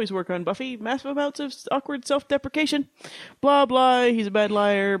always work on Buffy, massive amounts of awkward self-deprecation. Blah, blah, he's a bad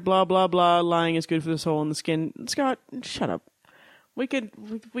liar, blah, blah, blah, lying is good for the soul and the skin. Scott, shut up. We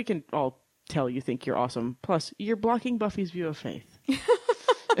can all tell you think you're awesome. Plus, you're blocking Buffy's view of Faith.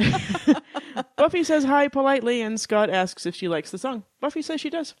 Buffy says hi politely, and Scott asks if she likes the song. Buffy says she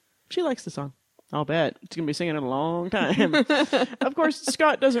does. She likes the song. I'll bet. It's going to be singing it a long time. Of course,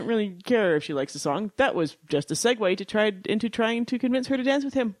 Scott doesn't really care if she likes the song. That was just a segue into trying to convince her to dance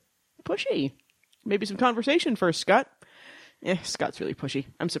with him. Pushy. Maybe some conversation first, Scott. Yeah, Scott's really pushy.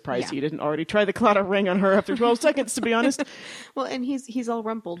 I'm surprised he didn't already try the Claddagh ring on her after 12 seconds, to be honest. Well, and he's all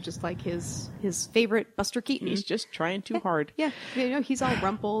rumpled, just like his favorite Buster Keaton. He's just trying too hard. Yeah, he's all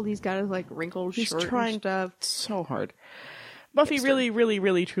rumpled. He's got his wrinkled shirt trying and stuff. So hard. Buffy really, really,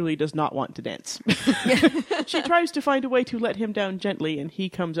 really, truly does not want to dance. She tries to find a way to let him down gently, and he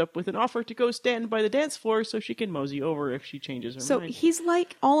comes up with an offer to go stand by the dance floor so she can mosey over if she changes her mind. So he's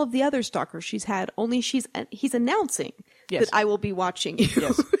like all of the other stalkers she's had, only he's announcing that I will be watching you.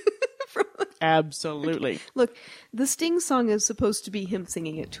 Yes. Absolutely. Look, the Sting song is supposed to be him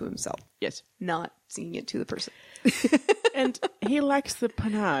singing it to himself. Yes. Not singing it to the person. And he lacks the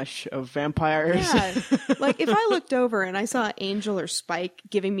panache of vampires. Yeah. Like, if I looked over and I saw Angel or Spike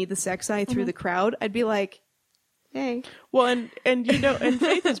giving me the sex eye through the crowd, I'd be like, hey. Well, and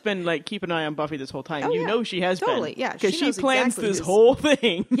Faith has been like, keep an eye on Buffy this whole time. Oh, you know she has totally, been. yeah. Because she knows plans exactly this whole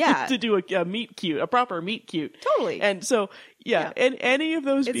thing to do a meet cute, a proper meet cute. Totally. And so, and any of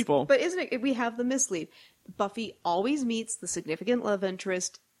those people. But isn't it, we have the mislead. Buffy always meets the significant love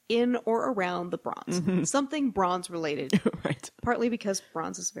interest in or around the Bronze. Mm-hmm. Something Bronze related. Right. Partly because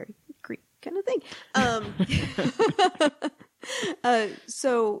Bronze is a very Greek kind of thing.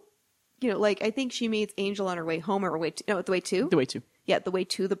 So, like, I think she meets Angel on her way home or the way to? The way to. Yeah, the way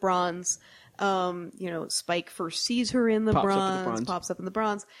to the Bronze. Spike first sees her in the Bronze, pops up in the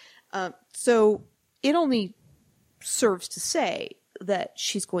Bronze. So it only serves to say that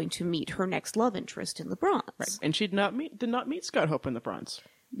she's going to meet her next love interest in the Bronze. Right. And she did not meet Scott Hope in the Bronze.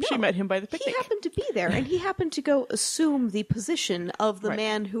 She met him by the picnic. He happened to be there, and he happened to go assume the position of the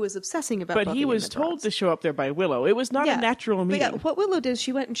man who was obsessing about Buffy. But he was told to show up there by Willow. It was not a natural meeting. But what Willow did,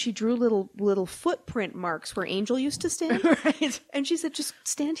 she went and she drew little footprint marks where Angel used to stand. Right. And she said, just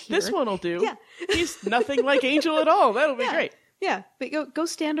stand here. This one will do. Yeah. He's nothing like Angel at all. That'll be great. Yeah, but go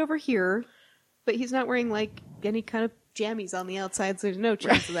stand over here. But he's not wearing, like, any kind of jammies on the outside, so there's no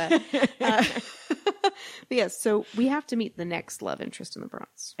chance of that. But yes, so we have to meet the next love interest in the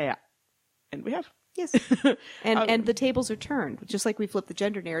Bronze. Yeah. And we have. Yes. And the tables are turned. Just like we flipped the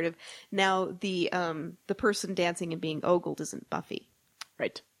gender narrative. Now the person dancing and being ogled isn't Buffy.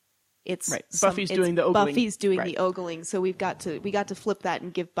 Right. It's Buffy's doing the ogling. Buffy's doing the ogling. So we got to flip that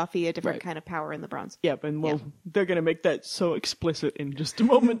and give Buffy a different kind of power in the Bronze. Yep, and they're going to make that so explicit in just a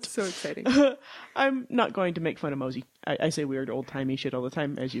moment. So exciting. I'm not going to make fun of Mosey. I say weird old-timey shit all the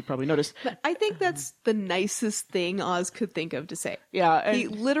time, as you probably noticed. But I think that's the nicest thing Oz could think of to say. Yeah. And he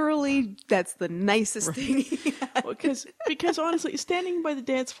literally, that's the nicest thing he had. Well, because honestly, standing by the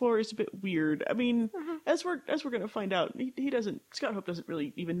dance floor is a bit weird. I mean, as we're going to find out, Scott Hope doesn't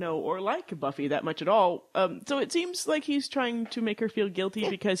really even know or like Buffy that much at all. So it seems like he's trying to make her feel guilty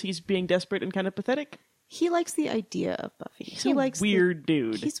because he's being desperate and kind of pathetic. He likes the idea of Buffy. He's a weird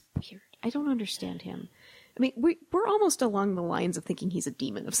dude. He's weird. I don't understand him. I mean, we're almost along the lines of thinking he's a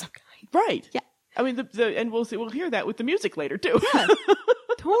demon of some kind. Right. Yeah. I mean, and we'll hear that with the music later too. Yeah,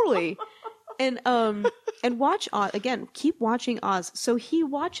 totally. And watch Oz again. Keep watching Oz. So he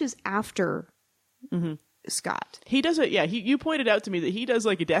watches after Scott. He does it. Yeah. You pointed out to me that he does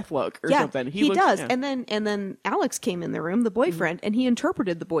like a death look or something. He does. Yeah. And then Alex came in the room, the boyfriend, and he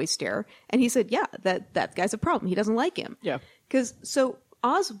interpreted the boy stare, and he said, "Yeah, that guy's a problem. He doesn't like him." Yeah. Because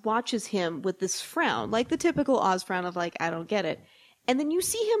Oz watches him with this frown, like the typical Oz frown of like, I don't get it. And then you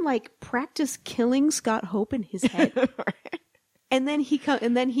see him like practice killing Scott Hope in his head. Right. And then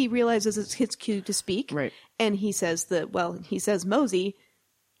he realizes it's his cue to speak. Right. And he says Mosey.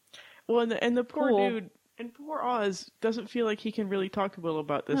 Well, and the poor cool. dude and poor Oz doesn't feel like he can really talk to Willow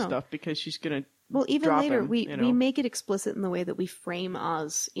about this stuff because she's going to even drop later him, we make it explicit in the way that we frame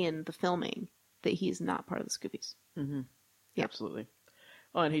Oz in the filming that he is not part of the Scoobies. Mm-hmm. Yeah. Absolutely.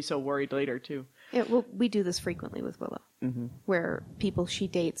 Oh, and he's so worried later, too. Yeah, well, we do this frequently with Willow, where people she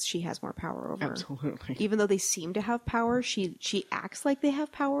dates, she has more power over. Absolutely. Even though they seem to have power, she acts like they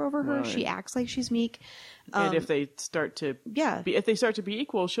have power over her. Right. She acts like she's meek. And if they start to be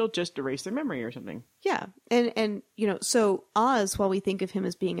equal, she'll just erase their memory or something. Yeah, and so Oz, while we think of him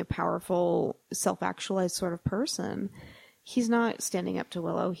as being a powerful, self-actualized sort of person, he's not standing up to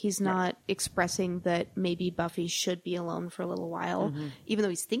Willow. He's not expressing that maybe Buffy should be alone for a little while. Even though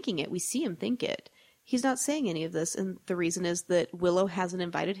he's thinking it, we see him think it. He's not saying any of this, and the reason is that Willow hasn't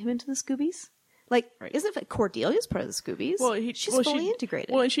invited him into the Scoobies. Like, isn't it Cordelia's part of the Scoobies? Well, she's fully integrated.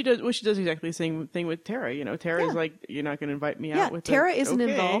 Well, and she does exactly the same thing with Tara. Tara's like, you're not going to invite me out with Tara isn't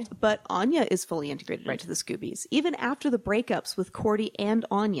involved, but Anya is fully integrated into the Scoobies. Even after the breakups with Cordy and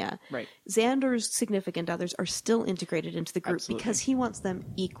Anya, Xander's significant others are still integrated into the group because he wants them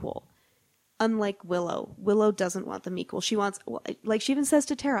equal. Unlike Willow. Willow doesn't want them equal. She wants, like she even says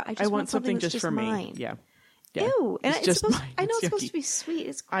to Tara, I want something just for mine. Me. Yeah. Ew, and it's just mine. I know it's yucky. supposed to be sweet.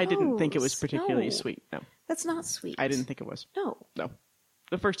 It's gross. I didn't think it was particularly sweet. No, that's not sweet. I didn't think it was. No.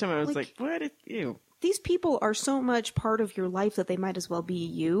 The first time I was like, what? Ew. These people are so much part of your life that they might as well be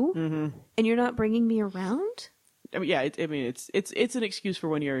you, and you're not bringing me around. I mean, yeah. It's an excuse for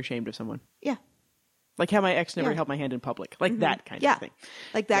when you're ashamed of someone. Yeah. Like how my ex never held my hand in public. Like that kind of thing.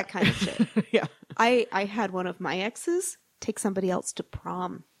 Like that kind of shit. Yeah. I had one of my exes take somebody else to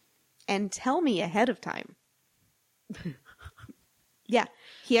prom and tell me ahead of time. Yeah.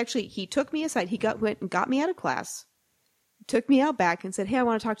 He took me aside. He went and got me out of class, took me out back and said, hey, I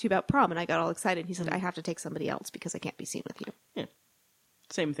want to talk to you about prom. And I got all excited. He said, I have to take somebody else because I can't be seen with you. Yeah.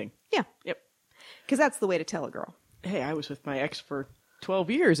 Same thing. Yeah. Yep. Because that's the way to tell a girl. Hey, I was with my ex for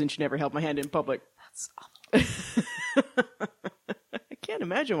 12 years and she never held my hand in public. That's awful. I can't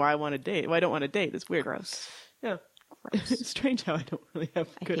imagine why I want to date. Why I don't want to date. It's weird. Gross. Yeah. Gross. It's strange how I don't really have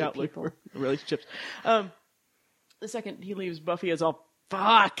good outlook for relationships. The second he leaves, Buffy is all,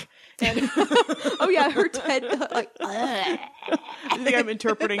 fuck. And oh, yeah, her head, like, I think I'm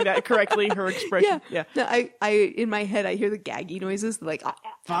interpreting that correctly, her expression. Yeah. No, I in my head, I hear the gaggy noises, like,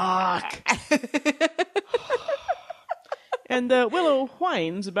 fuck. And Willow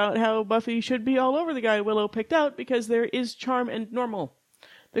whines about how Buffy should be all over the guy Willow picked out because there is charm and normal.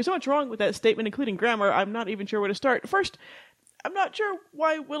 There's so much wrong with that statement, including grammar, I'm not even sure where to start. First, I'm not sure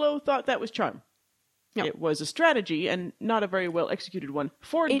why Willow thought that was charm. No. It was a strategy and not a very well executed one.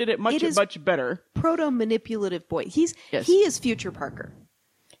 Ford did it much better. Proto-manipulative boy. He is future Parker.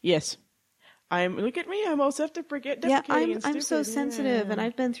 Yes. Look at me. I'm all self-deprecating. Yeah, and I'm so stupid. sensitive, Yeah. and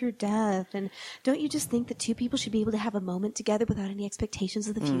I've been through death. And don't you just think that two people should be able to have a moment together without any expectations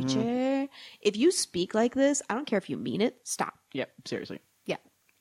of the future? If you speak like this, I don't care if you mean it. Stop. Yep, seriously.